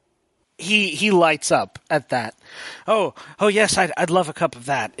 He lights up at that. Oh yes, I'd love a cup of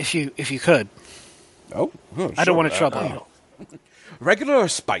that if you could. Oh, sure. I don't want to trouble you. Regular or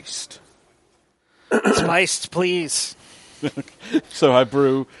spiced? Spiced, please. So I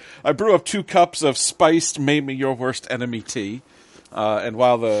brew up 2 cups of spiced maiming your worst enemy tea, and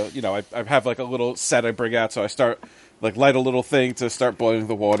while I have a little set I bring out, so I start light a little thing to start boiling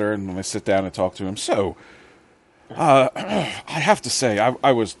the water, and then I sit down and talk to him. So, I have to say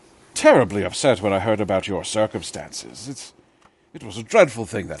I was terribly upset when I heard about your circumstances. It was a dreadful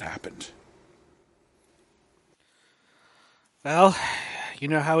thing that happened. Well, you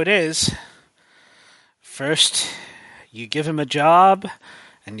know how it is. First, you give him a job,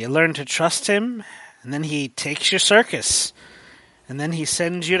 and you learn to trust him, and then he takes your circus, and then he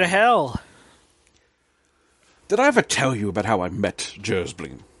sends you to hell. Did I ever tell you about how I met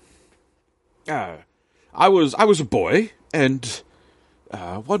Jersbling? I was a boy, and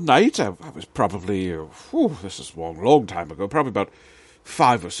one night I was probably this is a long time ago, probably about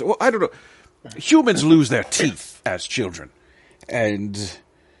 5 or so. Well, I don't know. Humans lose their teeth as children, and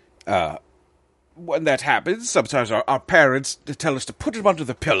when that happens, sometimes our parents tell us to put them under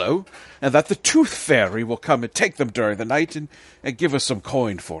the pillow, and that the tooth fairy will come and take them during the night and give us some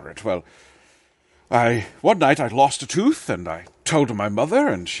coin for it. Well, one night I lost a tooth, and I told my mother,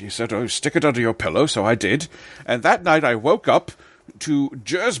 and she said, "Oh, stick it under your pillow," so I did. And that night I woke up to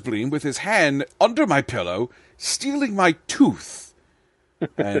Jersbleem with his hand under my pillow, stealing my tooth.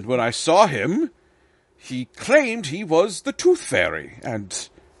 And when I saw him, he claimed he was the tooth fairy, and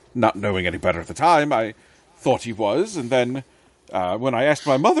not knowing any better at the time, I thought he was, and then when I asked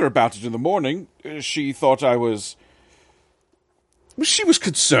my mother about it in the morning, she thought I was... She was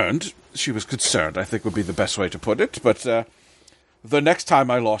concerned. She was concerned, I think would be the best way to put it, but the next time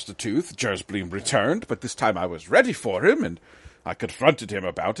I lost a tooth, Jersbleem returned, but this time I was ready for him, and I confronted him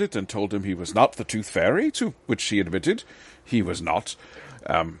about it and told him he was not the tooth fairy, to which he admitted he was not.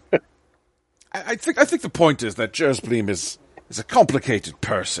 I think the point is that Jersbleem is a complicated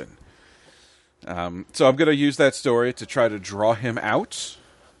person. So I'm going to use that story to try to draw him out.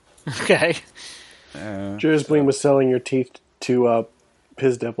 Okay. Jersbleem was selling your teeth to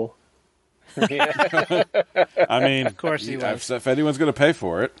Piz Devil. I mean, Of course he was. if anyone's going to pay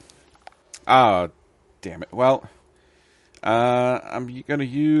for it. Ah, damn it. Well, I'm going to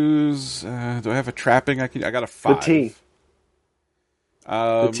use... do I have a trapping? I got a 5. The T.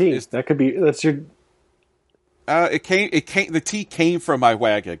 The T. That could be... That's your... It came. The T came from my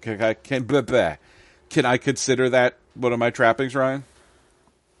wagon. Can I consider that one of my trappings, Ryan?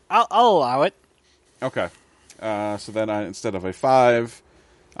 I'll allow it. Okay. So then instead of a 5,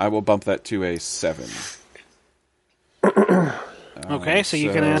 I will bump that to a 7. Okay, so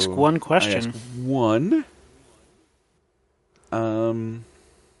you can ask one question. I ask one.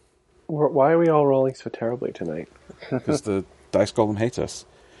 Why are we all rolling so terribly tonight? Because the Dice Golem hates us.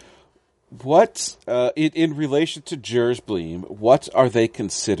 What, in relation to Jersbleem, what are they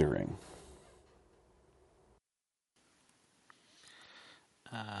considering?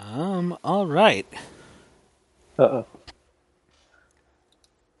 All right. Uh-oh.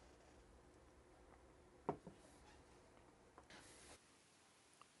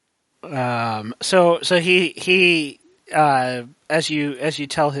 So he as you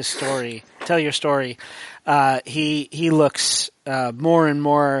tell your story, he looks more and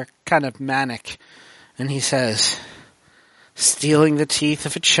more kind of manic, and he says, "Stealing the teeth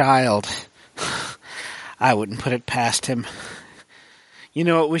of a child. I wouldn't put it past him. You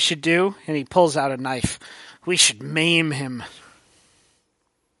know what we should do?" And he pulls out a knife. "We should maim him."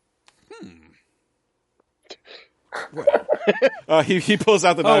 He pulls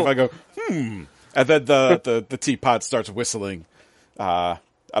out the knife. I go, and then the teapot starts whistling.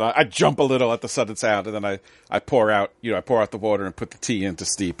 And I jump a little at the sudden sound, and then I pour out the water and put the tea in to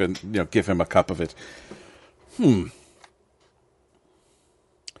steep, and give him a cup of it.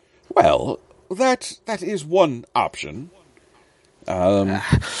 Well, that is one option.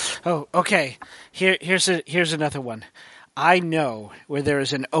 Oh, okay. Here's another one. I know where there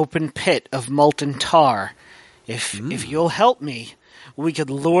is an open pit of molten tar. If you'll help me, we could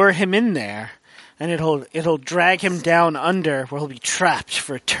lure him in there, and it'll drag him down under where he'll be trapped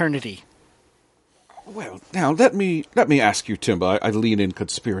for eternity. Well, now let me ask you, Timba. I lean in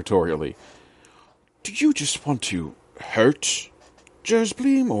conspiratorially. Do you just want to hurt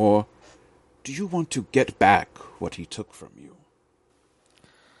Jersbleem, or do you want to get back what he took from you?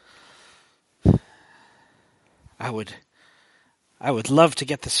 I would love to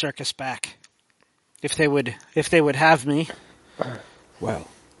get the circus back. If they would have me. Well,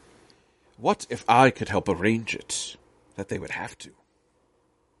 what if I could help arrange it, that they would have to?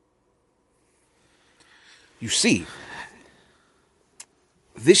 You see,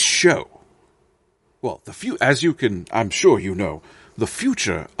 this show, well, as you can, I'm sure you know, the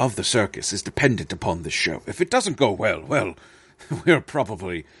future of the circus is dependent upon this show. If it doesn't go well, we're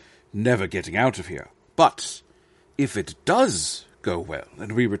probably never getting out of here. But if it does go well,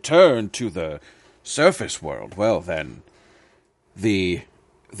 and we return to the surface world, well then, the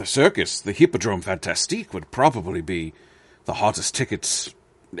circus, the Hippodrome Fantastique, would probably be the hottest tickets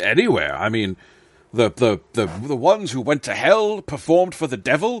anywhere. I mean, the ones who went to hell, performed for the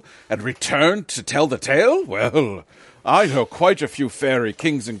devil, and returned to tell the tale? Well, I know quite a few fairy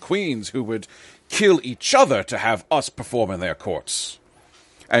kings and queens who would kill each other to have us perform in their courts.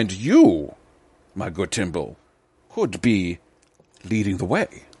 And you, my good Timble, could be leading the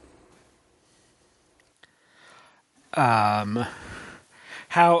way. How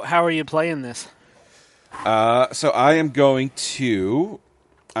are you playing this? So I'm going to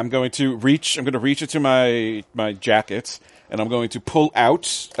reach into my jacket, and I'm going to pull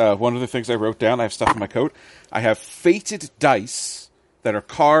out one of the things I wrote down. I have stuff in my coat. I have fated dice that are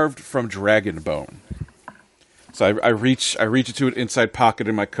carved from dragon bone. So I reach into an inside pocket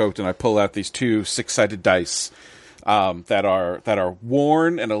in my coat, and I pull out these 2 6-sided dice that are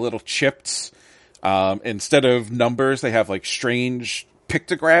worn and a little chipped. Instead of numbers, they have like strange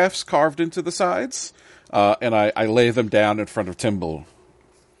pictographs carved into the sides, and I lay them down in front of Timble.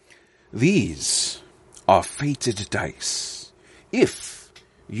 These are fated dice. If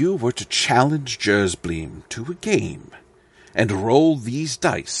you were to challenge Jersbleem to a game and roll these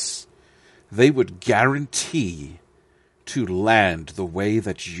dice, they would guarantee to land the way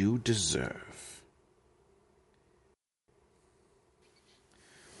that you deserve.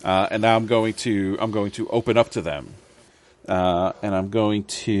 And now I'm going to open up to them, and I'm going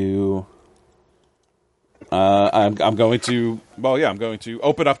to open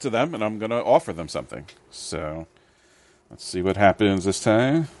up to them, and I'm going to offer them something. So let's see what happens this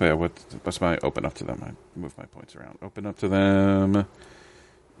time. Yeah, what's my open up to them? I move my points around. Open up to them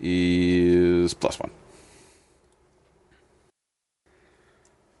is +1.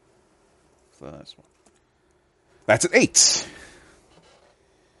 +1. That's an 8.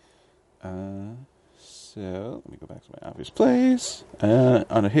 So let me go back to my obvious place.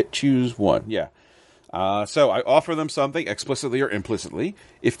 On a hit, choose 1. Yeah. So I offer them something explicitly or implicitly.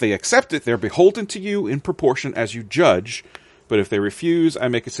 If they accept it, they're beholden to you in proportion as you judge. But if they refuse, I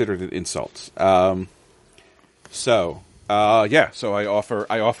may consider it an insult. So I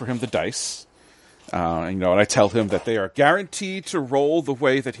offer him the dice. And I tell him that they are guaranteed to roll the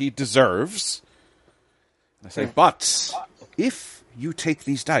way that he deserves. And I say, but if you take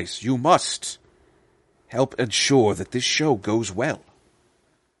these dice, you must help ensure that this show goes well.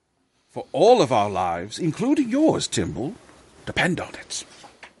 For all of our lives, including yours, Timble, depend on it.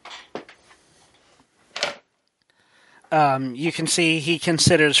 You can see he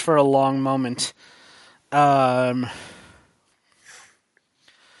considers for a long moment. And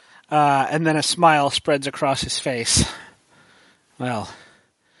then a smile spreads across his face. Well,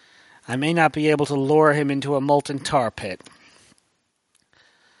 I may not be able to lure him into a molten tar pit.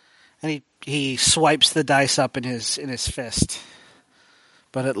 And he swipes the dice up in his fist.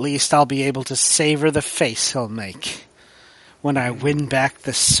 But at least I'll be able to savor the face he'll make when I win back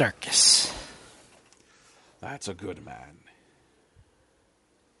the circus. That's a good man.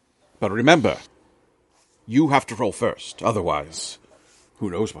 But remember, you have to roll first. Otherwise, who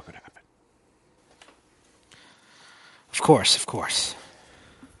knows what could happen. Of course.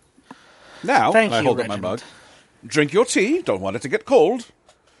 Now, Thank I you, hold Reginald. up my mug. Drink your tea. Don't want it to get cold.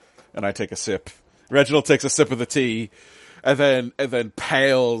 And I take a sip. Reginald takes a sip of the tea, and then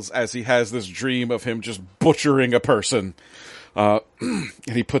pales as he has this dream of him just butchering a person. And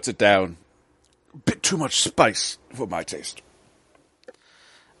he puts it down. A bit too much spice for my taste.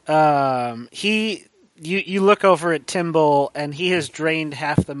 You look over at Timble, and he has drained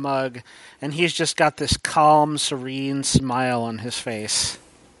half the mug, and he's just got this calm, serene smile on his face.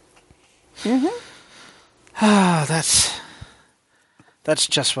 That's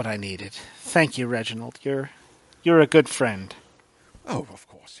just what I needed. Thank you, Reginald. You're a good friend. Oh, of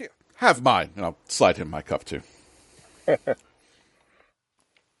course. Here, have mine. And I'll slide him my cup, too.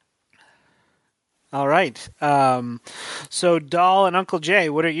 All right. So, Doll and Uncle Jay,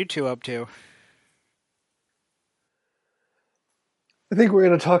 what are you two up to? I think we're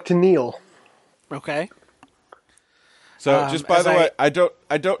going to talk to Neil. Okay. So, just by the way, I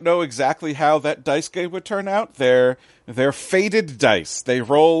don't know exactly how that dice game would turn out. They're fated dice. They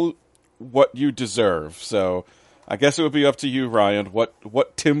roll what you deserve. So, I guess it would be up to you, Ryan,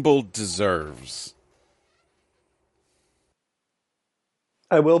 what Timble deserves.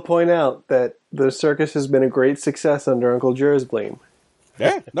 I will point out that the circus has been a great success under Uncle Jersbleem.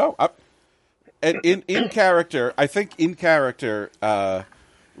 Yeah, no. And in character, I think in character,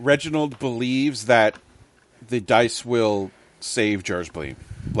 Reginald believes that the dice will save Jersbleem.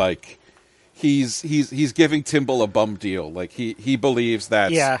 Like, he's giving Timble a bum deal. Like, he believes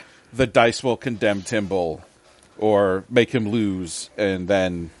that the dice will condemn Timble or make him lose, and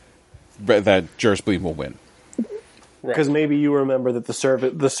then that Jersbleem will win. Because maybe you remember that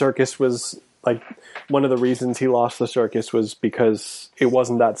the circus was, like, one of the reasons he lost the circus was because it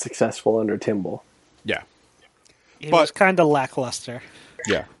wasn't that successful under Timble. Yeah. It was kind of lackluster.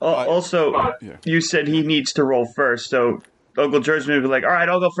 Yeah. Also, you said he needs to roll first, so Uncle Jersey would be like, all right,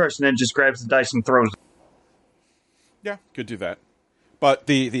 I'll go first, and then just grabs the dice and throws it. Yeah, could do that. But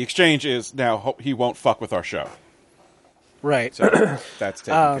the exchange is now he won't fuck with our show. Right. So that's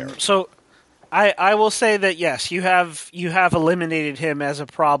taken care of. So I will say that yes, you have eliminated him as a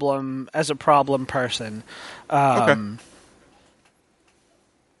problem person. Okay.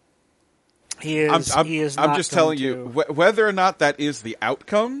 He is. I'm, he is. I'm not just going telling you, whether or not that is the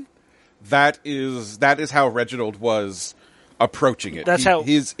outcome, that is how Reginald was approaching it. That's how.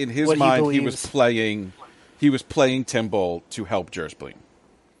 In his what mind, he he was playing Timbal to help Jersbling.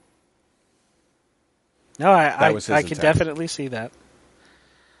 No, I was his can intent. definitely see that.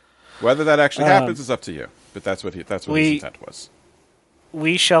 Whether that actually happens is up to you. But that's what his intent was.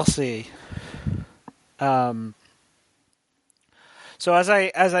 We shall see. So as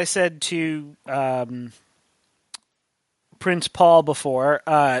I said to Prince Paul before,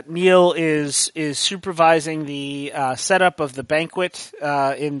 Neil is supervising the setup of the banquet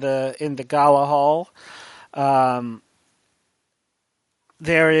in the gala hall.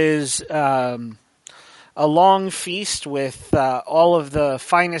 There is a long feast with all of the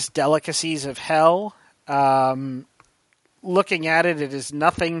finest delicacies of hell. Looking at it, it is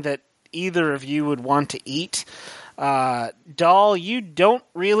nothing that either of you would want to eat. Doll, you don't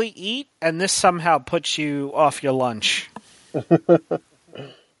really eat, and this somehow puts you off your lunch.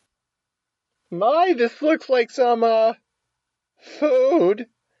 My, this looks like some, food.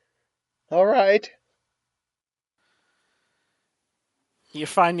 Alright. You're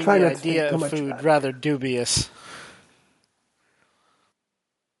finding Try the not to think idea too of much food about it. rather dubious.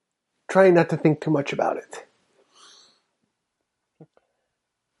 Try not to think too much about it.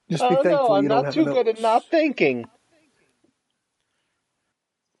 Just be Oh thankful no, I'm you don't not have too a good at nose. not thinking.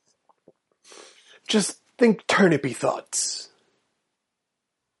 Just think turnipy thoughts.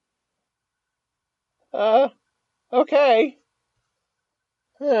 Okay.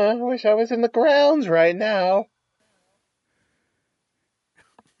 I wish I was in the grounds right now.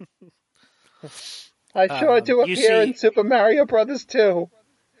 I sure do you appear see- in Super Mario Brothers 2.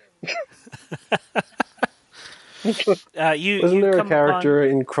 You Wasn't there a come character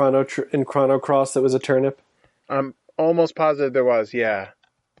in Chrono Cross that was a turnip? I'm almost positive there was, yeah.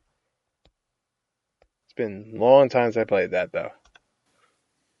 It's been a long time since I played that, though.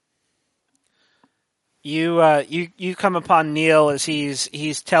 You come upon Neil as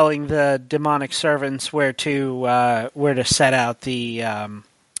he's telling the demonic servants where to set out the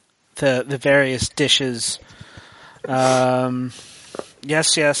various dishes.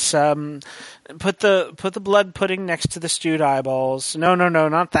 Yes. Put the blood pudding next to the stewed eyeballs. No,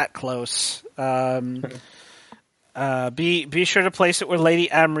 not that close. Be sure to place it where Lady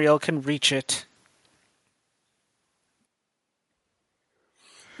Amriel can reach it.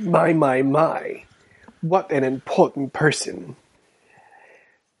 My. What an important person.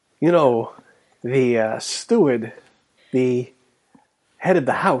 You know, the steward, the head of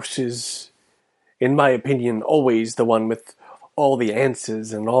the house is, in my opinion, always the one with all the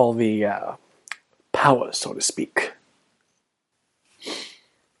answers and all the power, so to speak.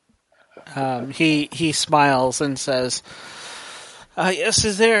 He smiles and says, "Yes,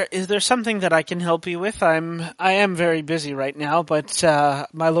 is there something that I can help you with? I am very busy right now, but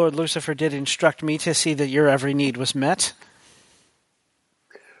my Lord Lucifer did instruct me to see that your every need was met."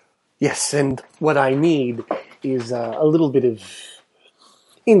 Yes, and what I need is a little bit of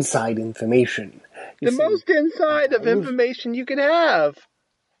inside information. You The see, most inside of information you can have.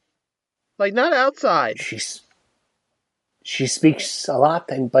 Like, not outside. She speaks a lot,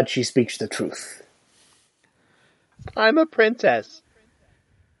 but she speaks the truth. I'm a princess.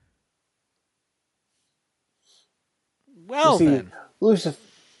 Well, You see, then. Lucifer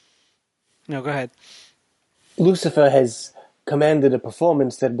No, go ahead. Lucifer has commanded a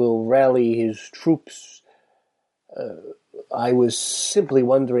performance that will rally his troops. I was simply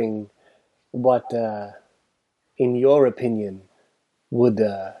wondering what, in your opinion, would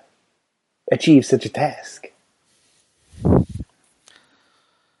achieve such a task.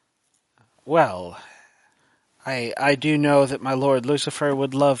 Well, I do know that my Lord Lucifer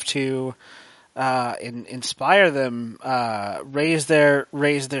would love to inspire them, raise their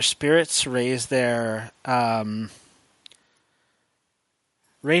spirits, raise their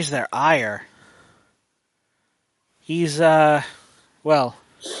ire. He's well,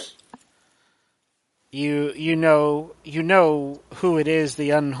 you know who it is the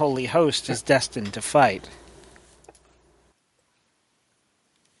unholy host is destined to fight.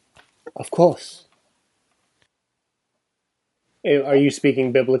 Of course. Are you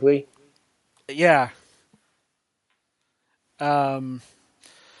speaking biblically? Yeah. So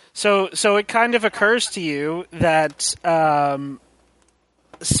it kind of occurs to you that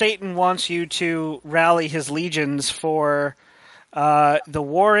Satan wants you to rally his legions for the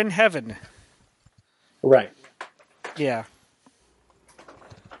war in heaven. Right. Yeah.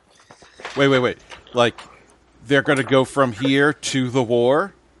 Wait. Like, they're going to go from here to the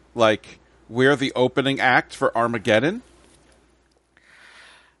war? Like, we're the opening act for Armageddon?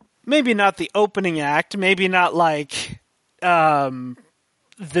 maybe not the opening act, maybe not like the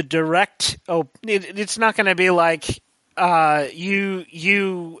direct. It's not going to be like you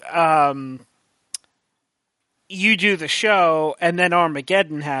do the show and then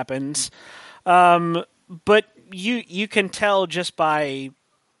Armageddon happens, but you can tell just by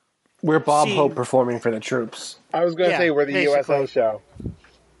We're Bob seeing- Hope performing for the troops. I was going to Yeah, say we're the basically. USO show.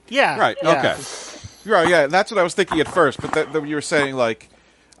 yeah, Right. yeah. Okay. Right. Yeah. That's what I was thinking at first, but that you were saying like,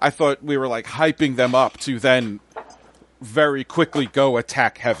 I thought we were like hyping them up to then very quickly go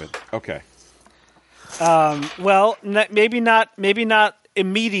attack heaven. Okay. Well, maybe not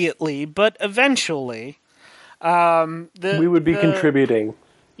immediately, but eventually. We would be contributing.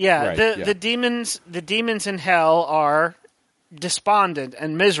 Yeah, Right, the yeah. the demons in hell are despondent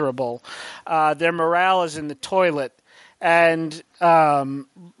and miserable. Their morale is in the toilet, and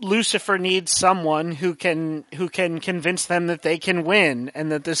Lucifer needs someone who can convince them that they can win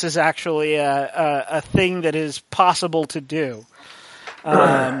and that this is actually a thing that is possible to do.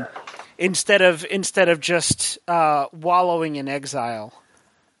 Instead of just wallowing in exile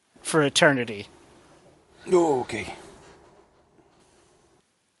for eternity. Okay.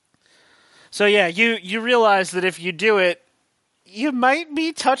 So yeah, you realize that if you do it, you might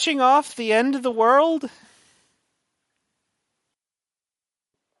be touching off the end of the world.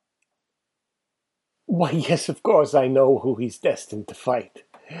 Why, yes, of course, I know who he's destined to fight.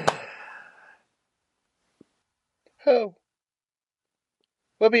 Who?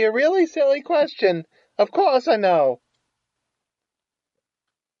 Would be a really silly question. Of course I know.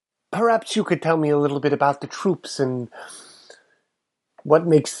 Perhaps you could tell me a little bit about the troops and what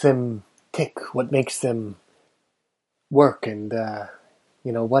makes them tick, what makes them work, and,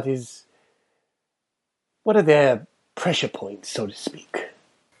 what are their pressure points, so to speak?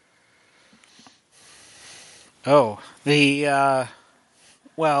 Oh,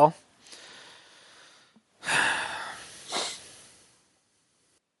 well,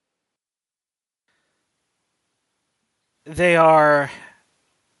 they are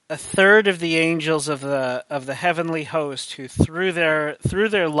a third of the angels of the heavenly host who threw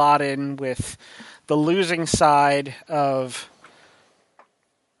their lot in with the losing side of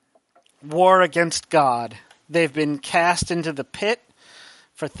war against God. They've been cast into the pit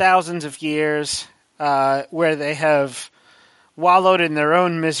for thousands of years, where they have wallowed in their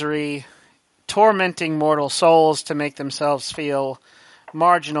own misery, tormenting mortal souls to make themselves feel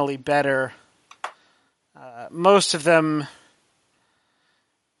marginally better. Most of them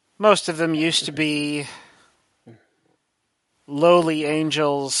used to be lowly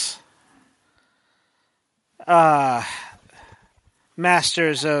angels,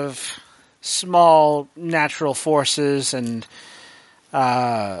 masters of small natural forces, and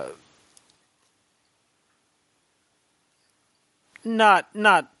not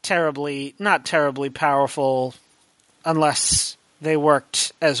terribly powerful unless they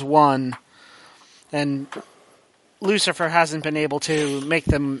worked as one. And Lucifer hasn't been able to make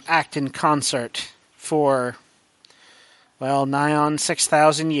them act in concert for, well, nigh on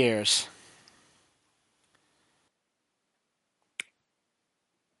 6,000 years.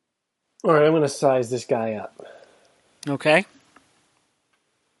 All right, I'm going to size this guy up. Okay.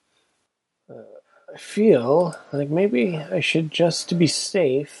 I feel like maybe I should, just to be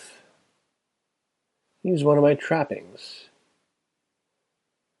safe, use one of my trappings.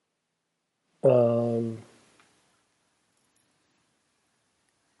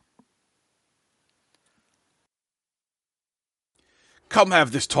 Come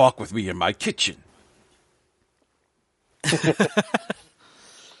have this talk with me in my kitchen.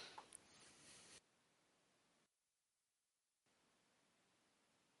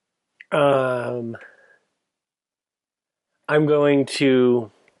 I'm going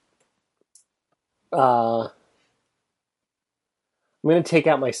to I'm going to take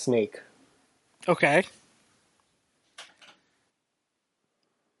out my snake. Okay.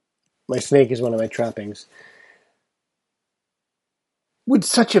 My snake is one of my trappings. Would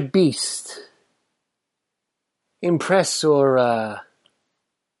such a beast impress or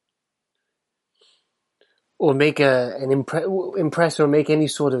make impress or make any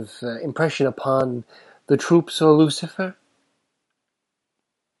sort of impression upon the troops or Lucifer?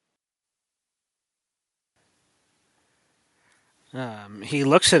 He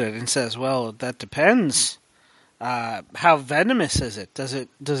looks at it and says, "Well, that depends. How venomous is it? Does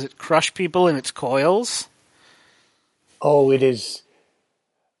it crush people in its coils?" Oh, it is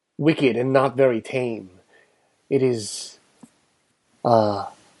wicked and not very tame. It is a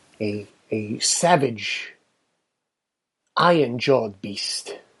savage, iron-jawed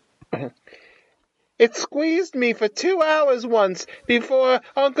beast. It squeezed me for 2 hours once before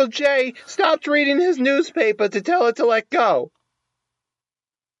Uncle Jay stopped reading his newspaper to tell it to let go.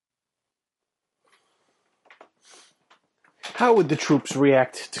 How would the troops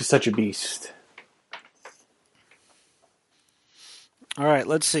react to such a beast? All right,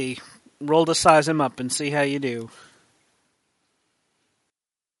 let's see. Roll to size him up and see how you do.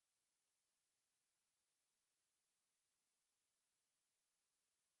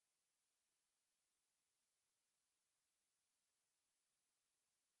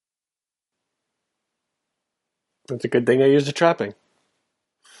 It's a good thing I used a trapping.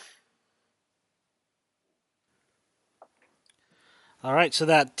 All right, so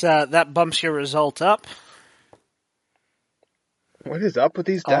that bumps your result up. What is up with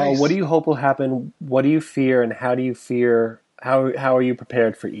these dice? What do you hope will happen? What do you fear, and how do you fear? How are you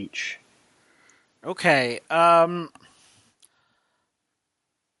prepared for each? Okay.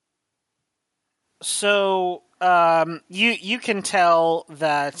 So you can tell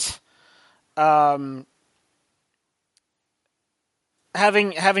that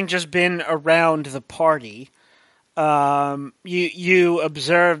having just been around the party, you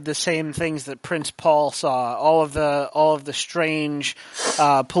observed the same things that Prince Paul saw. All of the strange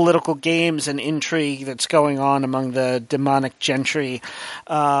political games and intrigue that's going on among the demonic gentry,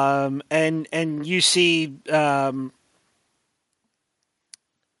 and you see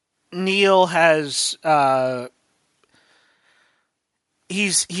Neil has.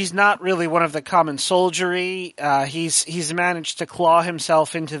 He's not really one of the common soldiery. He's managed to claw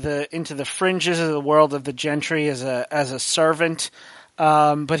himself into the fringes of the world of the gentry as a servant.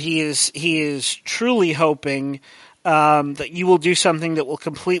 But he is truly hoping that you will do something that will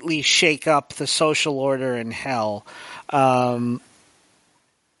completely shake up the social order in hell.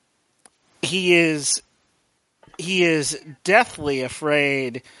 He is deathly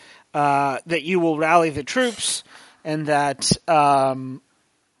afraid that you will rally the troops, and that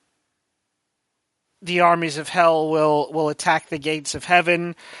the armies of hell will attack the gates of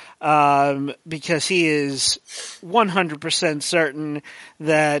heaven, because he is 100% certain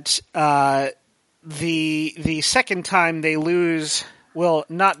that the second time they lose will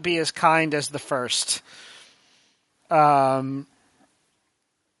not be as kind as the first.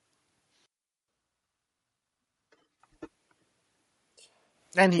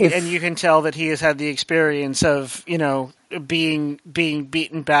 And you can tell that he has had the experience of, being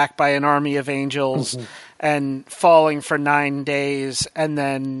beaten back by an army of angels, mm-hmm. and falling for 9 days, and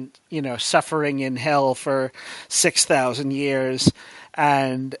then, suffering in hell for 6,000 years.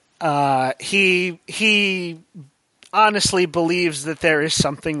 And he honestly believes that there is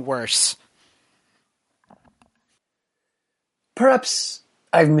something worse. Perhaps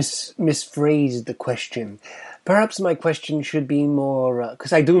I've misphrased the question. Perhaps my question should be more,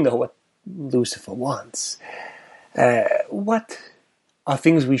 because I do know what Lucifer wants. What are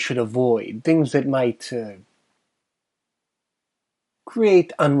things we should avoid? Things that might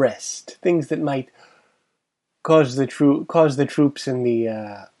create unrest. Things that might cause the troops and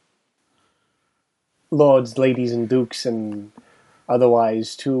the lords, ladies, and dukes, and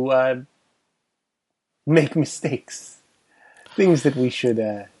otherwise to make mistakes. Things that we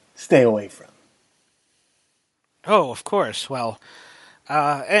should stay away from. Oh, of course. Well,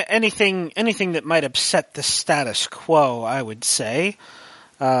 anything that might upset the status quo, I would say.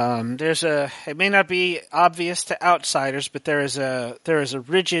 It may not be obvious to outsiders, but there is a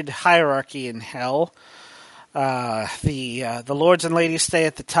rigid hierarchy in hell. The lords and ladies stay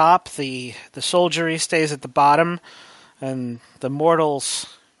at the top, the soldiery stays at the bottom, and the mortals,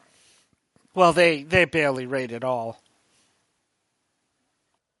 well, they barely rate at all.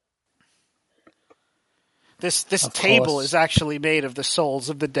 This table is actually made of the souls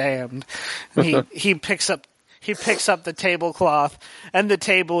of the damned. And he picks up the tablecloth, and the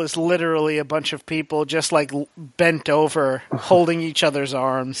table is literally a bunch of people just like bent over, holding each other's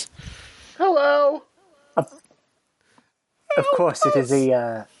arms. Hello. Of course, it is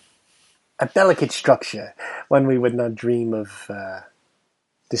a delicate structure, one we would not dream of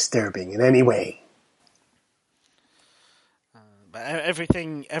disturbing in any way.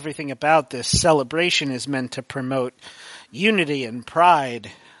 Everything about this celebration is meant to promote unity and pride,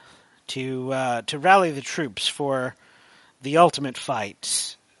 to rally the troops for the ultimate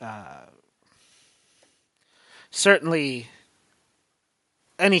fight. Certainly,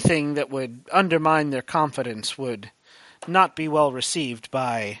 anything that would undermine their confidence would not be well received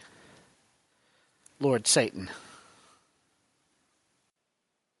by Lord Satan.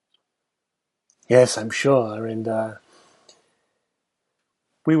 Yes, I'm sure, and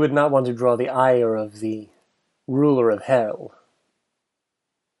we would not want to draw the ire of the ruler of hell.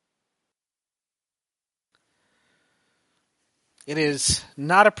 It is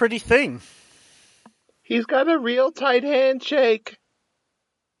not a pretty thing. He's got a real tight handshake.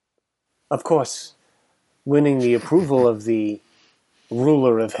 Of course, winning the approval of the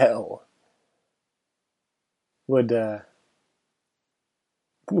ruler of hell would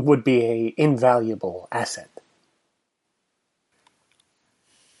be a invaluable asset.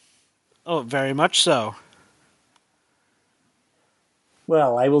 Oh, very much so.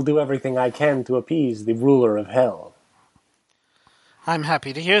 Well, I will do everything I can to appease the ruler of hell. I'm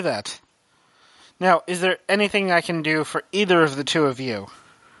happy to hear that. Now, is there anything I can do for either of the two of you?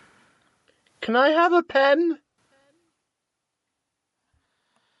 Can I have a pen?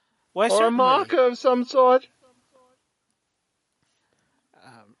 Why, Or a certainly. marker of some sort?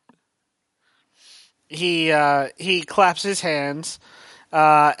 He claps his hands,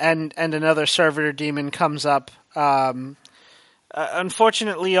 and another servitor demon comes up.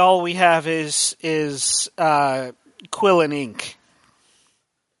 Unfortunately, all we have is quill and ink.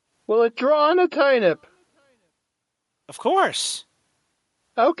 Will it draw on a turnip? Of course.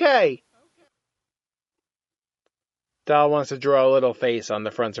 Okay. Doll wants to draw a little face on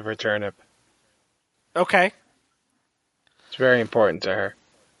the front of her turnip. Okay. It's very important to her.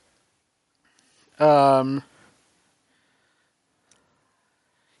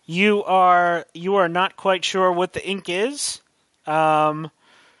 You are not quite sure what the ink is, but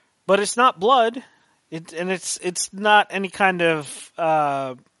it's not blood, it's not any kind of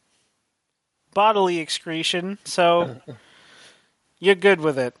bodily excretion, so you're good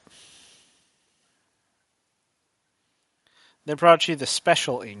with it. They brought you the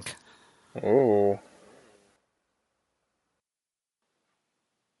special ink. Ooh.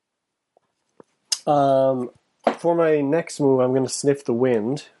 For my next move, I'm going to sniff the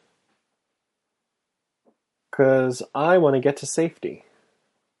wind. Because I want to get to safety.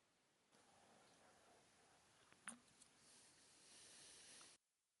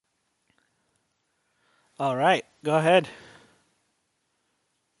 All right, go ahead.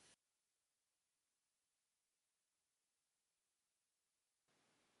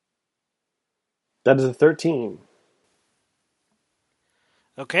 That is a 13.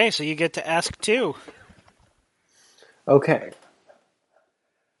 Okay, so you get to ask too. Okay.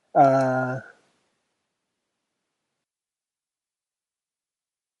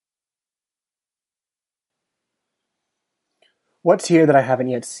 What's here that I haven't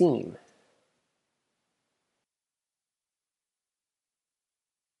yet seen?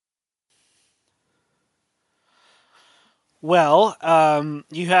 Well,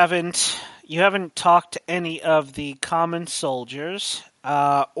 you haven't talked to any of the common soldiers,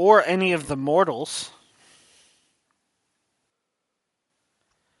 or any of the mortals.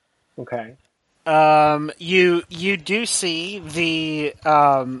 Okay. You do see the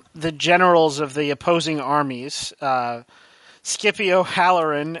generals of the opposing armies, Scipio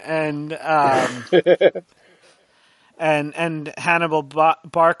Halloran and Hannibal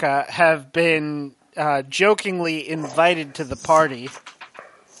Barca have been jokingly invited to the party.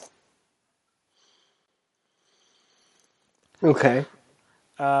 Okay.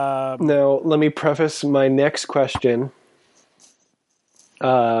 Now, let me preface my next question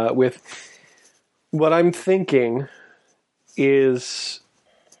with what I'm thinking is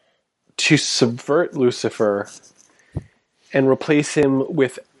to subvert Lucifer and replace him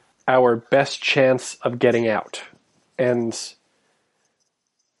with our best chance of getting out and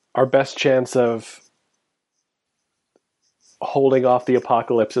our best chance of holding off the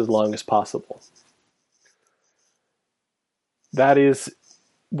apocalypse as long as possible. That is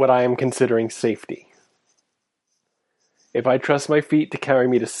what I am considering safety. If I trust my feet to carry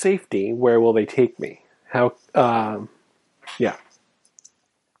me to safety, where will they take me? How, yeah.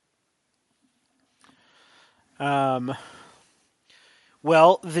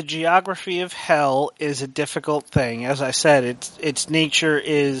 Well, the geography of hell is a difficult thing. As I said, its nature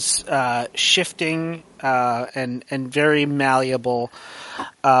is shifting and very malleable.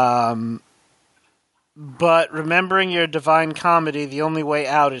 But remembering your divine comedy, the only way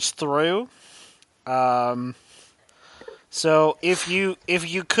out is through. So if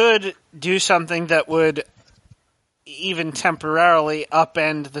you could do something that would even temporarily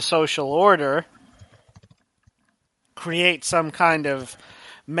upend the social order, create some kind of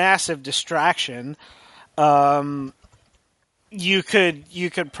massive distraction, you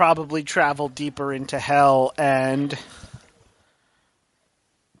could probably travel deeper into hell and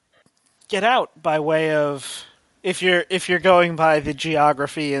get out by way of, if you're going by the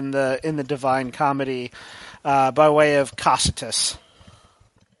geography in the Divine Comedy, by way of Cocytus.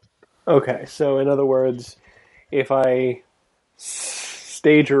 Okay, so in other words, if I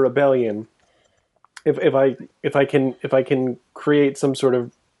stage a rebellion if I can create some sort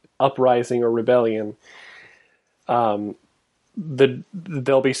of uprising or rebellion, they'll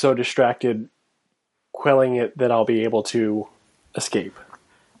be so distracted quelling it that I'll be able to escape.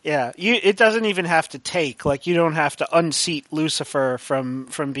 Yeah, it doesn't even have to take. Like, you don't have to unseat Lucifer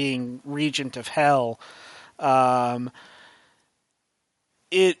from being regent of hell.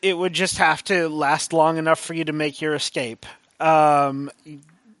 It would just have to last long enough for you to make your escape. The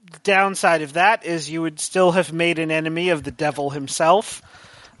downside of that is you would still have made an enemy of the devil himself.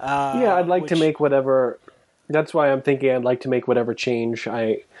 I'd like to make whatever. That's why I'm thinking I'd like to make whatever change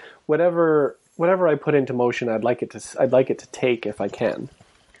whatever I put into motion. I'd like it to take if I can.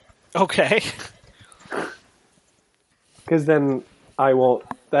 Okay. Because then I won't.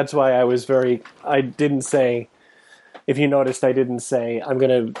 That's why I didn't say. If you noticed, I didn't say I'm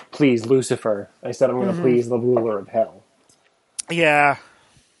going to please Lucifer. I said I'm going to please the ruler of hell. Yeah.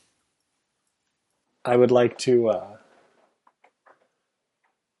 I would like to.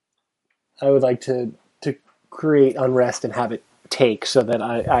 To create unrest and have it take, so that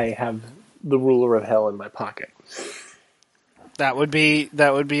I have the ruler of hell in my pocket. That would be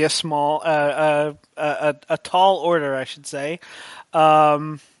a small, a tall order, I should say.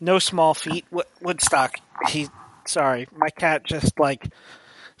 No small feat. Woodstock. Sorry, my cat just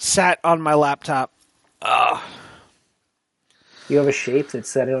sat on my laptop. You have a shape that's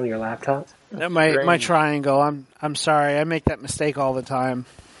set on your laptop? My triangle. I'm sorry. I make that mistake all the time.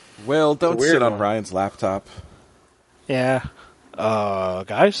 Will, don't sit on Ryan's laptop. Yeah.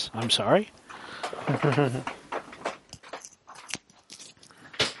 Guys, I'm sorry.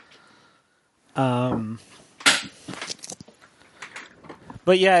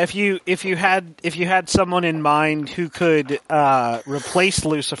 But yeah, if you had someone in mind who could replace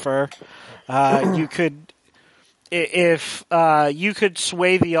Lucifer, you could, if you could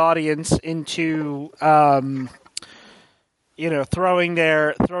sway the audience into throwing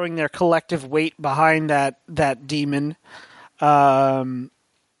their collective weight behind that demon,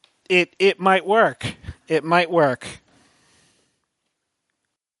 it might work. It might work.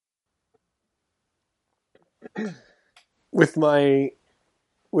 With my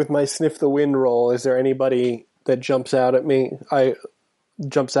sniff the wind roll, is there anybody that jumps out at me?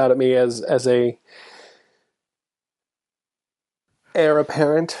 Jumps out at me as a heir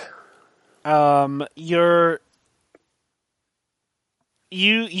apparent.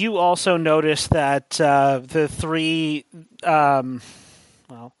 You also notice that the three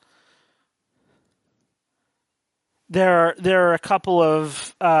there are a couple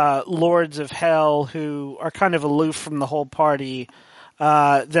of lords of hell who are kind of aloof from the whole party.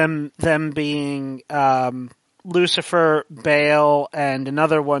 Them being Lucifer, Baal, and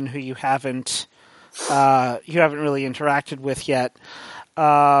another one who you haven't really interacted with yet.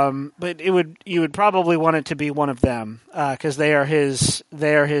 But you would probably want it to be one of them because they are his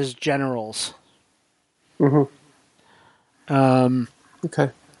generals. Mm-hmm. Okay.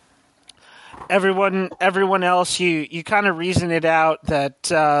 Everyone else, you kind of reason it out that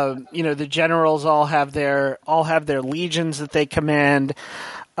the generals all have their legions that they command.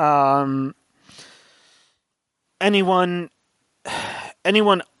 Anyone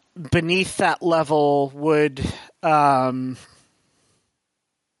beneath that level would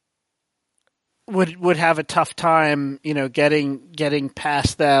have a tough time, getting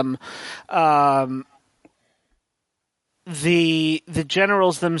past them. The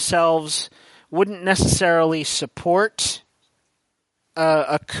generals themselves wouldn't necessarily support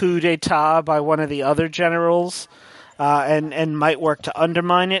a coup d'etat by one of the other generals, and might work to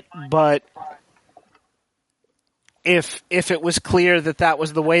undermine it. But if it was clear that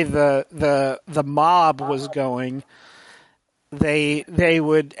was the way the mob was going, they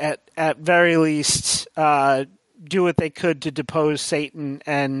would at very least do what they could to depose Satan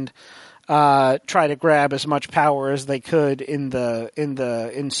and try to grab as much power as they could in the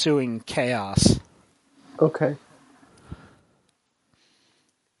ensuing chaos. Okay.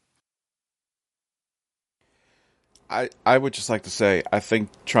 I would just like to say, I think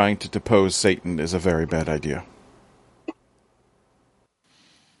trying to depose Satan is a very bad idea.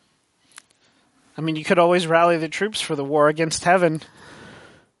 I mean, you could always rally the troops for the war against heaven.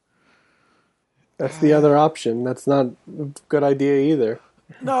 That's the other option. That's not a good idea either.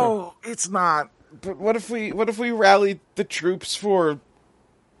 No, it's not. But what if we rallied the troops for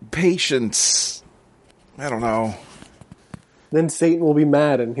patience? I don't know. Then Satan will be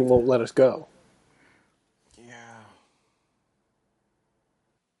mad and he won't let us go. Yeah.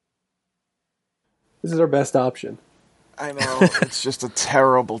 This is our best option. I know. It's just a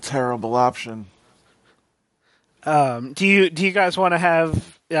terrible, terrible option. Do you guys want to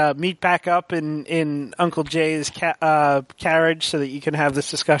have meet back up in Uncle Jay's carriage so that you can have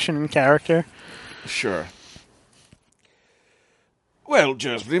this discussion in character? Sure. Well,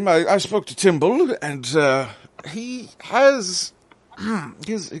 Jersblim, I spoke to Timble, and he has...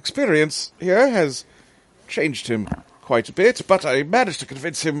 his experience here has changed him quite a bit, but I managed to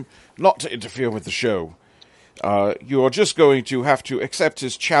convince him not to interfere with the show. You're just going to have to accept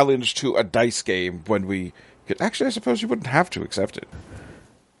his challenge to a dice game when we... Actually, I suppose you wouldn't have to accept it.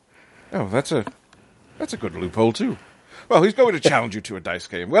 Oh, that's a good loophole, too. Well, he's going to challenge you to a dice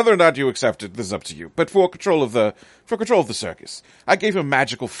game. Whether or not you accept it, this is up to you. But for control of the circus, I gave him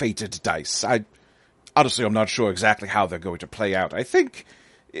magical fated dice. Honestly, I'm not sure exactly how they're going to play out. I think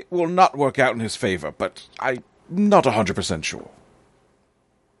it will not work out in his favor, but I'm not 100% sure.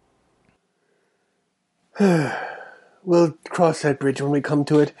 We'll cross that bridge when we come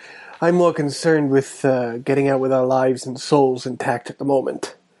to it. I'm more concerned with getting out with our lives and souls intact at the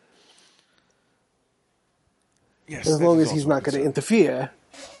moment. Yes, as long as he's not going to interfere.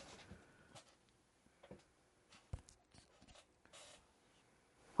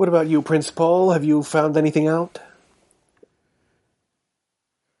 What about you, Prince Paul? Have you found anything out?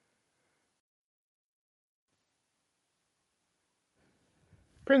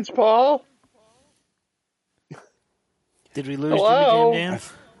 Prince Paul? Did we lose Hello? Jimmy Jam?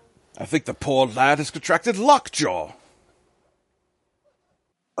 I think the poor lad has contracted lockjaw.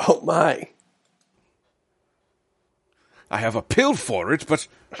 Oh, my. I have a pill for it, but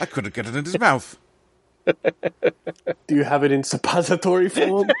I couldn't get it in his mouth. Do you have it in suppository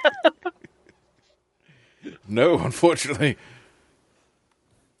form? No, unfortunately.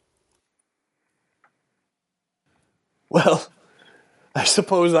 Well, I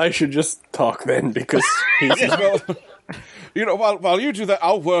suppose I should just talk then, because he's not... Well, you know, while you do that,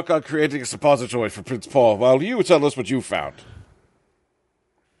 I'll work on creating a suppository for Prince Paul, while you tell us what you found.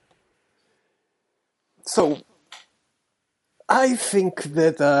 So, I think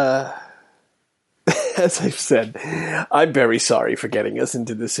that, as I've said, I'm very sorry for getting us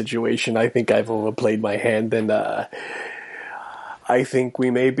into this situation. I think I've overplayed my hand, and I think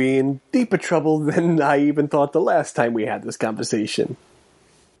we may be in deeper trouble than I even thought the last time we had this conversation.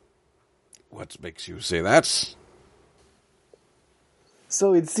 What makes you say that?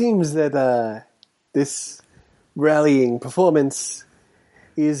 So it seems that this rallying performance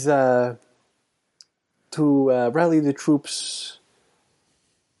is to rally the troops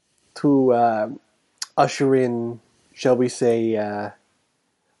to usher in, shall we say,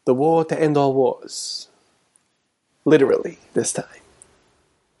 the war to end all wars. Literally, this time.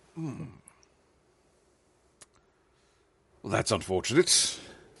 Well, that's unfortunate.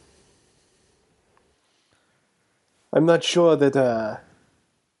 I'm not sure that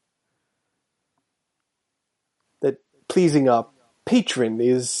that pleasing our patron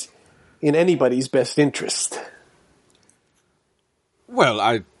is in anybody's best interest. Well,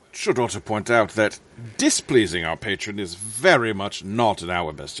 I should also point out that displeasing our patron is very much not in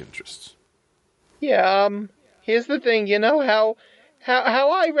our best interest. Yeah, here's the thing, you know how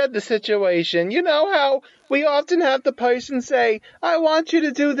I read the situation. You know how we often have the person say, I want you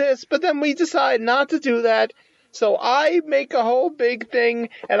to do this, but then we decide not to do that. So I make a whole big thing,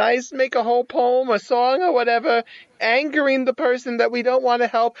 and I make a whole poem, a song, or whatever, angering the person that we don't want to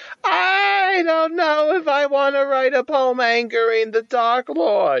help. I don't know if I want to write a poem angering the Dark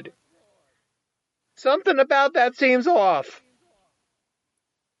Lord. Something about that seems off.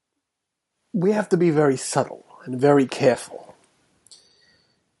 We have to be very subtle and very careful.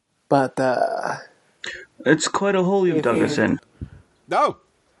 But, It's quite a hole you've dug us in. No!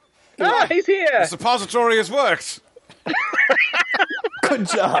 Ah, he's here! The suppository has worked! good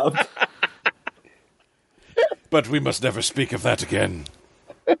job. But we must never speak of that again.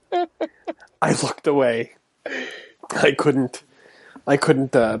 I looked away. I couldn't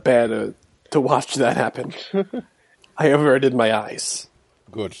bear to watch that happen. I averted my eyes.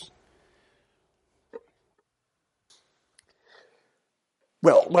 Good.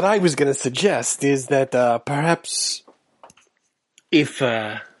 Well, what I was going to suggest is that perhaps if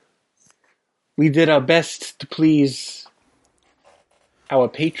we did our best to please our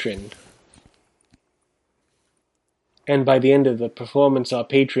patron, and by the end of the performance our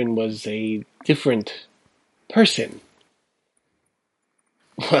patron was a different person,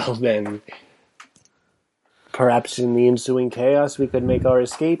 well then, perhaps in the ensuing chaos we could make our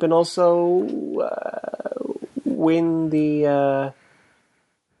escape and also win the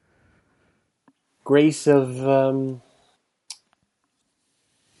grace of the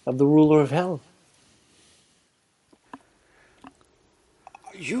ruler of hell.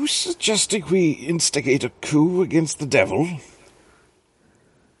 Are you suggesting we instigate a coup against the devil?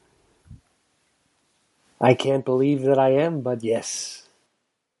 I can't believe that I am, but yes.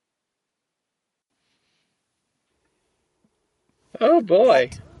 Oh boy.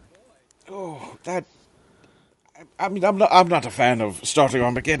 Oh, that. I mean, I'm not a fan of starting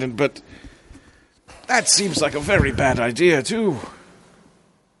Armageddon, but that seems like a very bad idea too.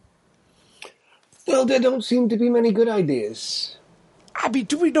 Well, there don't seem to be many good ideas. I mean,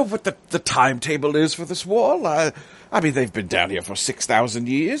 do we know what the timetable is for this wall? I mean, they've been down here for 6,000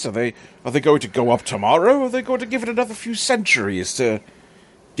 years. Are they going to go up tomorrow, or are they going to give it another few centuries to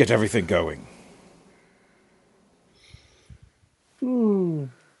get everything going?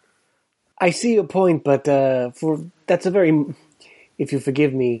 I see your point, but that's a very, if you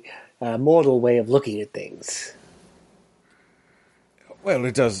forgive me, mortal way of looking at things. Well,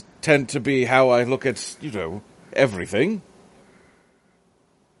 it does tend to be how I look at, everything.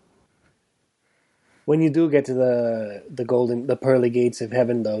 When you do get to the pearly gates of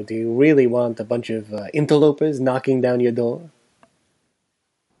heaven, though, do you really want a bunch of interlopers knocking down your door?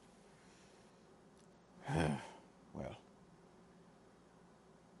 Well,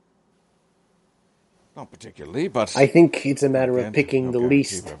 not particularly, but I think it's a matter of Again, picking no the guarantee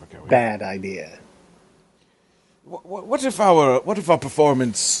least we're ever going. bad idea. What if our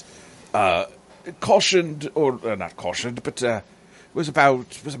performance cautioned, or not cautioned, but was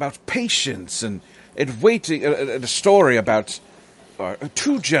about patience and waiting, and a story about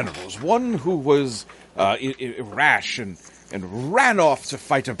two generals, one who was rash and ran off to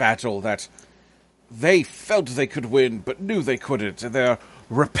fight a battle that they felt they could win but knew they couldn't, and they're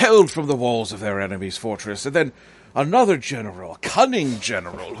repelled from the walls of their enemy's fortress, and then another general, a cunning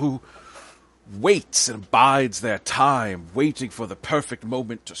general, who waits and bides their time, waiting for the perfect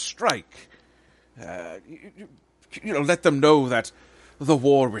moment to strike. Let them know that the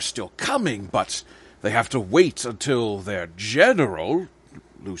war is still coming, but they have to wait until their general,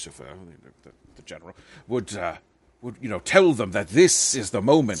 Lucifer, the general, would tell them that this is the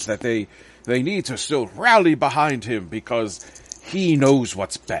moment, that they need to still rally behind him because he knows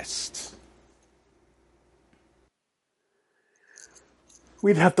what's best.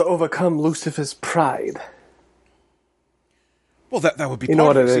 We'd have to overcome Lucifer's pride Well, that would be in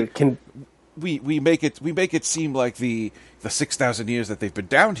part order of it. to. We make it seem like the 6,000 years that they've been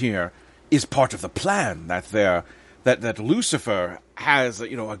down here is part of the plan, that Lucifer has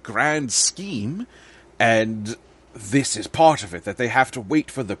a grand scheme, and this is part of it, that they have to wait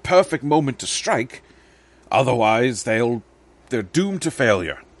for the perfect moment to strike, otherwise they're doomed to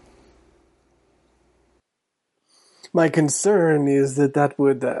failure. My concern is that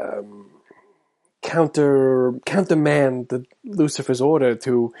would countermand Lucifer's order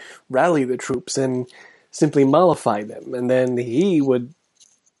to rally the troops and simply mollify them, and then he would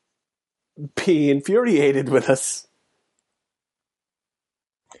be infuriated with us.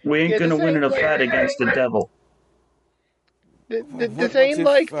 We ain't Yeah, gonna this win in a ain't like- fight against the devil. This ain't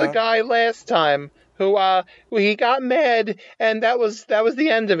like the guy last time who he got mad and that was the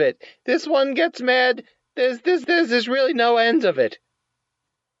end of it. This one gets mad. There's really no end of it.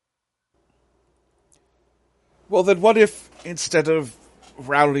 Well, then what if, instead of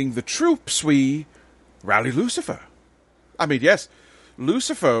rallying the troops, we rally Lucifer? I mean, yes,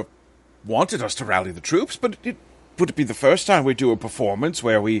 Lucifer wanted us to rally the troops, but would it be the first time we do a performance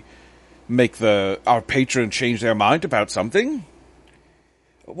where we make our patron change their mind about something?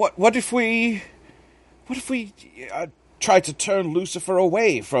 What if we try to turn Lucifer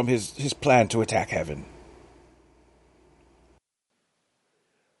away from his plan to attack heaven?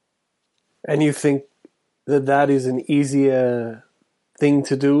 And you think that is an easier thing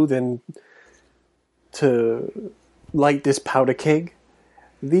to do than to light this powder keg?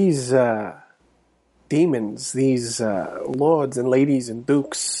 These demons, these lords and ladies and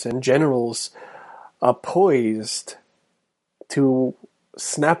dukes and generals are poised to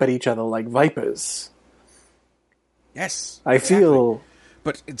snap at each other like vipers. Yes, I feel...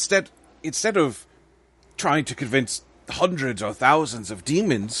 But instead of trying to convince hundreds or thousands of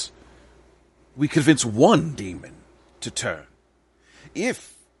demons, we convince one demon to turn.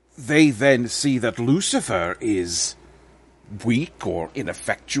 If they then see that Lucifer is weak or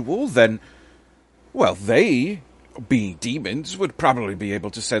ineffectual, then, well, they, being demons, would probably be able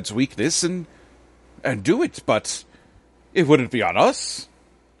to sense weakness and do it, but it wouldn't be on us.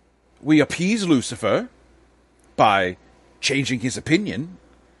 We appease Lucifer by changing his opinion,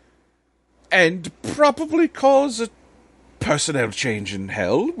 and probably cause a personnel change in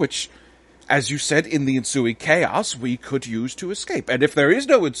hell, which, as you said, in the ensuing chaos, we could use to escape. And if there is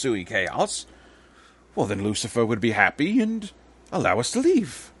no ensuing chaos, well, then Lucifer would be happy and allow us to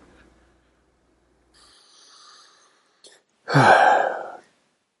leave.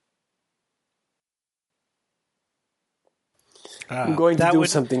 I'm going to do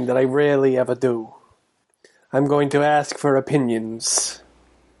something that I rarely ever do. I'm going to ask for opinions.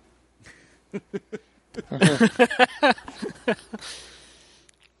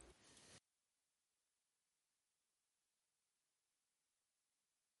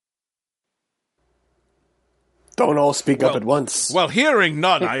 Don't all speak up at once. Well, hearing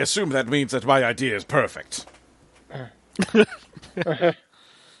none, I assume that means that my idea is perfect.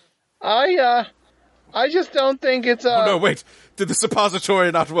 I just don't think it's Oh, no, wait. Did the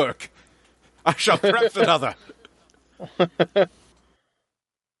suppository not work? I shall craft another.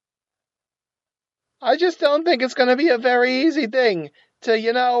 I just don't think it's going to be a very easy thing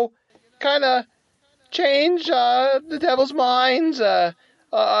to, kind of change the devil's minds, make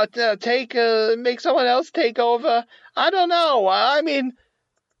someone else take over. I don't know. I mean,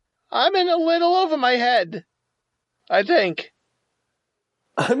 I'm in a little over my head, I think.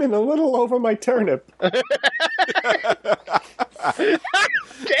 I'm in a little over my turnip. Damn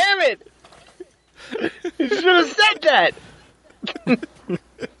it! You should have said that!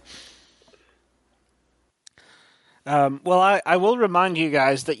 Well, I will remind you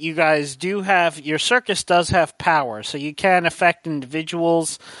guys that you guys do have, your circus does have power, so you can affect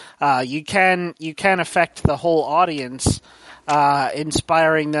individuals, you can affect the whole audience,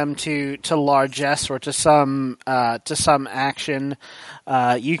 inspiring them to largesse or to some action.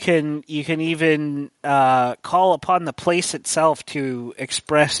 You can even call upon the place itself to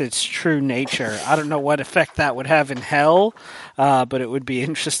express its true nature. I don't know what effect that would have in hell, but it would be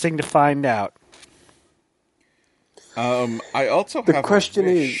interesting to find out. I also The have question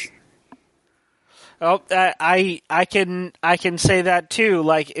a wish. is... Oh, I can say that too.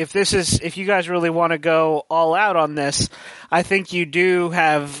 Like, if you guys really want to go all out on this, I think you do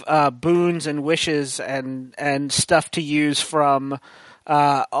have boons and wishes and stuff to use from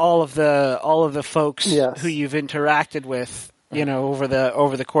all of the folks Yes. who you've interacted with, over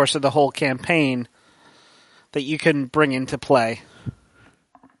the course of the whole campaign that you can bring into play.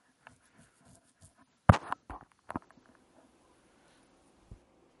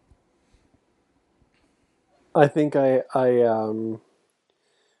 I think the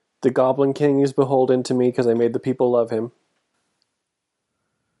Goblin King is beholden to me because I made the people love him.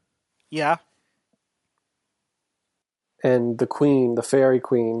 Yeah. And the Queen, the Fairy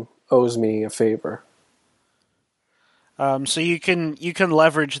Queen, owes me a favor. So you can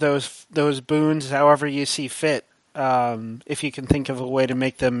leverage those boons however you see fit, if you can think of a way to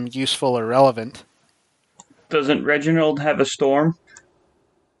make them useful or relevant. Doesn't Reginald have a storm?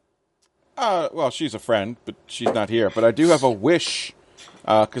 Well, she's a friend, but she's not here. But I do have a wish,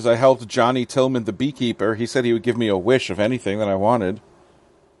 because I helped Johnny Tillman, the beekeeper. He said he would give me a wish of anything that I wanted.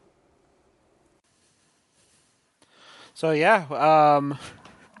 So yeah,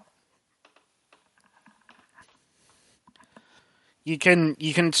 you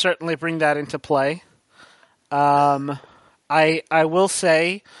can certainly bring that into play. I will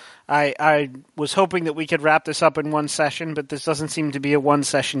say, I was hoping that we could wrap this up in one session, but this doesn't seem to be a one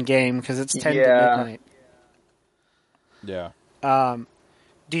session game because it's 10 to midnight. Yeah.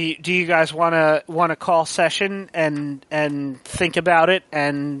 Do you guys want to call session and think about it,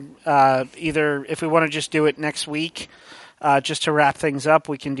 and either if we want to just do it next week, just to wrap things up,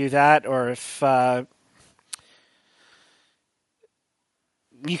 we can do that, or if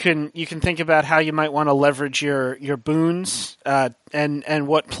you can think about how you might want to leverage your boons, and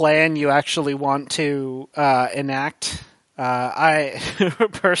what plan you actually want to enact. I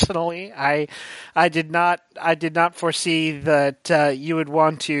personally, I did not foresee that you would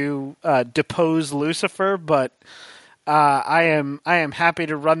want to depose Lucifer, but I am happy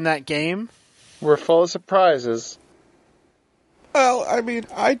to run that game. We're full of surprises. Well, I mean,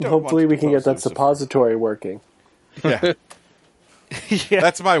 I don't. Hopefully, we can get that Lucifer. suppository working. Yeah. Yeah.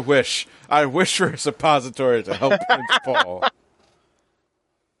 That's my wish. I wish for a suppository to help Prince Paul.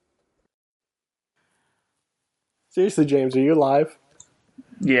 Seriously, James, are you live?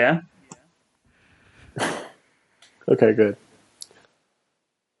 Yeah. Okay, good.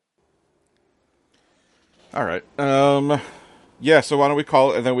 All right. Yeah, so why don't we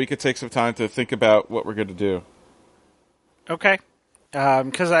call it, and then we could take some time to think about what we're going to do. Okay.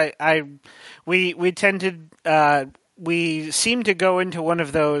 Because we seem to go into one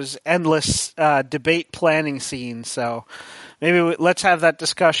of those endless debate planning scenes, so maybe let's have that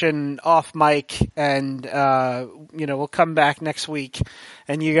discussion off mic, and we'll come back next week,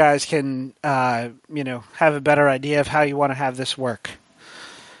 and you guys can have a better idea of how you want to have this work.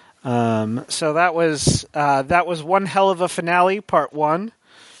 So that was one hell of a finale, part one.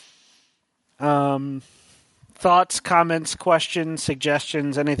 thoughts, comments, questions,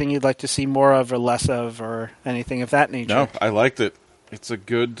 suggestions, anything you'd like to see more of or less of, or anything of that nature? No, I liked it. It's a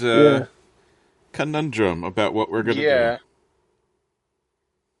good conundrum about what we're going to Yeah. do.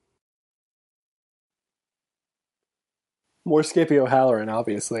 More Skippy O'Halloran,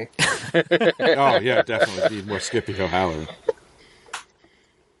 obviously. Oh, yeah, definitely need more Skippy O'Halloran.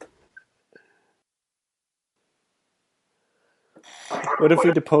 What if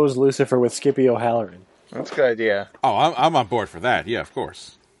we depose Lucifer with Skippy O'Halloran? That's a good idea. Oh, I'm on board for that. Yeah, of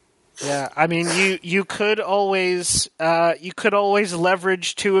course. Yeah, I mean, you could always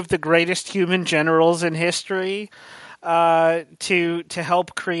leverage two of the greatest human generals in history to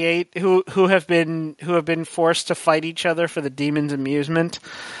help create who have been forced to fight each other for the demon's amusement.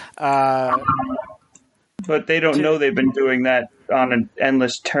 But they don't know they've been doing that on an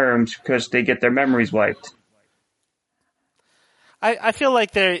endless terms because they get their memories wiped. I feel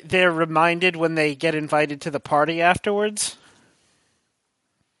like they're reminded when they get invited to the party afterwards.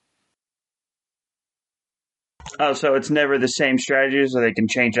 Oh, so it's never the same strategy, so they can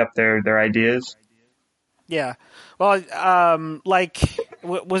change up their ideas? Yeah. Well,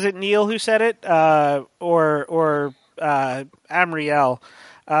 was it Neil who said it? Or Amriel?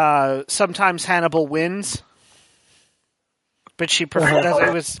 Sometimes Hannibal wins, but she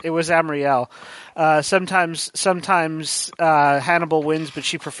prefers. It was Amriel. Sometimes Hannibal wins, but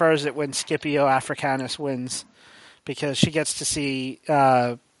she prefers it when Scipio Africanus wins because she gets to see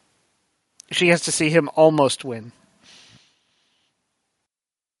him almost win.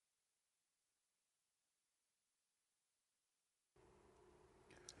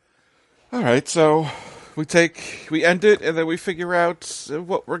 All right, so we end it, and then we figure out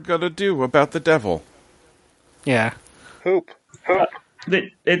what we're going to do about the devil. Yeah. Hoop.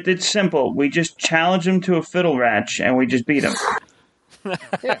 It's simple. We just challenge him to a fiddle match, and we just beat him.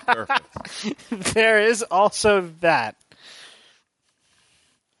 Perfect. There is also that.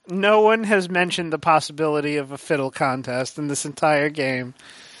 No one has mentioned the possibility of a fiddle contest in this entire game.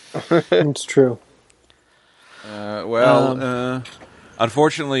 It's true.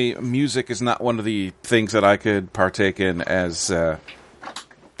 Unfortunately, music is not one of the things that I could partake in as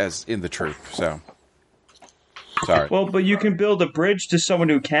in the troop. So, sorry. Well, but you can build a bridge to someone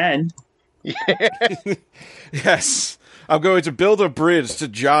who can. Yes, I'm going to build a bridge to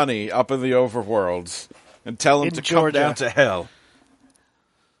Johnny up in the overworld and tell him In to Georgia. come down to hell.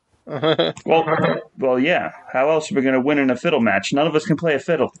 Well, yeah. How else are we going to win in a fiddle match? None of us can play a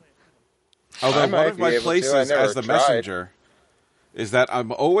fiddle. Although might one of be my able to. I places never as the tried. messenger is that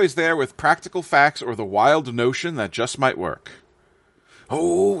I'm always there with practical facts or the wild notion that just might work.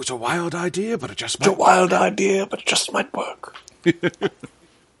 Oh, it's a wild idea, but it just might work.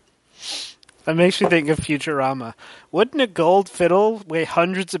 That makes me think of Futurama. Wouldn't a gold fiddle weigh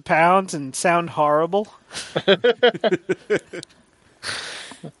hundreds of pounds and sound horrible?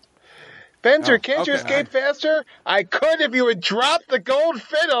 Spencer, can't you okay. escape faster? I could if you would drop the gold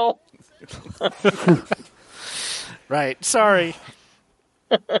fiddle. Right. Sorry.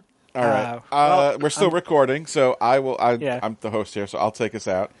 All right. We're still recording, so I'm the host here, so I'll take us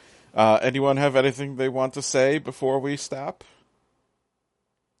out. Anyone have anything they want to say before we stop?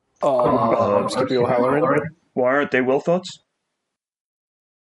 Skippy O'Halloran. Why aren't they will thoughts?